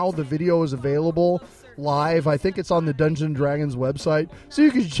thing now. The video is available live. I think it's on the Dungeons & Dragons website, so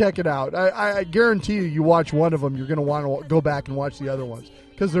you can check it out. I guarantee you watch one of them, you're going to want to go back and watch the other ones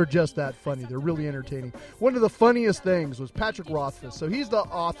because they're just that funny. They're really entertaining. One of the funniest things was Patrick Rothfuss. So he's the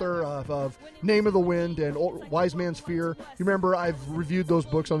author of Name of the Wind and Wise Man's Fear. You remember I've reviewed those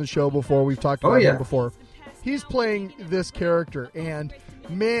books on the show before. We've talked about them before. He's playing this character, and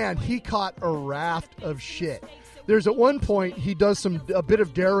man, he caught a raft of shit. There's at one point he does a bit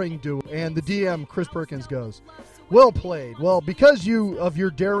of daring do, and the DM Chris Perkins goes, "Well played. Well, because of your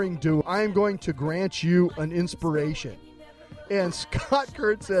daring do, I am going to grant you an inspiration." And Scott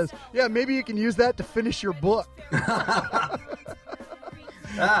Kurtz says, "Yeah, maybe you can use that to finish your book."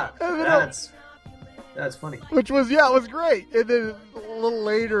 That's funny. Which was, it was great. And then a little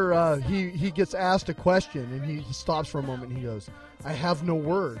later, he gets asked a question, and he stops for a moment, and he goes, "I have no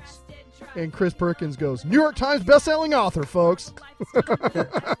words." And Chris Perkins goes, "New York Times bestselling author, folks."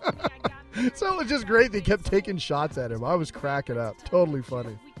 So it was just great. They kept taking shots at him. I was cracking up. Totally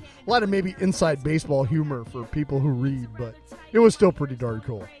funny. A lot of maybe inside baseball humor for people who read, but it was still pretty darn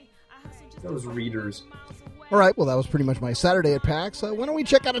cool. Those readers. All right, well, that was pretty much my Saturday at PAX. Why don't we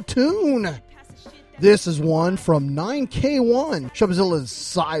check out a tune? This is one from 9K1, SHUBZILLA's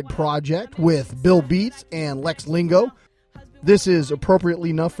side project with Bill Beats and Lex Lingo. This is appropriately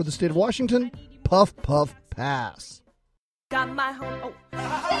enough for the state of Washington. Puff, puff, pass. Got my home.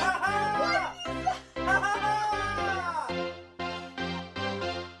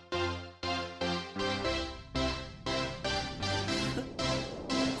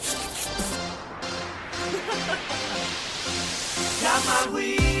 Got my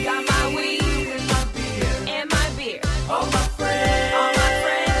weed, and my beer, all my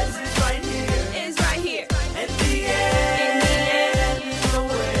friends, is right here. At the end,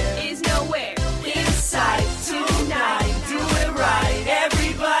 is nowhere. Inside tonight, do it right.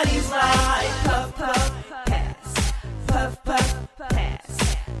 Everybody's like puff puff pass, puff puff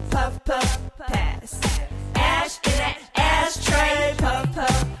pass, puff puff pass. Ash in that ashtray, puff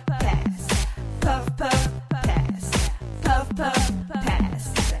puff pass, puff puff pass, puff puff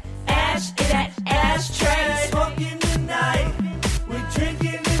pass. Ash in that ashtray, smoking tonight. We're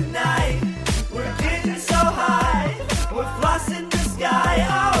drinking tonight. We're getting so high. We're flossing the sky.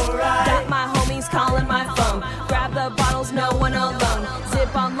 Alright. Got my homies calling my phone. Grab the bottles, no one alone.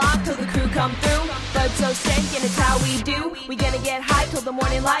 Zip on lock till the crew come through. But so stankin', it's how we do. We gonna get hyped till the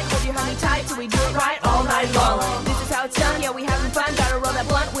morning light. Hold your honey tight till we do it right all night long. This is how it's done, yeah, we having fun. Gotta roll that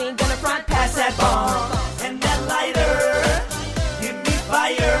blunt, we ain't gonna front. Pass that bomb. And that lighter, give me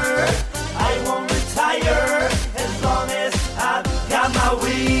fire. I won't retire as long as I've got my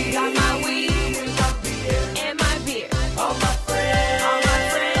weed. Got my weed and my beer. All my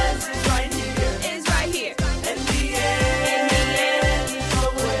friends is right here. Is right here. And the end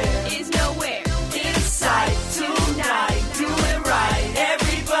is nowhere. Inside tonight, do it right.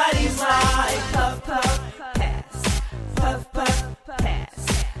 Everybody's like puff puff pass, puff puff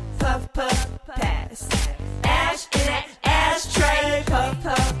pass, puff puff pass. Ash in that ashtray, puff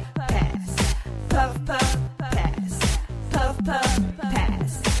puff pass, puff puff pass, puff puff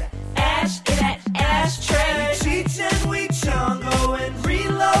pass. Ash in that ashtray. Cheech and we chongo and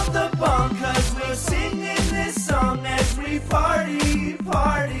reload the bong, 'cause we're singing this song as we party,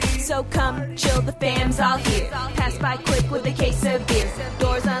 party. So come chill, the fam's all here. Pass by quick with a case of beer.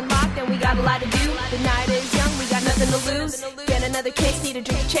 Doors unlocked and we got a lot to do. The night is young, we got nothing to lose. Get another case, need a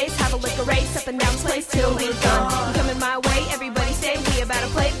drink to chase. Have a liquor race up and down this place till we're done. You coming my way, everybody stay. We about to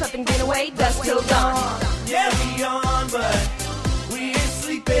play, puff and grin away, dust till dawn. Yeah, we on, but we ain't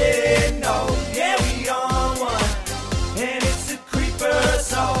sleeping, no. Yeah, we on one, and it's a creeper,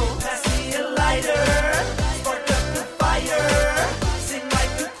 so pass me a lighter. Spark up the fire, sing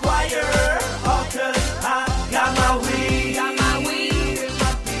like a choir, all 'cause I got my weed. Got my weed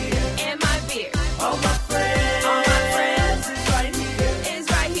and my beer. All my friends is right here. Is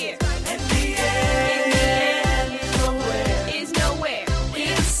right here. And the end is nowhere.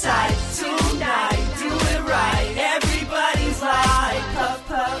 Inside tonight, do it right. Everybody's like puff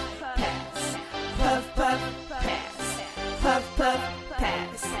puff pass, puff puff pass, puff puff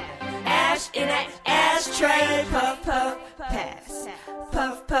pass. Ash in that ashtray, puff puff pass,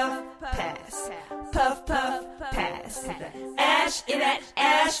 puff puff pass, puff puff pass. Ash in that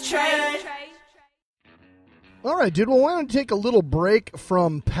ashtray. All right, dude. Well, why don't you take a little break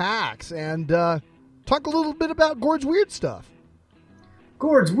from PAX and talk a little bit about Gord's weird stuff?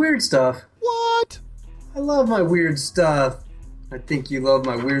 Gord's weird stuff? What? I love my weird stuff. I think you love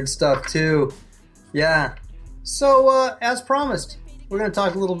my weird stuff too. Yeah. So, as promised, we're going to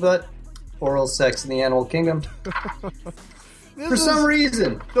talk a little bit oral sex in the animal kingdom. For some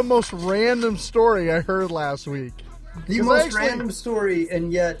reason. The most random story I heard last week. The most random story,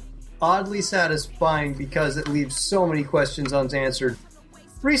 and yet oddly satisfying because it leaves so many questions unanswered.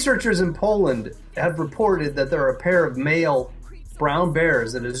 Researchers in Poland have reported that there are a pair of male brown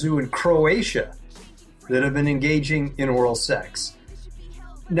bears at a zoo in Croatia that have been engaging in oral sex.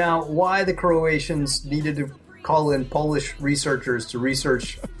 Now, why the Croatians needed to call in Polish researchers to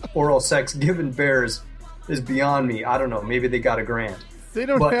research oral sex given bears is beyond me. I don't know. Maybe they got a grant. They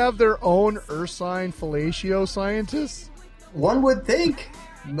don't have their own ursine fellatio scientists? One would think.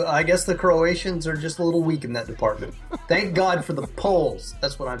 I guess the Croatians are just a little weak in that department. Thank God for the Poles.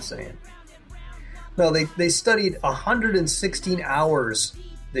 That's what I'm saying. No, they studied 116 hours.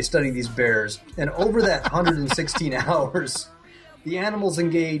 They studied these bears. And over that 116 hours, the animals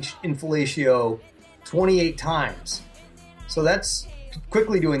engaged in fellatio 28 times. So that's,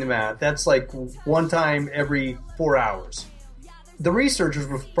 quickly doing the math, that's like one time every 4 hours. The researchers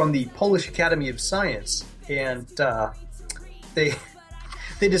were from the Polish Academy of Science, and they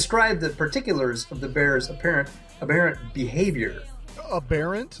described the particulars of the bear's apparent behavior.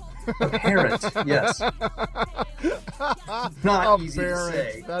 Aberrant? Apparent, yes. Not easy to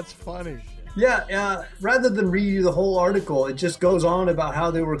say. That's funny. Yeah, rather than read you the whole article, it just goes on about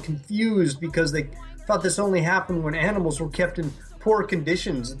how they were confused because they thought this only happened when animals were kept in poor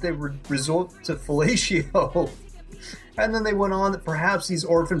conditions, that they would resort to fellatio. And then they went on that perhaps these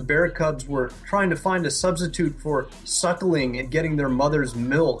orphan bear cubs were trying to find a substitute for suckling and getting their mother's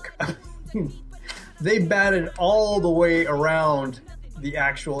milk. They batted all the way around the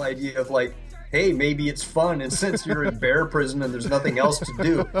actual idea of like, hey, maybe it's fun, and since you're in bear prison and there's nothing else to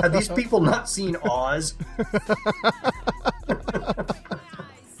do. Have these people not seen Oz?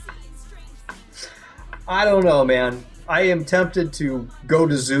 I don't know, man. I am tempted to go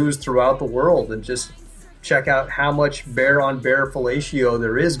to zoos throughout the world and just check out how much bear-on-bear fellatio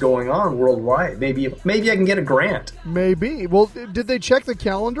there is going on worldwide. Maybe I can get a grant. Maybe. Well, did they check the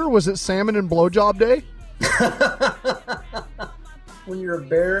calendar? Was it salmon and blowjob day? When you're a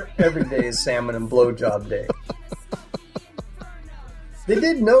bear, every day is salmon and blowjob day. They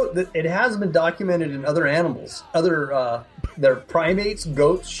did note that it has been documented in other animals. They're primates,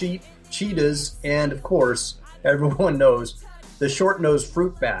 goats, sheep, cheetahs, and of course, everyone knows, the short-nosed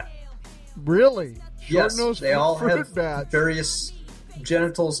fruit bat. Really? Yes, they all have bats. Various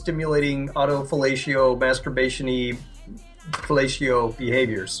genital-stimulating autofellatio, masturbation-y fellatio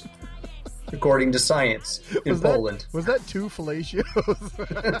behaviors, according to science in Poland. Was that 2 fellatios?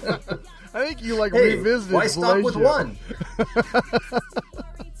 I think you revisited. Why stop fellatio. with 1?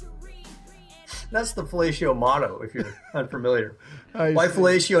 That's the fellatio motto, if you're unfamiliar. Why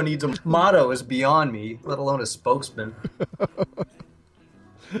fellatio needs a motto is beyond me, let alone a spokesman.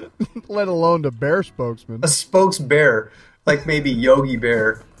 Let alone the bear spokesman. A spokesbear, like maybe Yogi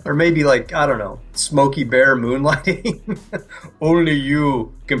Bear, or maybe like, I don't know, Smokey Bear moonlighting. Only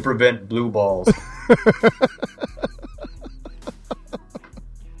you can prevent blue balls.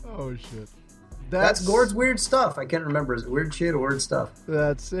 Oh, shit. That's Gord's weird stuff. I can't remember. Is it weird shit or weird stuff?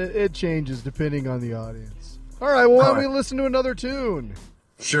 It changes depending on the audience. All right, well, why don't we listen to another tune?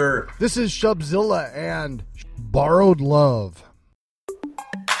 Sure. This is SHUBZILLA and Borrowed Love.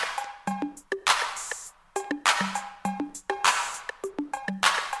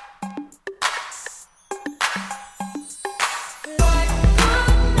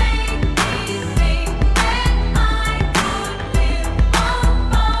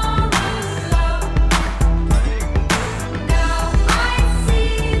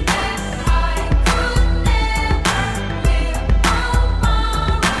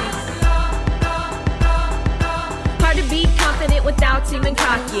 Seeming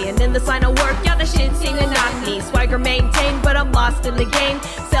cocky, and in this line of work, yeah, the shit seem to knock me. Swagger maintained, but I'm lost in the game.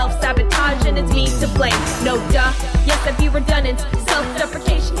 Self-sabotage, and it's me to blame. No duh, yes, I'd be redundant.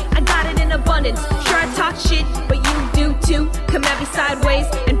 Self-deprecation, I got it in abundance. Sure, I talk shit, but you do too. Come at me sideways,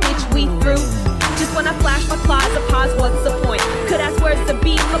 and bitch, we through. Just when I flash my claws, I pause, what's the point? Could ask where's the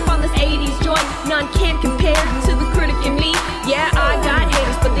beat up on this 80s joint? None can compare to the critic in me. Yeah, I got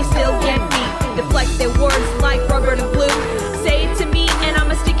haters, but they still get me. Deflect their words like rubber to glue. Say it to me and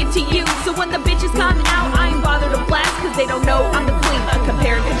I'ma stick it to you. So when the bitches come out, I ain't bothered to blast, cause they don't know I'm the queen of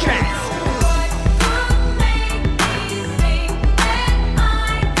compare and contrast.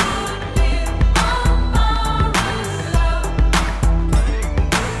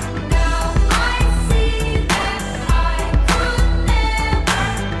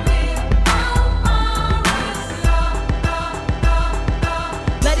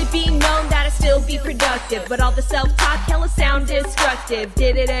 Productive, but all the self-talk hella sound destructive.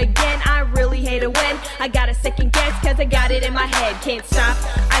 Did it again, I really hate it when I got a second guess, cause I got it in my head. Can't stop,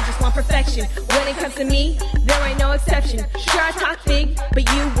 I just want perfection. When it comes to me, there ain't no exception. Sure, I talk big, but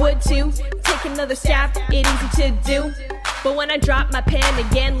you would too. Take another stab, it easy to do. But when I dropped my pen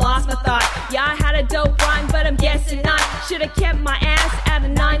again, lost my thought. Yeah, I had a dope rhyme, but I'm guessing not. Should've kept my ass at a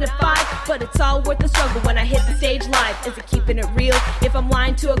 9 to 5, but it's all worth the struggle when I hit the stage live. Is it keeping it real? If I'm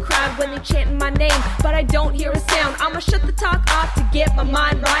lying to a crowd when they chanting my name, but I don't hear a sound, I'ma shut the talk off to get my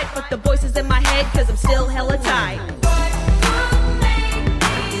mind right. Fuck the voices in my head, cause I'm still hella tight.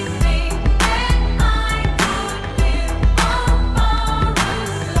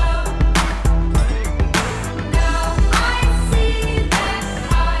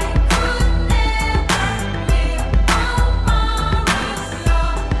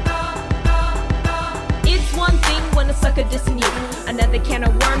 Dissing you, another can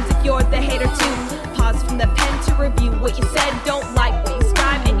of worms if you're the hater too. Pause from the pen to review what you said. Don't like what you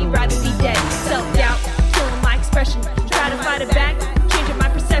scribe and you'd rather be dead. Self-doubt, killing my expression. Try to fight it back, changing my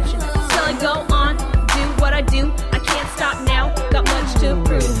perception. Still I go on, do what I do. I can't stop now, got much to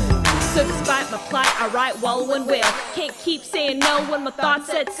prove. So despite my plight, I write, wallow and wail. Can't keep saying no when my thoughts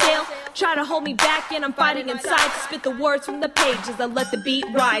set sail. Try to hold me back and I'm fighting inside to spit the words from the page as I let the beat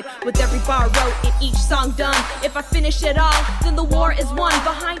ride. With every bar wrote and each song done, if I finish it all, then the war is won.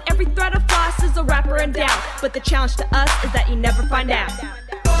 Behind every thread of floss is a rapper in doubt, but the challenge to us is that you never find out.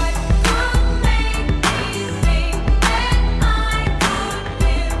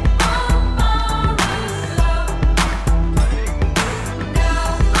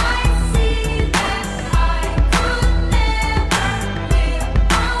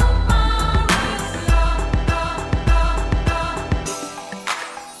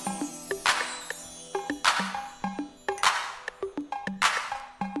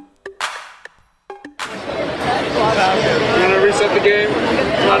 Reset the game,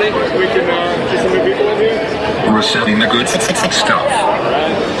 Johnny. We can get some new people in here. Resetting the good stuff.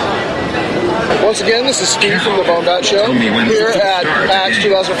 Once again, this is Steve from the BoneBat Show here at PAX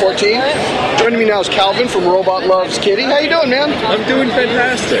 2014. Joining me now is Calvin from Robot Loves Kitty. How you doing, man? I'm doing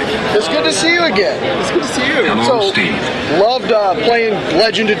fantastic. It's good to see you again. It's good to see you. Hello, Steve. Loved playing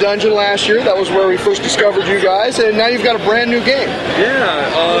Legend of Dungeon last year. That was where we first discovered you guys, and now you've got a brand new game. Yeah.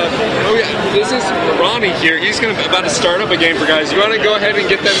 This is Ronnie here. He's about to start up a game for guys. You want to go ahead and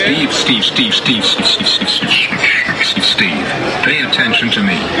get them in? Steve, pay attention to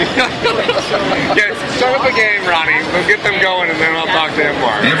me. Yeah, start up a game, Ronnie. We'll get them going, and then I'll talk to him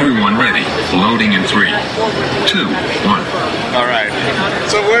more. Everyone ready. Loading in 3, 2, 1. All right.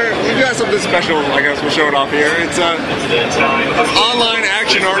 So we've got something special, I guess we'll show it off here. It's an online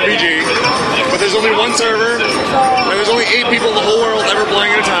action RPG, but there's only one server, and there's only 8 people in the whole world ever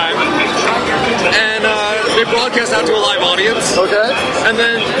playing at a time. And they broadcast out to a live audience. Okay. And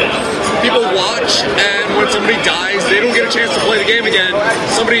then people watch, and when somebody dies, they don't get a chance to play the game again.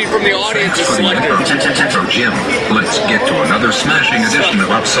 Somebody from the audience is selected. So Jim, let's get to another smashing edition of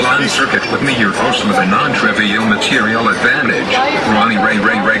Upsilon Circuit with me, your host with a non-trivial material advantage, Ronnie Ray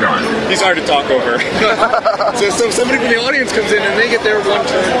Regan. He's hard to talk over. so somebody from the audience comes in and they get their one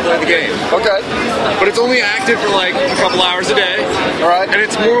turn to play the game. Okay. But it's only active for like a couple hours a day. All right. And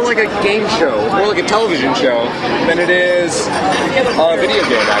it's more like a game show. It's more like a television show than it is a video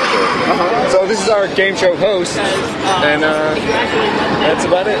game, actually. So this is our game show host, and that's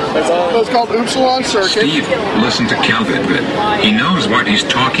about it. That's all. It's called Upsilon Circuit. Steve, listen to Calvin. He knows what he's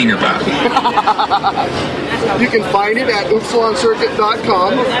talking about. You can find it at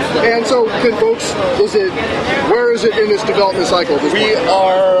upsiloncircuit.com. And so, can folks, where is it in its development cycle? We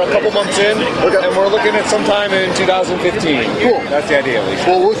are a couple months in, and we're looking at sometime in 2015. Cool. That's the idea, at least.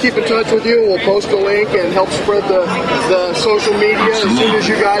 Well, we'll keep in touch with you. We'll post a link and help spread the social media as soon as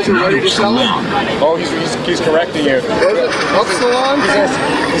you guys are ready to sell it. Oh, he's correcting you. Is it Upsilon?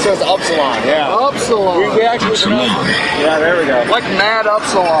 He says Upsilon, yeah. Upsilon. We actually yeah, there we go. Like Mad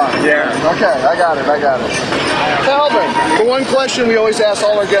Upsilon. Yeah. Okay, I got it. Calvin, the one question we always ask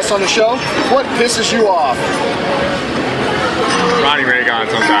all our guests on the show, what pisses you off? Ronnie Regan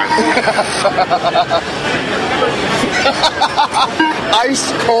sometimes.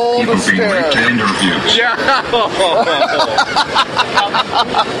 Ice cold stare. Yeah.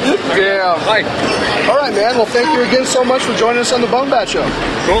 Damn. Hi. All right, man. Well, thank you again so much for joining us on the BoneBat Show.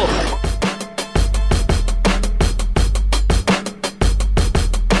 Cool.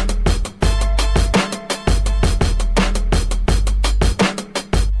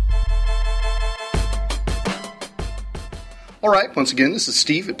 All right, once again, this is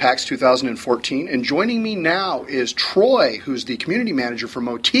Steve at PAX 2014, and joining me now is Troy, who's the community manager for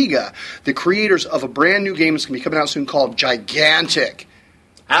Motiga, the creators of a brand new game that's going to be coming out soon called Gigantic.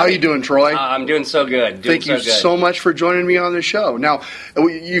 How you doing, Troy? I'm doing so good. Thank you so much for joining me on the show. Now,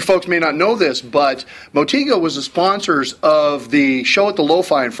 you folks may not know this, but Motiga was the sponsors of the show at the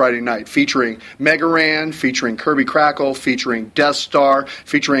Lo-Fi on Friday night, featuring Mega Ran, featuring Kirby Crackle, featuring Death Star,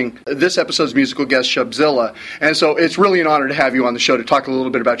 featuring this episode's musical guest, SHUBZILLA. And so it's really an honor to have you on the show to talk a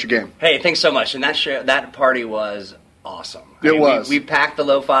little bit about your game. Hey, thanks so much. And that party was awesome. It was. We packed the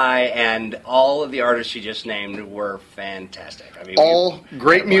Lo-Fi, and all of the artists you just named were fantastic. I mean, all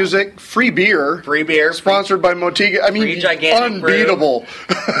great music, free beer, sponsored by Motiga. I mean, unbeatable.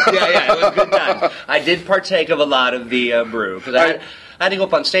 Yeah, it was a good time. I did partake of a lot of the brew because I had to go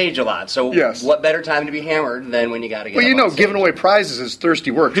up on stage a lot. So what better time to be hammered than when you got to get Well, up you know, on stage. giving away prizes is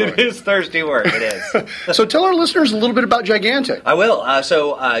thirsty work. It is thirsty work. It is. So tell our listeners a little bit about Gigantic. I will.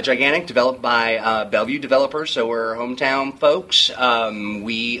 Gigantic, developed by Bellevue developers, so we're hometown folks.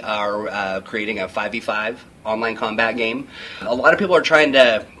 We are creating a 5v5 online combat game. A lot of people are trying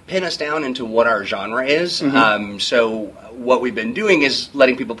to pin us down into what our genre is. So what we've been doing is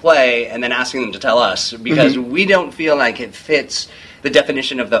letting people play and then asking them to tell us, because we don't feel like it fits the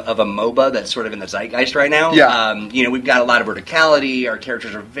definition of a MOBA that's sort of in the zeitgeist right now. Yeah. We've got a lot of verticality. Our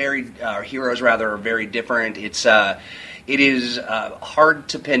characters are our heroes are very different. It is hard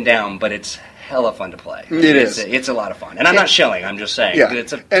to pin down, but it's hella fun to play. It's a lot of fun. And I'm not shilling, I'm just saying. Yeah.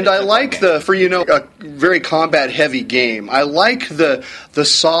 I like a very combat-heavy game, I like the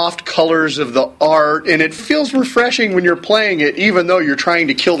soft colors of the art, and it feels refreshing when you're playing it, even though you're trying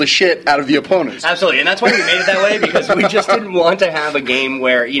to kill the shit out of the opponents. Absolutely, and that's why we made it that way, because we just didn't want to have a game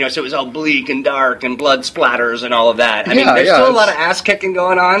where, so it was all bleak and dark and blood splatters and all of that. I mean, there's still a lot of ass-kicking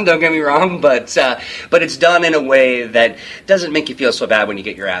going on, don't get me wrong, but it's done in a way that doesn't make you feel so bad when you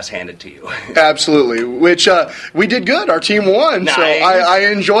get your ass handed to you. Absolutely, which we did good. Our team won, so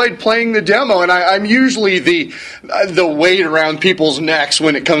I enjoyed playing the demo, and I'm usually the weight around people's necks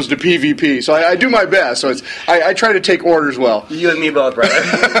when it comes to PvP, so I do my best. So I try to take orders well. You and me both, brother.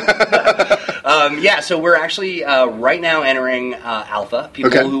 So we're actually right now entering alpha.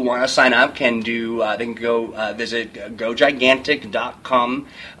 People who want to sign up can go visit gogigantic.com,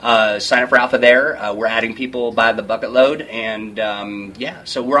 sign up for alpha there. We're adding people by the bucket load, and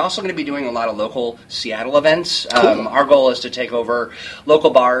so we're also going to be doing a lot of local Seattle events. Cool. Our goal is to take over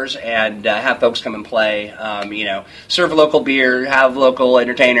local bars and have folks come and play, serve local beer, have local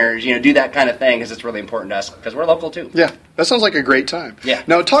entertainers, do that kind of thing, because it's really important to us, because we're local too. Yeah, That sounds like a great time. Yeah.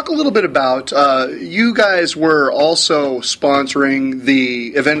 Now, talk a little bit about, you guys were also sponsoring the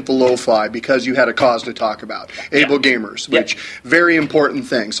event at the Lo-Fi because you had a cause to talk about, Able Gamers, which very important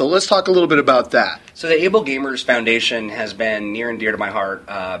thing. So let's talk a little bit about that. So the Able Gamers Foundation has been near and dear to my heart.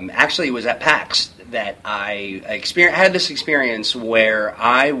 Actually, it was at PAX that I had this experience where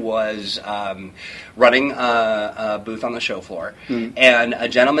I was running a booth on the show floor, and a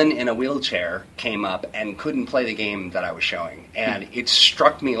gentleman in a wheelchair came up and couldn't play the game that I was showing, and it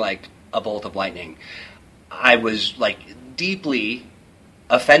struck me like a bolt of lightning. I was like deeply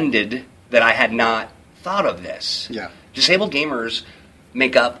offended that I had not thought of this. Yeah. Disabled gamers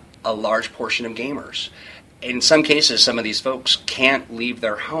make up a large portion of gamers. In some cases, some of these folks can't leave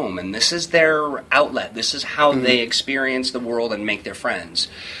their home, and this is their outlet. This is how they experience the world and make their friends.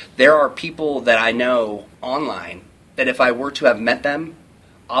 There are people that I know online that if I were to have met them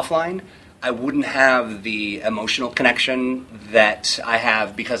offline, I wouldn't have the emotional connection that I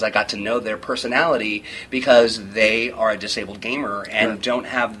have because I got to know their personality because they are a disabled gamer and don't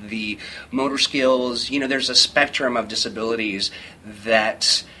have the motor skills. You know, there's a spectrum of disabilities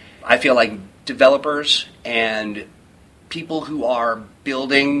that I feel like developers and people who are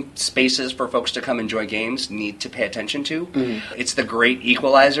building spaces for folks to come enjoy games need to pay attention to. It's the great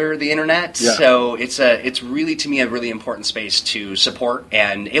equalizer, the internet. Yeah. So it's really, to me, a really important space to support.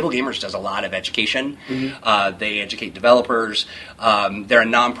 And Able Gamers does a lot of education. They educate developers. They're a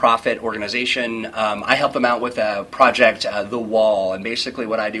nonprofit organization. I help them out with a project, The Wall. And basically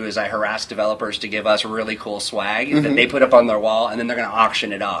what I do is I harass developers to give us really cool swag that they put up on their wall, and then they're going to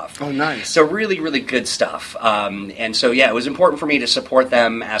auction it off. Oh, nice. So really, really good stuff. And so, yeah, it was important for me to support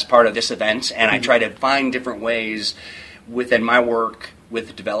them as part of this event, and I try to find different ways within my work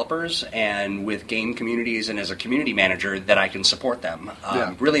with developers and with game communities and as a community manager that I can support them.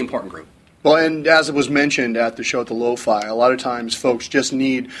 Really important group. Well, and as it was mentioned at the show at the Lo-Fi, a lot of times folks just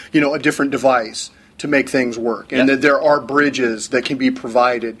need, a different device to make things work, and that there are bridges that can be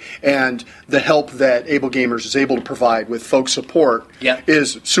provided, and the help that Able Gamers is able to provide with folks' support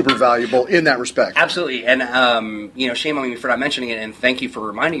is super valuable in that respect. Absolutely, and shame on me for not mentioning it, and thank you for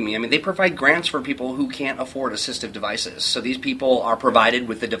reminding me. I mean, they provide grants for people who can't afford assistive devices, so these people are provided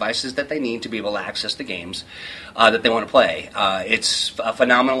with the devices that they need to be able to access the games that they want to play. It's a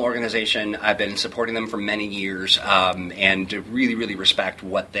phenomenal organization. I've been supporting them for many years, and really, really respect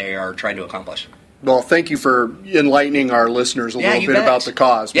what they are trying to accomplish. Well, thank you for enlightening our listeners a little bit about the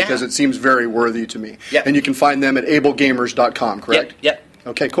cause, because it seems very worthy to me. And you can find them at ablegamers.com, correct? Yep.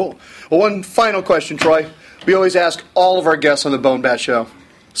 Okay, cool. Well, one final question, Troy. We always ask all of our guests on the BoneBat Show,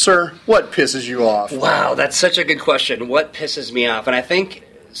 sir, what pisses you off? Wow, that's such a good question. What pisses me off? And I think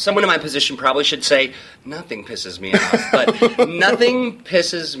someone in my position probably should say, nothing pisses me off. But nothing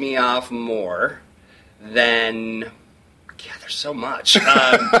pisses me off more than... Yeah, there's so much.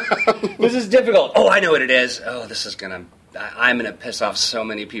 This is difficult. Oh, I know what it is. Oh, I'm going to piss off so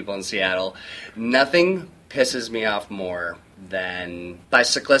many people in Seattle. Nothing pisses me off more than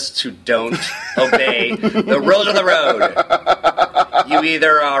bicyclists who don't obey the rules of the road. You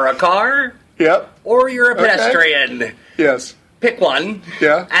either are a car or you're a pedestrian. Yes. Pick one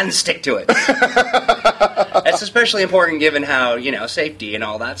and stick to it. It's especially important given how, safety and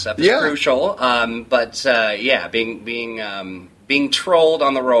all that stuff is crucial. Being trolled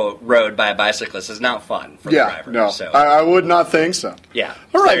on the road by a bicyclist is not fun for the driver. No, so. I would not think so. Yeah.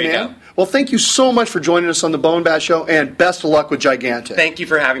 All right, there you man. go. Well, thank you so much for joining us on the BoneBat Show, and best of luck with Gigantic. Thank you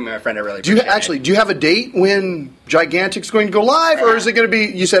for having me, my friend. I really appreciate it. Do you have a date when Gigantic's going to go live, or is it going to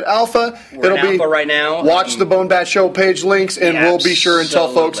be, you said alpha? We're in alpha right now. Watch the BoneBat Show page links, and we'll be sure and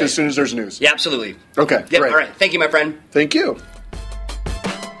tell folks as soon as there's news. Yeah, absolutely. Okay, great. All right. Thank you, my friend. Thank you.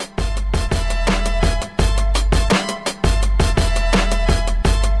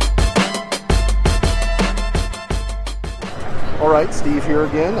 All right, Steve here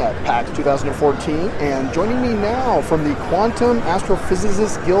again at PAX 2014, and joining me now from the Quantum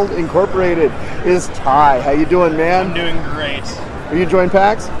Astrophysicists Guild Incorporated is Ty. How you doing, man? I'm doing great. Are you enjoying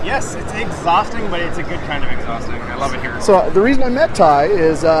PAX? Yes, it's exhausting, but it's a good kind of exhausting. I love it here. So the reason I met Ty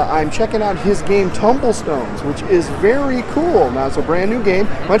is I'm checking out his game Tumblestones, which is very cool. Now, it's a brand new game.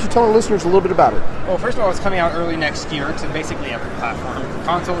 Why don't you tell our listeners a little bit about it? Well, first of all, it's coming out early next year to basically every platform: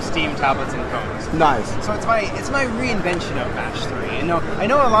 console, Steam, tablets, and phones. Nice. So it's my reinvention of Match 3. And I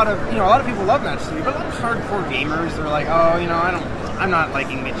know a lot of people love Match 3, but a lot of hardcore gamers are like, I I'm not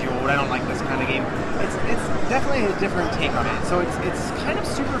liking Bejeweled. I don't like this kind of game. It's definitely a different take on it. So it's kind of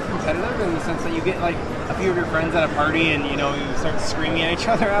super competitive in the sense that you get like a few of your friends at a party and you start screaming at each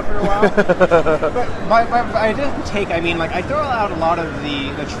other after a while. But by different take, I mean like I throw out a lot of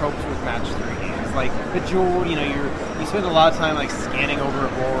the tropes with match 3 games. Like Bejeweled, you spend a lot of time like scanning over a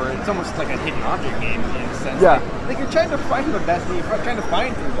board. It's almost like a hidden object game in a sense. Yeah. Like you're trying to find the best. You're trying to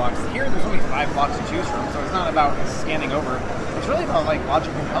find 3 blocks. Here, there's only 5 blocks to choose from, so it's not about scanning over. It's really about like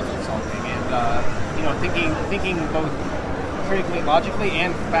logical puzzle solving and thinking both critically, logically,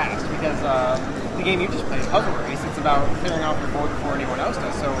 and fast. Because the game you just played, Puzzle Race, it's about clearing off your board before anyone else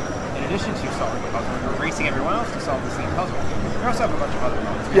does. So in addition to solving the puzzle, you're racing everyone else to solve the same puzzle. You also have a bunch of other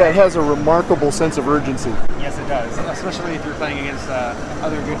modes. Yeah, it has a remarkable sense of urgency. Yes, it does. Especially if you're playing against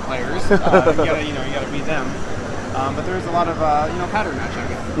other good players. You gotta beat them. But there's a lot of pattern matching.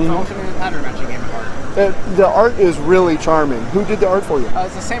 It's ultimately a pattern matching game of art. The art is really charming. Who did the art for you?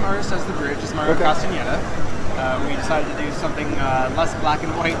 It's the same artist as the bridge. It's Mario Castagnetta. We decided to do something less black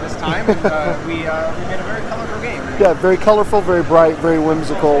and white this time, and we made a very colorful game. Yeah, very colorful, very bright, very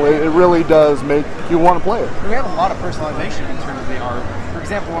whimsical. It really does make you want to play it. We have a lot of personalization in terms of the art. For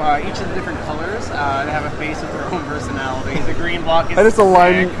example, each of the different colors they have a face with their own personality. The green block is and it's a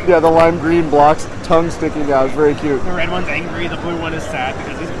lime, sick. the lime green blocks, tongue sticking out. It's very cute. The red one's angry. The blue one is sad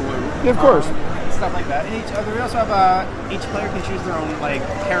because he's blue. Yeah, of course. Stuff like that. And we also have each player can choose their own like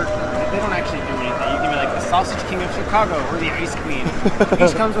character. They don't actually do anything. You can be like the Sausage King of Chicago or the Ice Queen.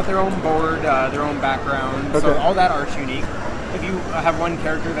 Each comes with their own board, their own background. So all that art's unique. If you have one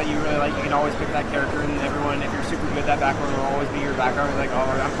character that you really like, you can always pick that character, and everyone, if you're super good, that background will always be your background. Like, oh,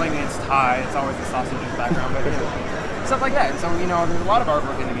 I'm playing against Ty, it's always the Sausage's background, but stuff like that. And so, there's a lot of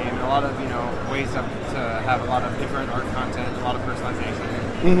artwork in the game, and a lot of, ways to have a lot of different art content, a lot of personalization.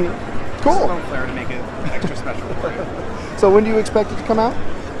 Mm-hmm. Cool. Just a little flair to make it extra special for you. So when do you expect it to come out?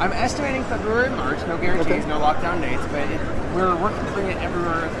 I'm estimating February, March, no guarantees, no lockdown dates, but we're working to bring it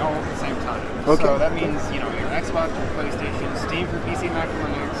everywhere all at the same time. Okay. So that means, your Xbox, your PlayStation, Steam for PC, Mac,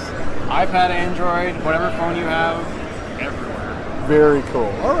 and Linux, iPad, Android, whatever phone you have, everywhere. Very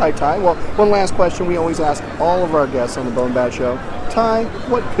cool. All right, Ty. Well, one last question we always ask all of our guests on the BoneBat Show. Ty,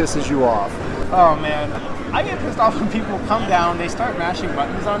 what pisses you off? Oh, man. I get pissed off when people come down, they start mashing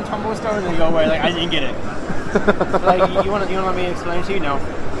buttons on Tumblestone, and they go away like, I didn't get it. Like, you want to let me explain to you? No.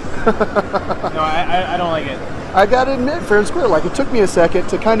 No, I don't like it. I gotta admit, fair and square, like it took me a second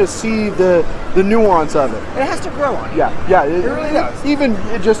to kind of see the nuance of it. It has to grow on you. Yeah, it really does. Even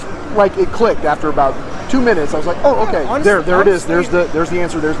it just like it clicked after about 2 minutes. I was like, oh, okay, honestly, there it is. There's the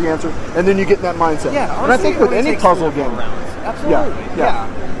answer, and then you get in that mindset. Yeah, honestly, and I think with any puzzle game, absolutely,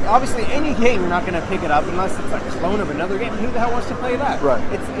 yeah. Obviously, any game you're not going to pick it up unless it's a clone of another game. Who the hell wants to play that? Right.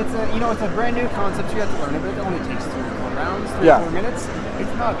 It's a brand new concept. So you have to learn it, but it only takes 3 or 4 rounds, 3 or 4 minutes.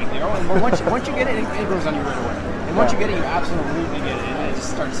 It's not a big deal. And once you get it, it goes on you right away. And once you get it, you absolutely get it, and it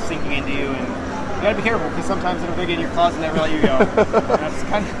just starts sinking into you. And you got to be careful because sometimes it'll dig in your claws and never let you go. That's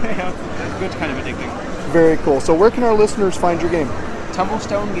kind of it's good, kind of addicting. Very cool. So where can our listeners find your game?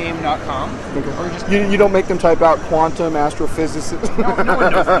 TumblestoneGame.com. Okay. Or just you don't make them type out quantum astrophysicist. No one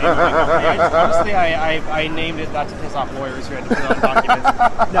knows the name of my company. Honestly, I named it not to piss off lawyers who had to fill out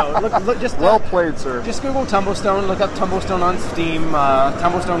documents. No, look, just well played, sir. Just Google Tumblestone. Look up Tumblestone on Steam,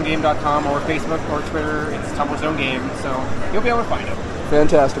 TumblestoneGame.com, or Facebook or Twitter. It's Tumblestone Game, so you'll be able to find it.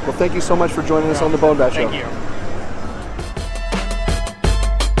 Fantastic. Well, thank you so much for joining us on the BoneBat Show. Thank you.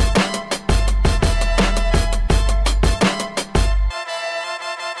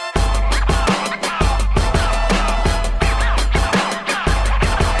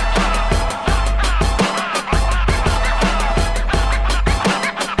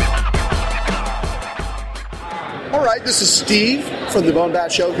 This is Steve from the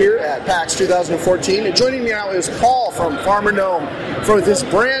BoneBat Show here at PAX 2014, and joining me now is Paul from Farmer Gnome for this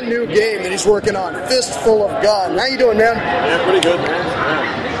brand new game that he's working on, Fistful of Gun. How you doing, man? Yeah, pretty good,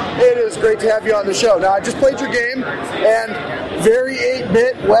 man. Yeah. It is great to have you on the show. Now, I just played your game, and very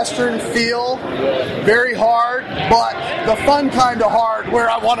 8-bit Western feel, very hard, but the fun kind of hard where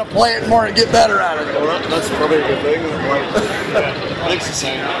I want to play it more and get better at it. Well, that's probably a good thing. Thanks for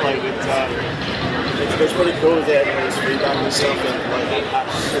saying that. Like, it's pretty cool to get this feedback and stuff, and like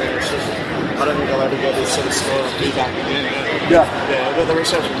I don't think I'll ever get this sort of score of feedback again. Yeah, the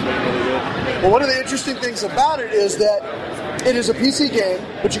reception's been really good. Well, one of the interesting things about it is that it is a PC game,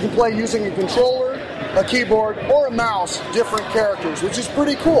 but you can play using a controller, a keyboard, or a mouse, different characters, which is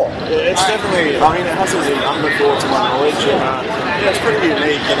pretty cool. Yeah, it's definitely, I mean, it hasn't been done before to my knowledge, and it's pretty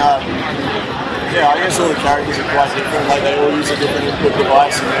unique, Yeah, I guess all the characters are quite different. Like they all use a different input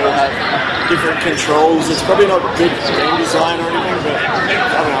device and they all have different controls. It's probably not good game design or anything, but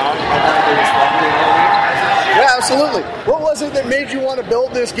I don't know. I kind of think it's fun. You know what I mean? Yeah, absolutely. What was it that made you want to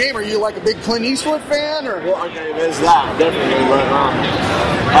build this game? Are you like a big Clint Eastwood fan, or? Well, okay, there's that definitely, but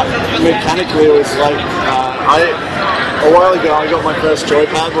mechanically it was like a while ago I got my first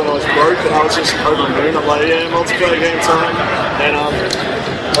joypad when I was broke, and I was just over the moon. I'm like, yeah, multiplayer game time, and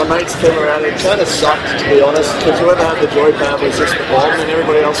my mates came around. It kind of sucked, to be honest, because whoever had the joypad was just the bomb, and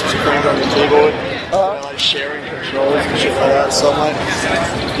everybody else was crammed on the keyboard. Like sharing controls and shit like that. So I'm like,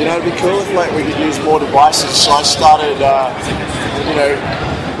 you know, it'd be cool if like we could use more devices. So I started,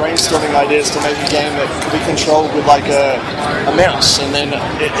 brainstorming ideas to make a game that could be controlled with like a mouse, and then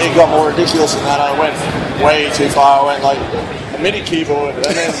it got more ridiculous than that. I went way too far. I went like a MIDI keyboard, and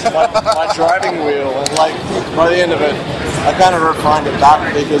then my driving wheel, and like by the end of it, I kind of refined it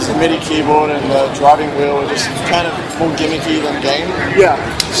back because the MIDI keyboard and the driving wheel were just kind of more gimmicky than game. Yeah.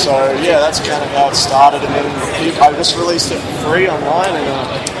 So yeah, that's kind of how it started, and then I just released it for free online, and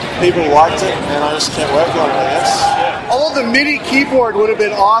people liked it, and I just kept working on it, I guess. Although the MIDI keyboard would have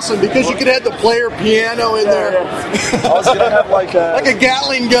been awesome because you could have the player piano in there. Yeah. I was gonna have like a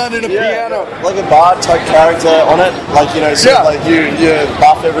Gatling gun and a piano, like a bard type character on it, like like you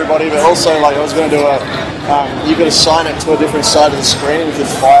buff everybody, but also like I was gonna do you could assign it to a different side of the screen. You could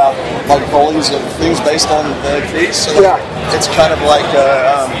fire like volleys of things based on the keys. So it's kind of like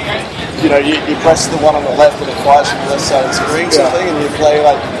you press the one on the left and it fires from the left side of the screen, something, and you play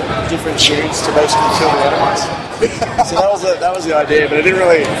like different tunes to basically kill the enemies. So that was the idea, but it didn't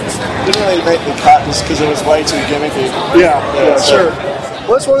really make the cut just because it was way too gimmicky. Yeah, sure.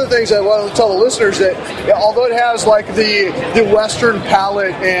 Well, that's one of the things I want to tell the listeners, that although it has like the Western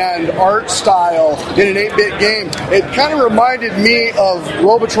palette and art style in an 8-bit game, it kind of reminded me of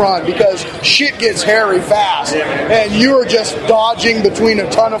Robotron because shit gets hairy fast, and you are just dodging between a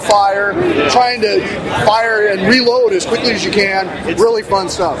ton of fire, trying to fire and reload as quickly as you can. It's really fun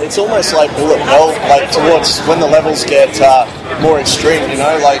stuff. It's almost like bullet hell, like towards when the levels get more extreme, you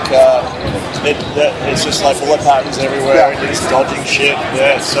know, like it's just like bullet patterns everywhere, and you're just dodging shit.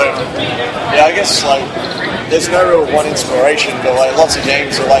 Yeah, so I guess like there's no real one inspiration, but like lots of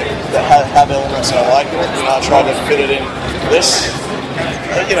games are like that have elements I like. You know, I tried to fit it in this.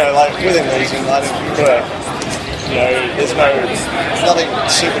 You know, like within reason. I didn't put there's nothing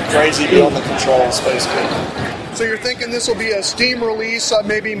super crazy beyond the controls, basically. So you're thinking this will be a Steam release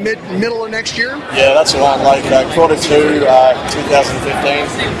maybe middle of next year? Yeah, that's around like quarter 2,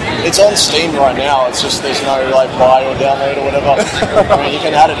 2015. It's on Steam right now. It's just there's no like buy or download or whatever. I mean, you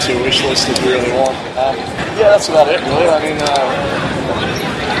can add it to your wish list if you really want. Yeah, that's about it, really. I mean,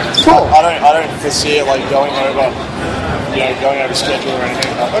 cool. I don't foresee it like going over schedule or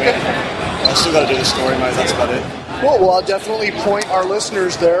anything. Okay. I still got to do the story mode. That's about it. Cool. Well, I'll definitely point our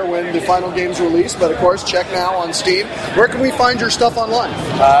listeners there when the final game's released. But of course, check now on Steam. Where can we find your stuff online?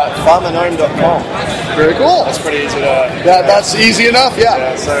 Farmandgnome.com. Very cool. That's pretty easy to. That's easy enough.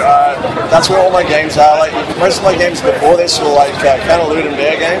 Yeah. So that's where all my games are. Like most of my games before this were like kind of loot and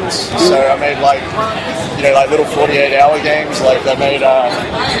bear games. So I made like little 48-hour games. Like I made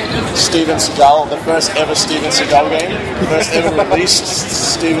Steven Seagal, the first ever Steven Seagal game, the first ever released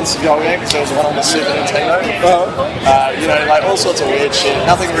Steven Seagal game. So it was one on the Super Nintendo. Like all sorts of weird shit.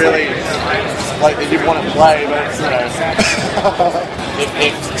 Nothing really like that you'd want to play, but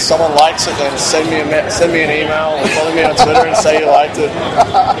if someone likes it, then send me an email or follow me on Twitter and say you liked it.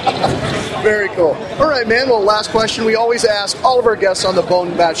 Very cool. All right, man. Well, last question. We always ask all of our guests on the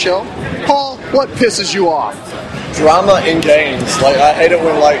BoneBat Show, Paul, what pisses you off? Drama in games. Like I hate it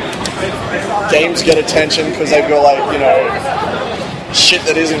when like games get attention because they've got like shit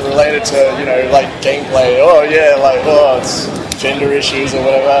that isn't related to like gameplay. It's gender issues or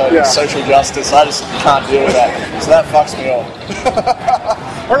whatever, social justice. I just can't deal with that. So that fucks me off.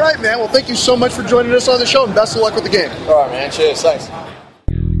 All right, man. Well, thank you so much for joining us on the show, and best of luck with the game. All right, man. Cheers. Thanks.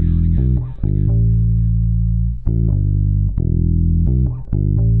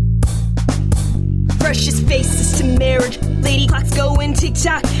 Precious faces to marriage, lady clocks going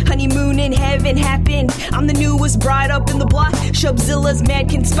tick-tock, honeymoon in heaven happened. I'm the newest bride up in the block, Shubzilla's mad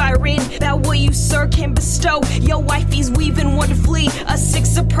conspiring about what you sir can bestow. Your wifey's weaving wonderfully, a sick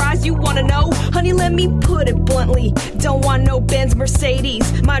surprise you wanna know. Honey, let me put it bluntly, don't want no Benz Mercedes.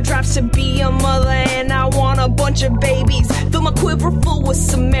 My drive's to be a mother and I want a bunch of babies. Fill my quiver full with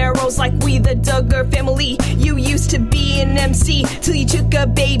some arrows like we the Duggar family. You used to be an MC till you took a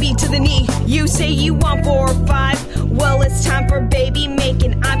baby to the knee. You say you want 4 or 5, well it's time for baby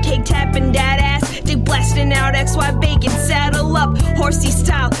making. I'm cake tapping that ass, dick blasting out XY bacon. Saddle up, horsey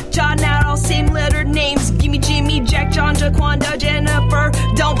style, jawing out all same little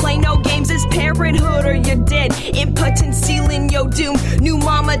doom. New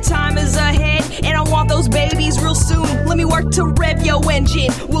mama time is ahead, and I want those babies real soon. Let me work to rev yo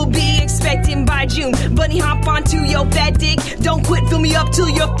engine. We'll be expecting by June. Bunny hop onto your fat dick. Don't quit, fill me up till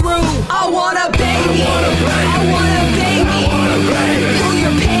you're through. I want a baby. I want a baby. Pull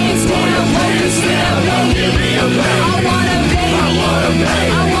your pants down, focus down, baby. I want a baby. I want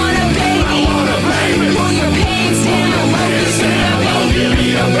a baby. Pull your pants down, focus down,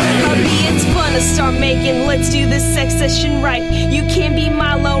 baby. Hubby, it's fun to start making. Let's do this sex session right. You can be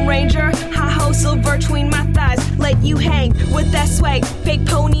my Lone Ranger. Hi-ho, silver between my thighs. Let you hang with that swag. Fake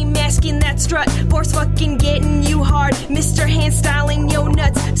pony masking that strut. Force fucking getting you hard. Mr. Hand styling yo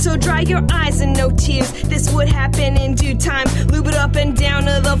nuts. So dry your eyes and no tears. This would happen in due time. Lube it up and down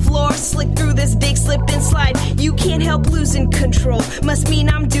to the floor. Slick through this dick, slip and slide. You can't help losing control. Must mean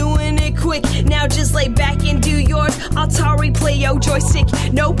I'm doing it quick. Now just lay back and do yours. Atari play yo joystick.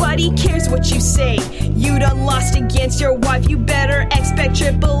 Nobody cares what you say. You done lost against your wife. You better expect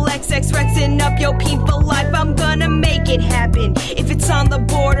triple XX Rexing up your peen for life. I'm gonna make it happen if it's on the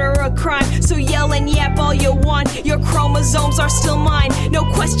border of crime. So yell and yap all you want. Your chromosomes are still mine. No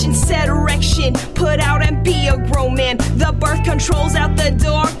question, set erection. Put out and be a grown man. The birth control's out the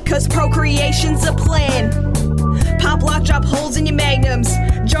door, cause procreation's a plan. Pop lock, drop holes in your magnums.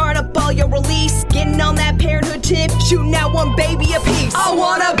 Jarring up all your release. Getting on that parenthood tip. Shooting out one baby apiece. I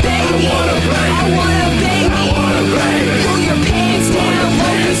want a baby. I want a baby. Pull your pants down,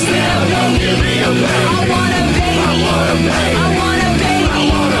 focus down, baby. I want a baby. I want a baby.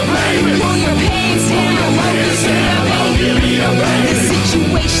 Pull your pants down, focus down, baby. The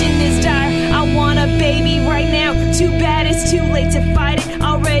situation is dire. I want a baby right now. Too bad it's too late to fight it.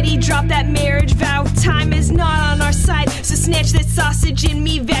 Already dropped that marriage vow. Time is not on our side. So snatch that sausage in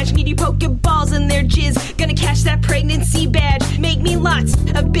me vag. Need you poke your balls in their jizz. Gonna catch that pregnancy badge. Make me lots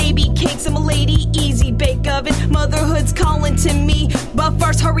of baby cakes. I'm a lady, easy bake oven. Motherhood's calling to me. But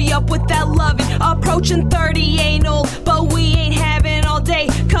first hurry up with that loving. Approaching 30 ain't old, but we ain't having all day.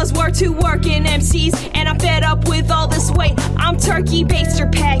 Cause we're two working MCs. And I'm fed up with all this weight. I'm turkey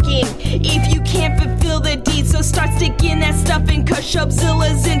baster packing. If you can't fulfill the deed, so start sticking that stuff in. Cause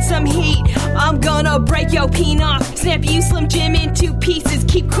SHUBZILLA's in some heat. I'm gonna break your peen off. Snap you Slim Jim in 2 pieces.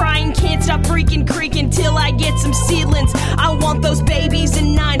 Keep crying, can't stop freaking creaking till I get some seedlings. I want those babies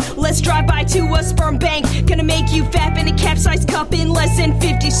in 9. Let's drive by to a sperm bank. Gonna make you fap in a capsized cup in less than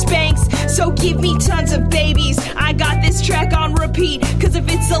 50 spanks. So give me tons of babies. I got this track on repeat. Cause if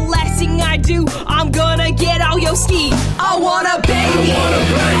it's the last thing I do, I'm gonna get all your ski. I want a baby.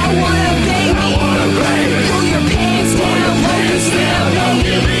 I want a baby. Pull your pants down, focus down,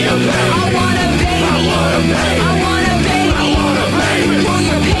 baby. I want a baby. I want a baby. Pull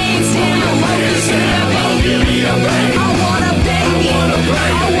your pants down, focus down, baby. I want a baby. I want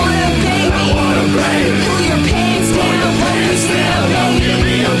a baby. Pull your pants down, focus down,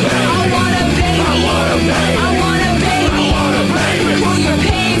 baby. I want a baby. I want a baby. Pull your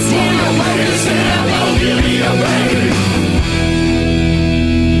pants down, focus down, baby.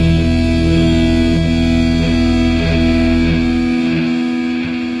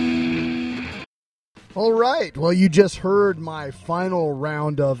 All right. Well, you just heard my final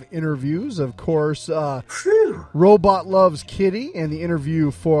round of interviews. Of course, Robot Loves Kitty and the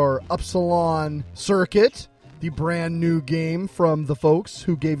interview for Upsilon Circuit, the brand new game from the folks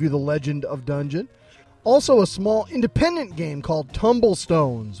who gave you The Legend of Dungeon. Also, a small independent game called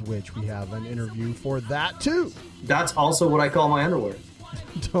Tumblestones, which we have an interview for that, too. That's also what I call my underwear.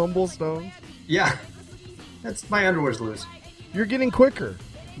 Tumblestones? Yeah. That's my underwear's loose. You're getting quicker.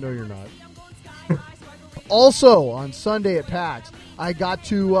 No, you're not. Also, on Sunday at PAX, I got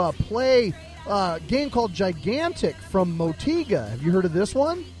to play a game called Gigantic from Motiga. Have you heard of this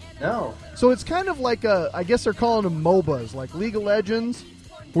one? No. So it's kind of like I guess they're calling them MOBAs, like League of Legends,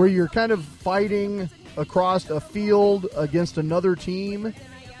 where you're kind of fighting across a field against another team.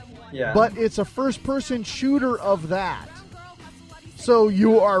 Yeah. But it's a first-person shooter of that. So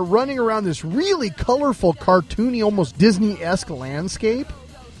you are running around this really colorful, cartoony, almost Disney-esque landscape.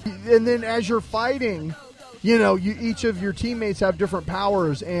 And then as you're fighting, you know, each of your teammates have different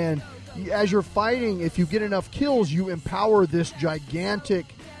powers. And as you're fighting, if you get enough kills, you empower this gigantic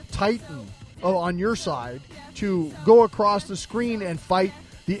Titan on your side to go across the screen and fight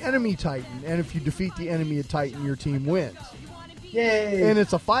the enemy Titan. And if you defeat the enemy Titan, your team wins. Yay! And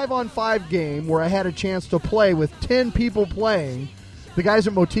it's a 5-on-5 game where I had a chance to play with 10 people playing. The guys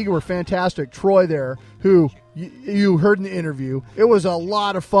at Motiga were fantastic. Troy there, who you heard in the interview. It was a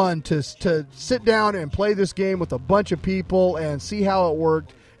lot of fun to sit down and play this game with a bunch of people and see how it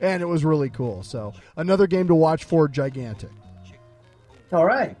worked, and it was really cool. So another game to watch for Gigantic. All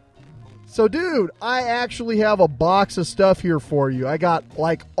right. So, dude, I actually have a box of stuff here for you. I got,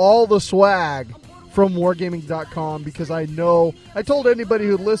 like, all the swag from wargaming.com because I told anybody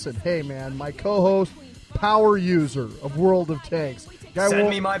who'd listen, hey, man, my co-host, power user of World of Tanks. Send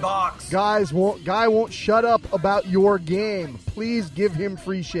me my box. Guy won't shut up about your game. Please give him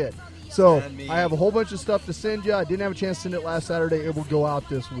free shit. So, I have a whole bunch of stuff to send you. I didn't have a chance to send it last Saturday. It will go out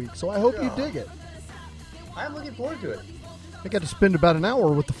this week. So, I hope you dig it. I'm looking forward to it. I got to spend about an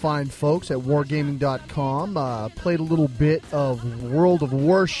hour with the fine folks at wargaming.com. Played a little bit of World of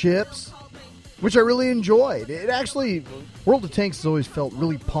Warships, which I really enjoyed. It actually, World of Tanks has always felt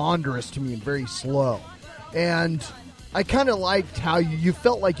really ponderous to me and very slow. And I kind of liked how you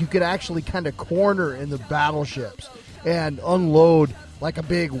felt like you could actually kind of corner in the battleships and unload like a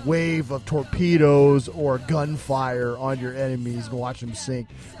big wave of torpedoes or gunfire on your enemies and watch them sink.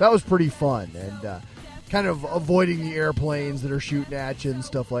 That was pretty fun. And kind of avoiding the airplanes that are shooting at you and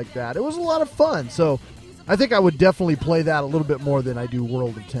stuff like that. It was a lot of fun. So I think I would definitely play that a little bit more than I do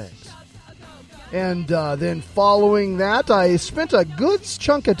World of Tanks. And then following that, I spent a good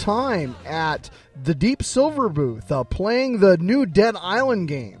chunk of time at the Deep Silver booth playing the new Dead Island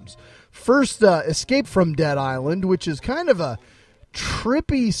games. First, Escape from Dead Island, which is kind of a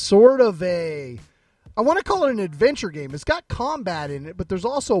trippy sort of I want to call it an adventure game. It's got combat in it, but there's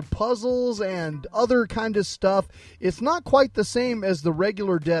also puzzles and other kind of stuff. It's not quite the same as the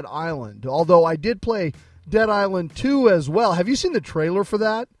regular Dead Island, although I did play Dead Island 2 as well. Have you seen the trailer for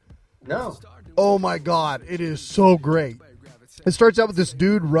that? No. Oh my God, it is so great. It starts out with this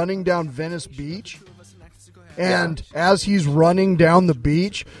dude running down Venice Beach, and as he's running down the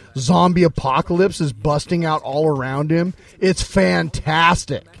beach, zombie apocalypse is busting out all around him. It's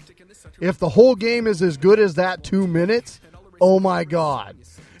fantastic. If the whole game is as good as that 2 minutes, oh my God.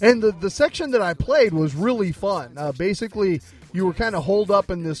 And the section that I played was really fun. Basically, you were kind of holed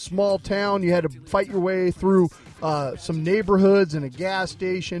up in this small town. You had to fight your way through some neighborhoods and a gas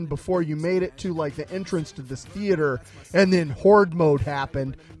station before you made it to like the entrance to this theater. And then horde mode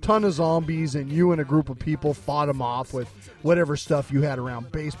happened. Ton of zombies, and you and a group of people fought them off with whatever stuff you had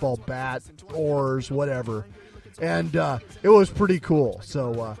around. Baseball bat, oars, whatever. And it was pretty cool.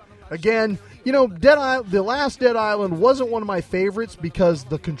 So, again, you know, the last Dead Island wasn't one of my favorites because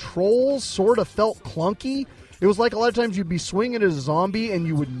the controls sort of felt clunky. It was like a lot of times you'd be swinging as a zombie and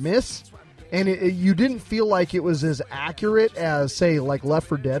you would miss, and you didn't feel like it was as accurate as, say, like Left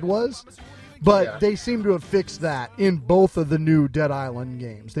 4 Dead was. But they seem to have fixed that in both of the new Dead Island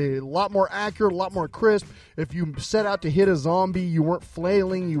games. They're a lot more accurate, a lot more crisp. If you set out to hit a zombie, you weren't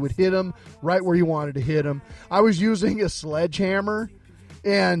flailing. You would hit him right where you wanted to hit him. I was using a sledgehammer,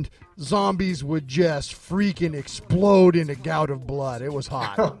 and zombies would just freaking explode in a gout of blood. It was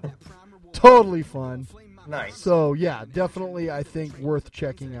hot. Totally fun. Nice. So, yeah, definitely, I think, worth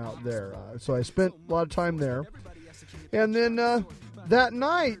checking out there. So I spent a lot of time there. And then that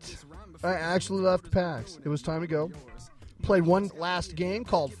night, I actually left PAX. It was time to go. Played one last game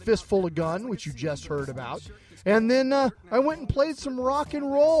called Fistful of Gun, which you just heard about. And then I went and played some rock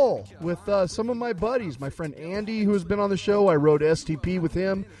and roll with some of my buddies. My friend Andy, who has been on the show. I rode STP with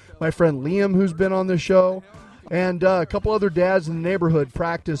him. My friend Liam, who's been on the show. And a couple other dads in the neighborhood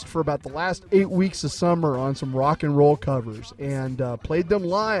practiced for about the last 8 weeks of summer on some rock and roll covers. And played them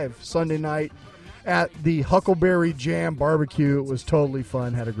live Sunday night at the Huckleberry Jam Barbecue. It was totally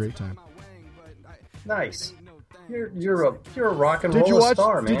fun. Had a great time. Nice. You're a rock and roll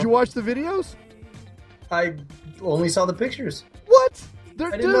star, man. Did you watch the videos? I only saw the pictures. What?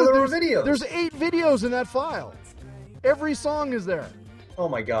 I didn't know there were videos. There's 8 videos in that file. Every song is there. Oh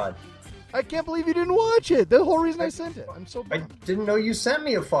my God. I can't believe you didn't watch it. The whole reason I sent it. I'm so bummed. I didn't know you sent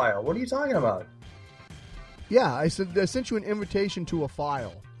me a file. What are you talking about? Yeah, I sent you an invitation to a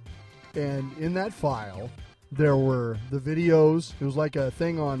file. And in that file, there were the videos. It was like a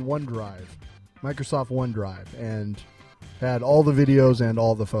thing on OneDrive, Microsoft OneDrive, and had all the videos and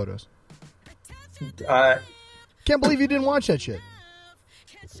all the photos. Can't believe you didn't watch that shit.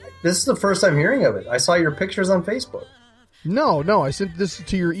 This is the first time hearing of it. I saw your pictures on Facebook. No, I sent this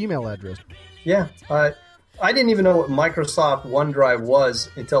to your email address. Yeah, I didn't even know what Microsoft OneDrive was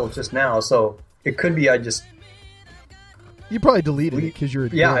until just now, so it could be You probably deleted it because you're a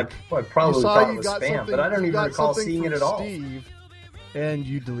dick. I probably thought it was spam, but I don't even recall seeing it at all. Steve, and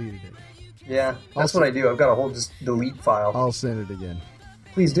you deleted it. Yeah, that's what I do. I've got a whole just delete file. I'll send it again.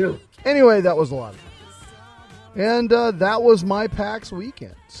 Please do. Anyway, that was a lot of fun. And that was my PAX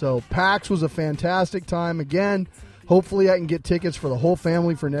weekend. So PAX was a fantastic time. Again, hopefully I can get tickets for the whole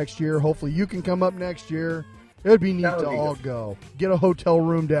family for next year. Hopefully you can come up next year. It would be neat to all go. Get a hotel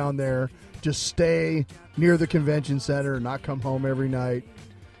room down there. Just stay near the convention center and not come home every night.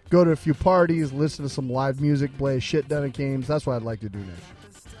 go to a few parties, listen to some live music, play a shit ton of games. That's what I'd like to do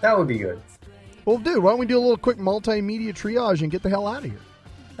next. That would be good. Well, dude, why don't we do a little quick multimedia triage and get the hell out of here?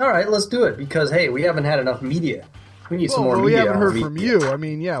 All right, let's do it because, hey, we haven't had enough media. We need some more we media. haven't heard from you. I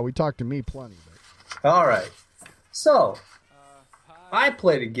mean, yeah, we talked to me plenty. But... All right. So, I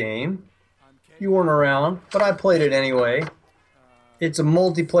played a game. You weren't around, but I played it anyway. It's a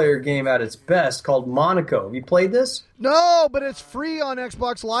multiplayer game at its best called Monaco. Have you played this? No, but it's free on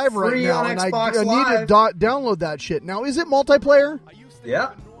Xbox Live right Free now, on and Xbox I need to download that shit. Now, is it multiplayer?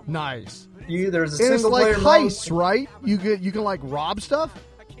 Yeah. Nice. There's a and it's single like player heists, mode. right? You can like rob stuff?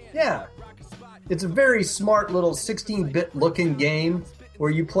 Yeah. It's a very smart little 16-bit looking game where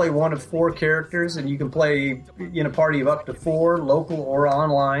you play one of 4 characters and you can play in a party of up to 4, local or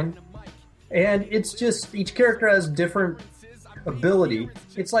online. And it's just, each character has different ability.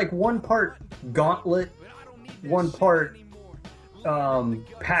 It's like one part Gauntlet, one part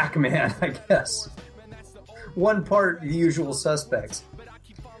Pac-Man, I guess. One part The Usual Suspects.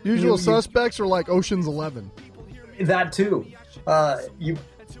 Usual Suspects are like Ocean's 11. That too.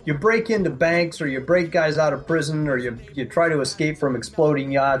 You break into banks, or you break guys out of prison, or you try to escape from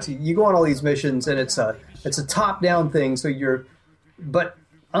exploding yachts. You go on all these missions, and it's a top-down thing. But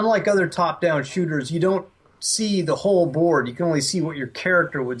unlike other top-down shooters, you don't see the whole board. You can only see what your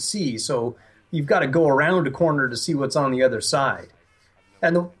character would see. So you've got to go around a corner to see what's on the other side.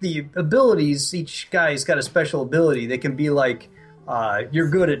 And the abilities, each guy's got a special ability. They can be like, you're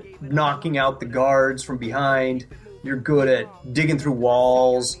good at knocking out the guards from behind. You're good at digging through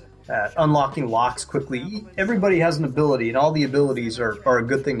walls, at unlocking locks quickly. Everybody has an ability, and all the abilities are a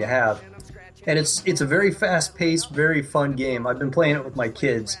good thing to have. And it's a very fast-paced, very fun game. I've been playing it with my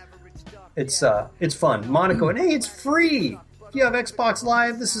kids. It's fun. Monaco, and hey, it's free. If you have Xbox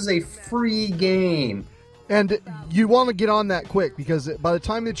Live, this is a free game. And you want to get on that quick, because by the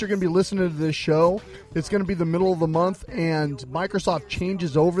time that you're going to be listening to this show, it's going to be the middle of the month, and Microsoft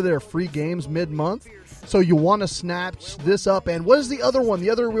changes over their free games mid-month. So you want to snatch this up. And what is the other one? The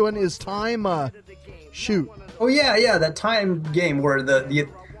other one is Time Shoot. Oh, yeah, that Time game where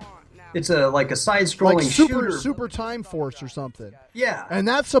it's like a side-scrolling like shooter. Super Time Force or something. Yeah. And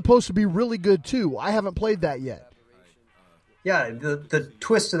that's supposed to be really good, too. I haven't played that yet. Yeah, the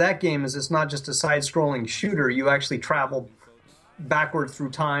twist to that game is it's not just a side-scrolling shooter. You actually travel backwards through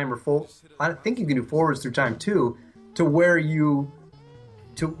time, or I think you can do forwards through time too, to where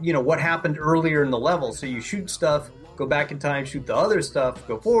what happened earlier in the level. So you shoot stuff, go back in time, shoot the other stuff,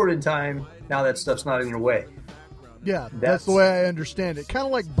 go forward in time. Now that stuff's not in your way. Yeah, that's the way I understand it. Kind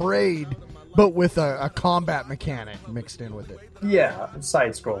of like Braid, but with a combat mechanic mixed in with it. Yeah,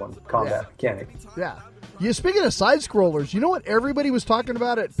 side-scrolling combat mechanic. Yeah. Speaking of side-scrollers, you know what everybody was talking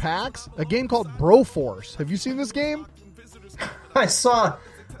about at PAX? A game called Broforce. Have you seen this game? I saw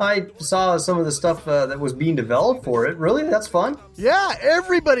some of the stuff that was being developed for it. Really? That's fun? Yeah,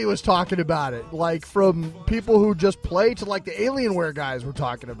 everybody was talking about it. Like, from people who just play to, like, the Alienware guys were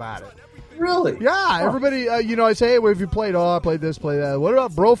talking about it. Really? Yeah, everybody, I say, hey, what have you played? Oh, I played this, play that. What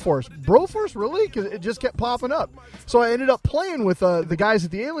about Broforce? Broforce, really? Because it just kept popping up. So I ended up playing with the guys at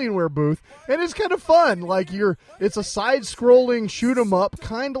the Alienware booth, and it's kind of fun. Like, it's a side-scrolling shoot-'em-up,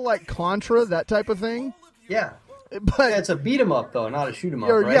 kind of like Contra, that type of thing. Yeah. But it's a beat-'em-up, though, not a shoot-'em-up,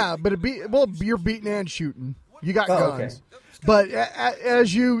 right? Yeah, but you're beating and shooting. You got guns. Okay. But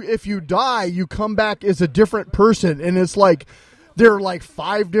if you die, you come back as a different person, and it's like... There are like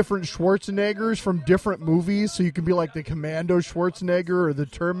 5 different Schwarzeneggers from different movies, so you can be like the Commando Schwarzenegger or the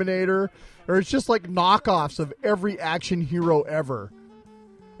Terminator, or it's just like knockoffs of every action hero ever.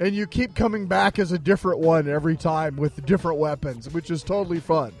 And you keep coming back as a different one every time with different weapons, which is totally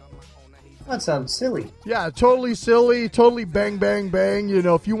fun. That sounds silly. Yeah, totally silly, totally bang, bang, bang.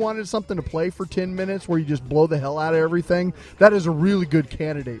 If you wanted something to play for 10 minutes where you just blow the hell out of everything, that is a really good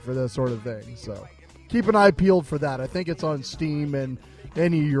candidate for that sort of thing, so... Keep an eye peeled for that. I think it's on Steam and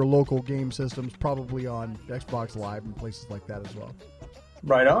any of your local game systems, probably on Xbox Live and places like that as well.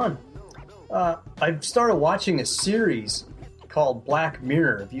 Right on. I've started watching a series called Black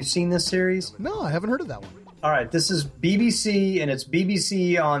Mirror. Have you seen this series? No, I haven't heard of that one. All right, this is BBC, and it's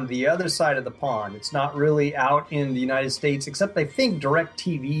BBC on the other side of the pond. It's not really out in the United States, except I think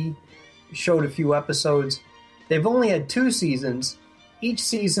DirecTV showed a few episodes. They've only had 2 seasons. Each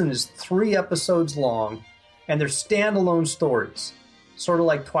season is 3 episodes long, and they're standalone stories, sort of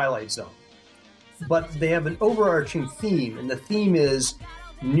like Twilight Zone. But they have an overarching theme, and the theme is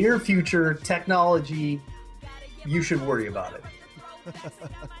near future technology. You should worry about it.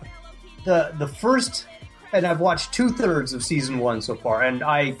 The first, and I've watched 2/3 of season 1 so far, and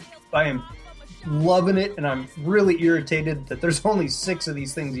I am loving it, and I'm really irritated that there's only 6 of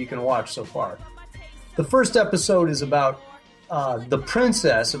these things you can watch so far. The first episode is about the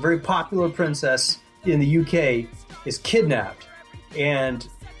princess, a very popular princess in the UK, is kidnapped, and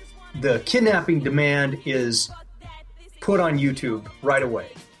the kidnapping demand is put on YouTube right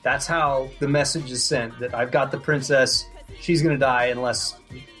away. That's how the message is sent, that I've got the princess, she's going to die unless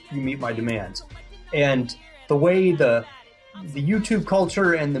you meet my demands. And the way the YouTube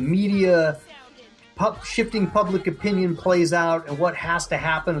culture and the media shifting public opinion plays out, and what has to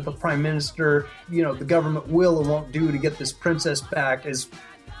happen with the prime minister, the government will and won't do to get this princess back is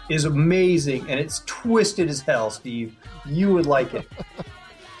amazing, and it's twisted as hell, Steve. You would like it.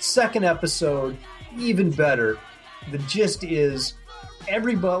 Second episode, even better. The gist is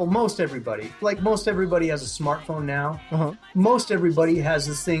most everybody has a smartphone now. Most everybody has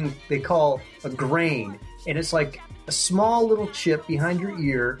this thing they call a grain, and it's like a small little chip behind your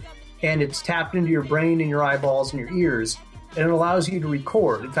ear, and it's tapped into your brain and your eyeballs and your ears, and it allows you to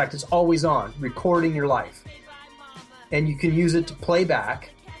record. In fact, it's always on, recording your life. And you can use it to play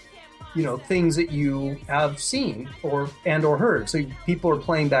back, things that you have seen or heard. So people are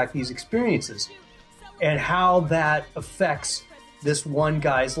playing back these experiences, and how that affects this one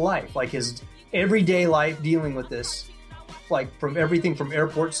guy's life, like his everyday life dealing with this, like from everything from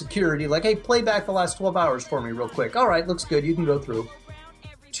airport security, like, hey, play back the last 12 hours for me real quick. All right, looks good, you can go through.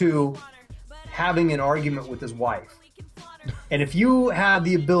 To having an argument with his wife. And if you have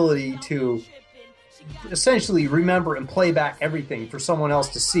the ability to essentially remember and play back everything for someone else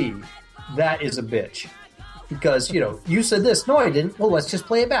to see, that is a bitch. Because, you said this. No, I didn't. Well, let's just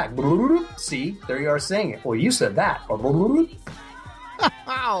play it back. See, there you are saying it. Well, you said that. Oh,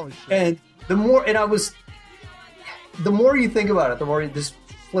 shit. And the more you think about it, the more this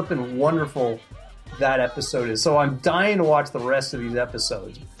flippin' wonderful that episode is. So I'm dying to watch the rest of these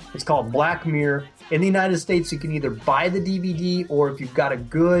episodes. It's called Black Mirror. In the United States, you can either buy the DVD, or if you've got a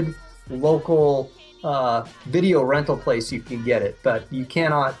good local video rental place, you can get it. But you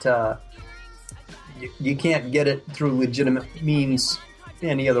cannot, you can't get it through legitimate means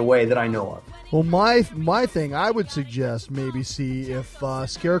any other way that I know of. Well, my thing, I would suggest maybe see if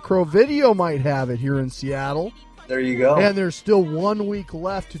Scarecrow Video might have it here in Seattle. There you go. And there's still 1 week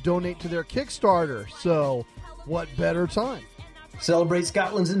left to donate to their Kickstarter. So, what better time? Celebrate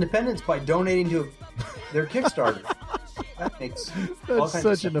Scotland's independence by donating to their Kickstarter. That makes That's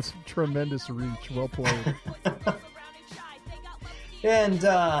such a tremendous reach. Well played. And,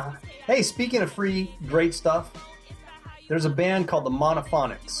 hey, speaking of free, great stuff, there's a band called the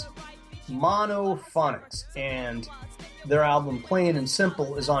Monophonics. And their album Plain and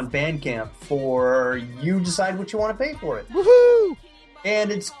Simple is on Bandcamp for you decide what you want to pay for it. Woohoo! And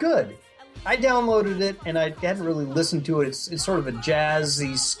it's good. I downloaded it, and I hadn't really listened to it. It's sort of a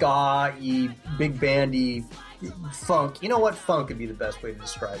jazzy, ska-y, big bandy funk. You know what? Funk would be the best way to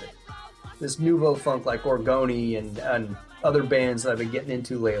describe it. This nouveau funk like Orgoni and other bands that I've been getting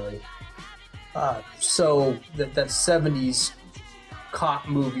into lately. So that 70s cop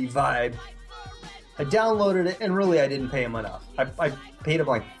movie vibe. I downloaded it, and really I didn't pay him enough. I paid him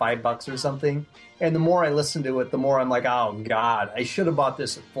like $5 or something. And the more I listened to it, the more I'm like, oh God, I should have bought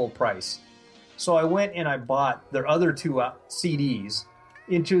this at full price. So I went and I bought their other 2 CDs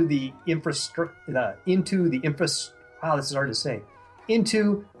into the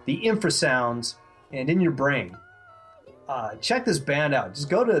infrasounds and In Your Brain. Check this band out. Just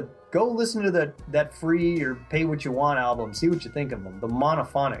go listen to that free or pay what you want album. See what you think of them. The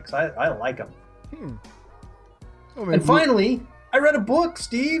Monophonics. I like them. And finally, I read a book,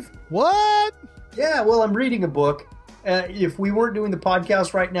 Steve. What? Yeah, well, I'm reading a book. If we weren't doing the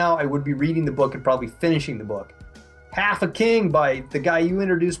podcast right now, I would be reading the book and probably finishing the book. Half a King by the guy you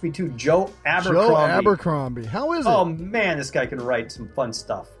introduced me to, Joe Abercrombie. Joe Abercrombie. How is it? Oh, man, this guy can write some fun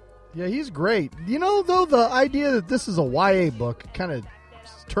stuff. Yeah, he's great. Though, the idea that this is a YA book kind of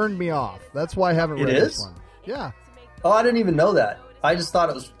turned me off. That's why I haven't read this one. Yeah. Oh, I didn't even know that. I just thought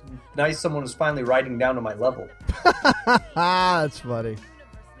it was nice someone was finally writing down to my level. That's funny.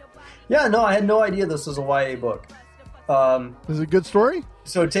 Yeah, no, I had no idea this was a YA book. Is it a good story?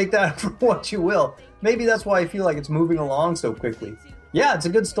 So take that for what you will. Maybe that's why I feel like it's moving along so quickly. Yeah, it's a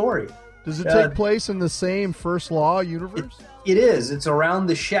good story. Does it take place in the same First Law universe? It is. It's around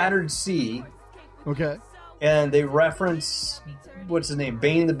the Shattered Sea. Okay. And they reference, what's his name?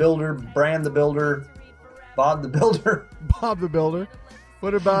 Bane the Builder, Bran the Builder, Bob the Builder. Bob the Builder.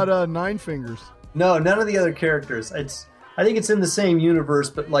 What about Nine Fingers? No, none of the other characters. I think it's in the same universe,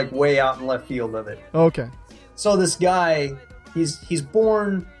 but like way out in left field of it. Okay. So this guy, he's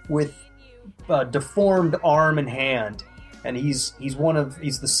born with a deformed arm and hand, and he's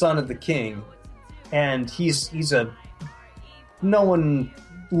the son of the king, and no one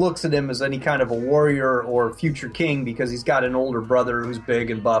looks at him as any kind of a warrior or future king because he's got an older brother who's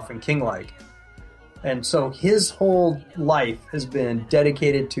big and buff and king-like. And so his whole life has been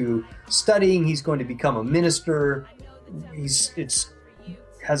dedicated to studying. He's going to become a minister.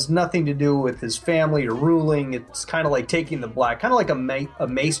 Has nothing to do with his family or ruling. It's kind of like taking the black, kind of like a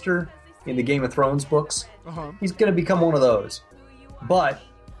maester in the Game of Thrones books. Uh-huh. He's going to become one of those. But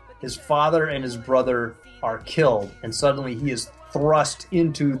his father and his brother are killed, and suddenly he is thrust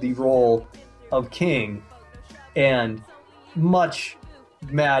into the role of king, and much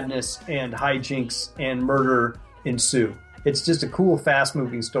madness and hijinks and murder ensue. It's just a cool,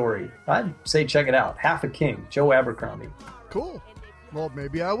 fast-moving story. I'd say check it out. Half a King, Joe Abercrombie. Cool. Well,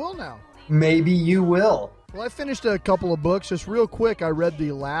 maybe I will now. Maybe you will. Well, I finished a couple of books. Just real quick, I read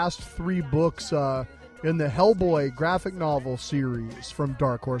the last 3 books in the Hellboy graphic novel series from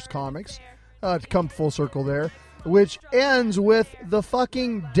Dark Horse Comics, to come full circle there, which ends with the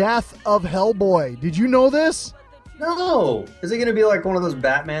fucking death of Hellboy. Did you know this? No. Is it going to be like one of those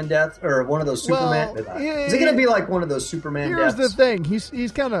Batman deaths or one of those Superman? Is it going to be like one of those Superman Here's deaths? the thing.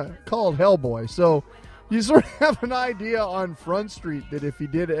 He's kind of called Hellboy, so you sort of have an idea on Front Street that if he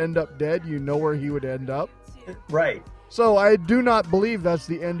did end up dead, you know where he would end up. Right. So I do not believe that's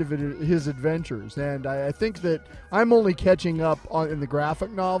the end of his adventures, and I think that I'm only catching up in the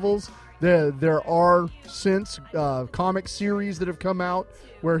graphic novels. There are since comic series that have come out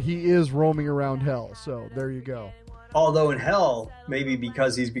where he is roaming around hell. So there you go. Although in hell, maybe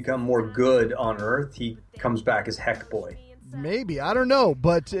because he's become more good on Earth, he comes back as Heckboy. Maybe, I don't know,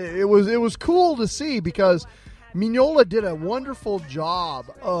 but it was cool to see because Mignola did a wonderful job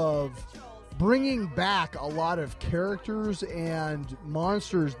of bringing back a lot of characters and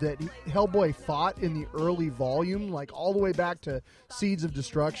monsters that Hellboy fought in the early volume, like all the way back to Seeds of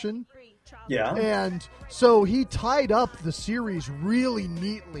Destruction. Yeah. And so he tied up the series really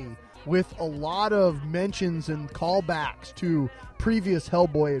neatly with a lot of mentions and callbacks to previous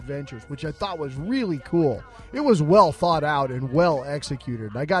Hellboy adventures, which I thought was really cool. It was well thought out and well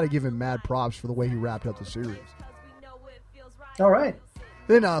executed. I got to give him mad props for the way he wrapped up the series. All right.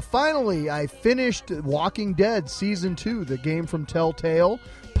 Then finally, I finished Walking Dead Season 2, the game from Telltale.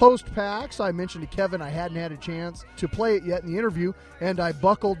 Post-PAX, I mentioned to Kevin I hadn't had a chance to play it yet in the interview, and I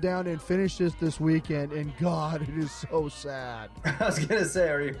buckled down and finished this weekend, and God, it is so sad. I was going to say,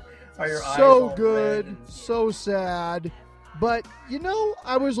 are your eyes so all good, red? so sad. But,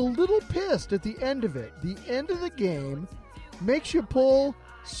 I was a little pissed at the end of it. The end of the game makes you pull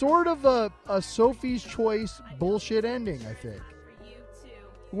sort of a Sophie's Choice bullshit ending, I think.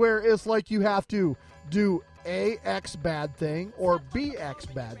 Where it's like you have to do A, X bad thing, or B, X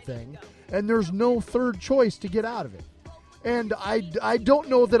bad thing, and there's no third choice to get out of it. And I don't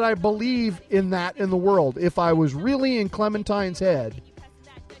know that I believe in that in the world. If I was really in Clementine's head,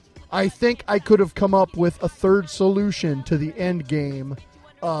 I think I could have come up with a third solution to the end game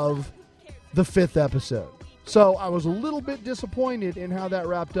of the 5th episode. So I was a little bit disappointed in how that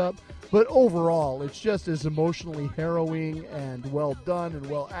wrapped up, but overall, it's just as emotionally harrowing and well done and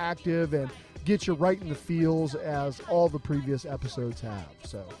well active and gets you right in the feels as all the previous episodes have.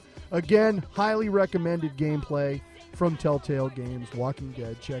 So, again, highly recommended gameplay from Telltale Games, Walking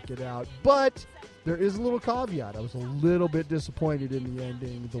Dead. Check it out. But there is a little caveat. I was a little bit disappointed in the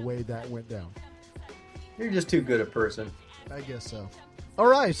ending, the way that went down. You're just too good a person. I guess so. All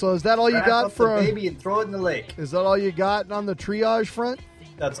right, so is that all you Wrap got up for the baby and throw it in the lake? Is that all you got on the triage front?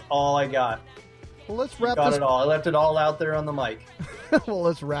 That's all I got. Well, let's wrap Got this. it all. I left it all out there on the mic. Well,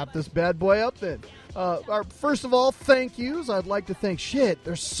 let's wrap this bad boy up then. First of all, thank yous. I'd like to thank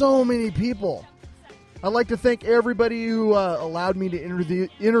there's so many people. I'd like to thank everybody who allowed me to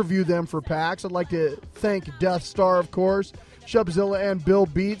interview them for PAX. I'd like to thank Death Star, of course, SHUBZILLA and Bill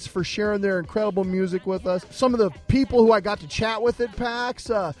Beats for sharing their incredible music with us. Some of the people who I got to chat with at PAX,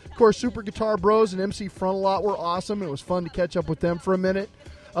 of course, Super Guitar Bros and MC Frontalot were awesome. It was fun to catch up with them for a minute.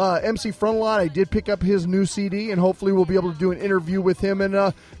 MC Frontalot, I did pick up his new CD, and hopefully we'll be able to do an interview with him in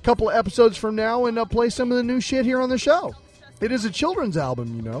a couple of episodes from now and play some of the new shit here on the show. It is a children's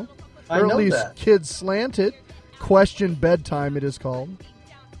album, I or know at least that. kids slanted. Question Bedtime, it is called.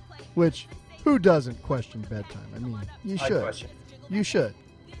 Which, who doesn't question bedtime? I mean, you I should. question. You should.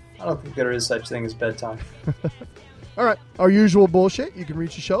 I don't think there is such thing as bedtime. All right, our usual bullshit. You can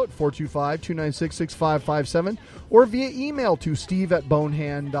reach the show at 425-296-6557 or via email to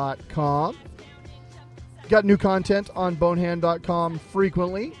steve@bonehand.com. Got new content on bonehand.com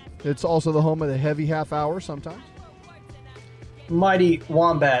frequently. It's also the home of the heavy half hour sometimes.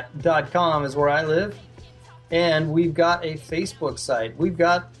 MightyWombat.com is where I live. And we've got a Facebook site. We've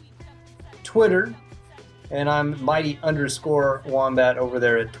got Twitter. And I'm mighty_wombat over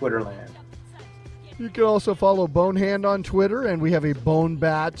there at Twitterland. You can also follow Bonehand on Twitter, and we have a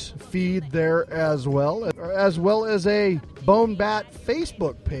BoneBat feed there as well as a BoneBat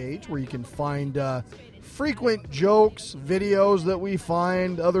Facebook page where you can find frequent jokes, videos that we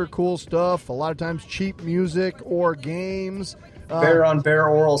find, other cool stuff, a lot of times cheap music or games. Bear on bear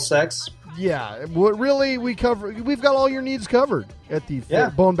oral sex. Yeah, really, we've got all your needs covered at the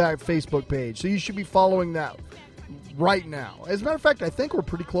BoneBat Facebook page, so you should be following that right now. As a matter of fact, I think we're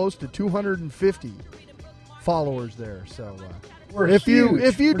pretty close to 250 followers there. So if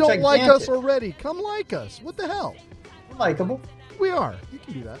you don't like us already, come like us. What the hell? We're likable. We are. You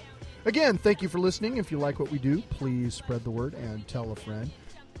can do that. Again, thank you for listening. If you like what we do, please spread the word and tell a friend.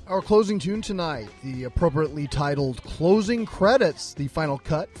 Our closing tune tonight, the appropriately titled Closing Credits, the final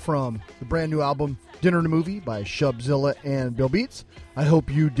cut from the brand new album Dinner and a Movie by SHUBZILLA and Bill Beats. I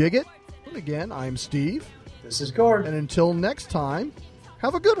hope you dig it. And again, I'm Steve. This is Gord. And until next time,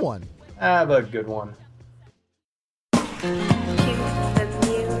 have a good one. Have a good one.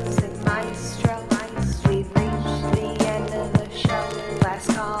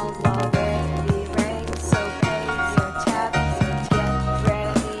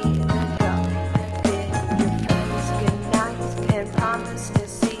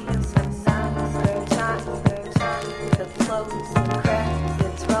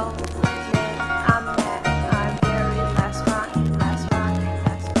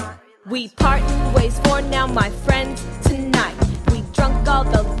 We parting ways for now, my friends, tonight. We drunk all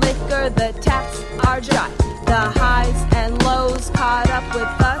the liquor, the taps are dry. The highs and lows caught up with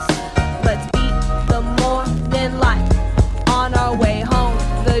us. Let's beat the morning light. On our way home,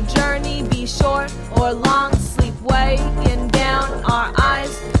 the journey be short or long. Sleep weighing down our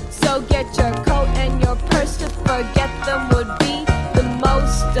eyes. So get your coat and your purse, to forget them would be the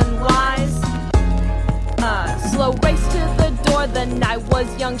most unwise. Slow race to the door, the night was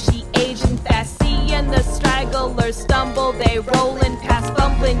young, she aging fast. Seeing the stragglers stumble, they rolling past,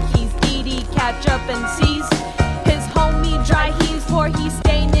 bumping keys. Dee catch up and sees his homie dry heaves, for he's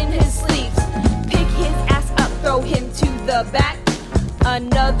staining his sleeves. Pick his ass up, throw him to the back.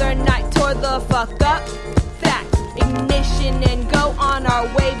 Another night tore the fuck up. Fact, ignition and go on our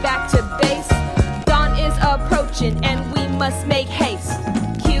way back to base. Dawn is approaching and we must make haste.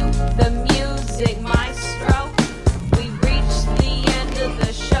 Cue the music, maestro. We reached the end of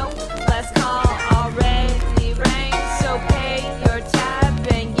the show. Last call already rang, so pay your tab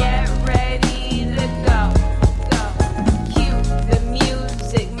and get ready to go. Cue the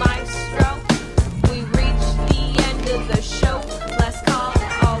music, maestro. We reached the end of the show. Last call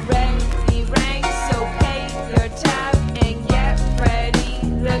already rang, so pay your tab and get ready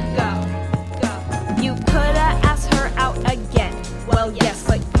to go. You coulda asked her out again. Well, yes,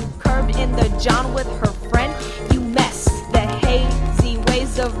 but you curved in the John with her friend. You mess. The hazy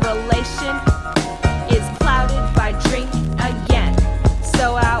ways of relation is clouded by drink again.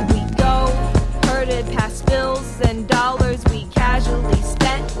 So out we go, herded past bills and dollars we casually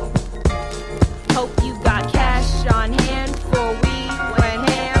spent. Hope you got cash on hand, for we went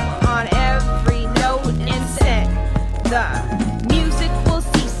ham on every note and cent. The music will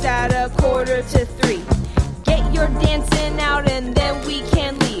cease at 2:45. Get your dancing out and then we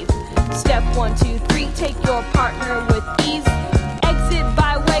can leave. Step 1, 2, 3, take your partner with ease. Exit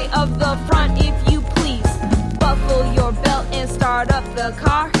by way of the front if you please. Buckle your belt and start up the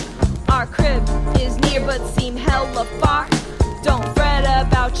car. Our crib is near but seem hella far. Don't fret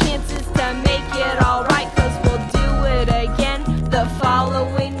about chances to make it alright, cause we'll do it again the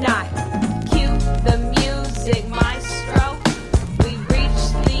following night. Cue the music, maestro. We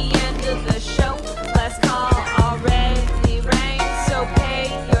reached the end of the show. Last call already rang, so pay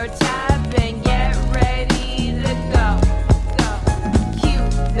your tab and get ready to go. Cue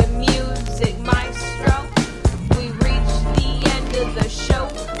the music, maestro. We reached the end of the show.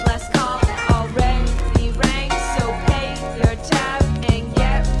 Last call already rang, so pay your tab and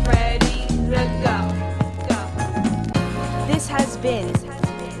get ready to go. This has been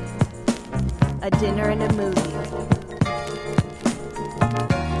a dinner and a movie,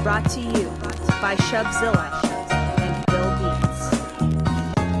 brought to you by SHUBZILLA and Bill Beats,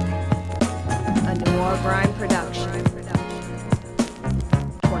 a Noir Grime production,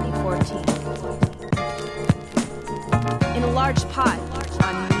 2014. In a large pot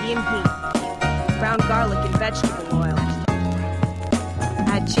on medium heat, brown garlic and vegetable oil.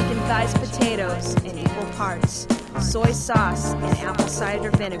 Add chicken thighs, potatoes in equal parts, soy sauce and apple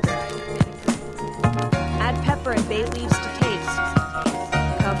cider vinegar. Add pepper and bay leaves to taste.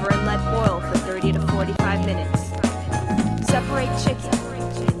 Cover and let boil for 30 to 45 minutes. Separate chicken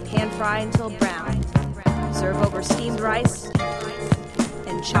and pan fry until brown. Serve over steamed rice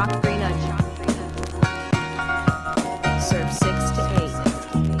and chopped green onion. Serve 6 to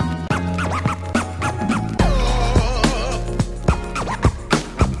 8.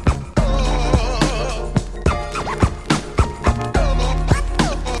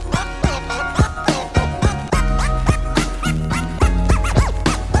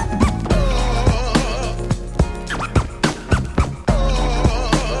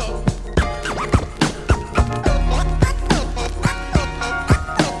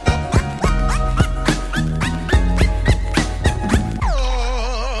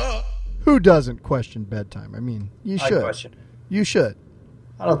 Who doesn't question bedtime? I mean, you I should. question it. You should.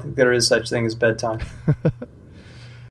 I don't think there is such thing as bedtime.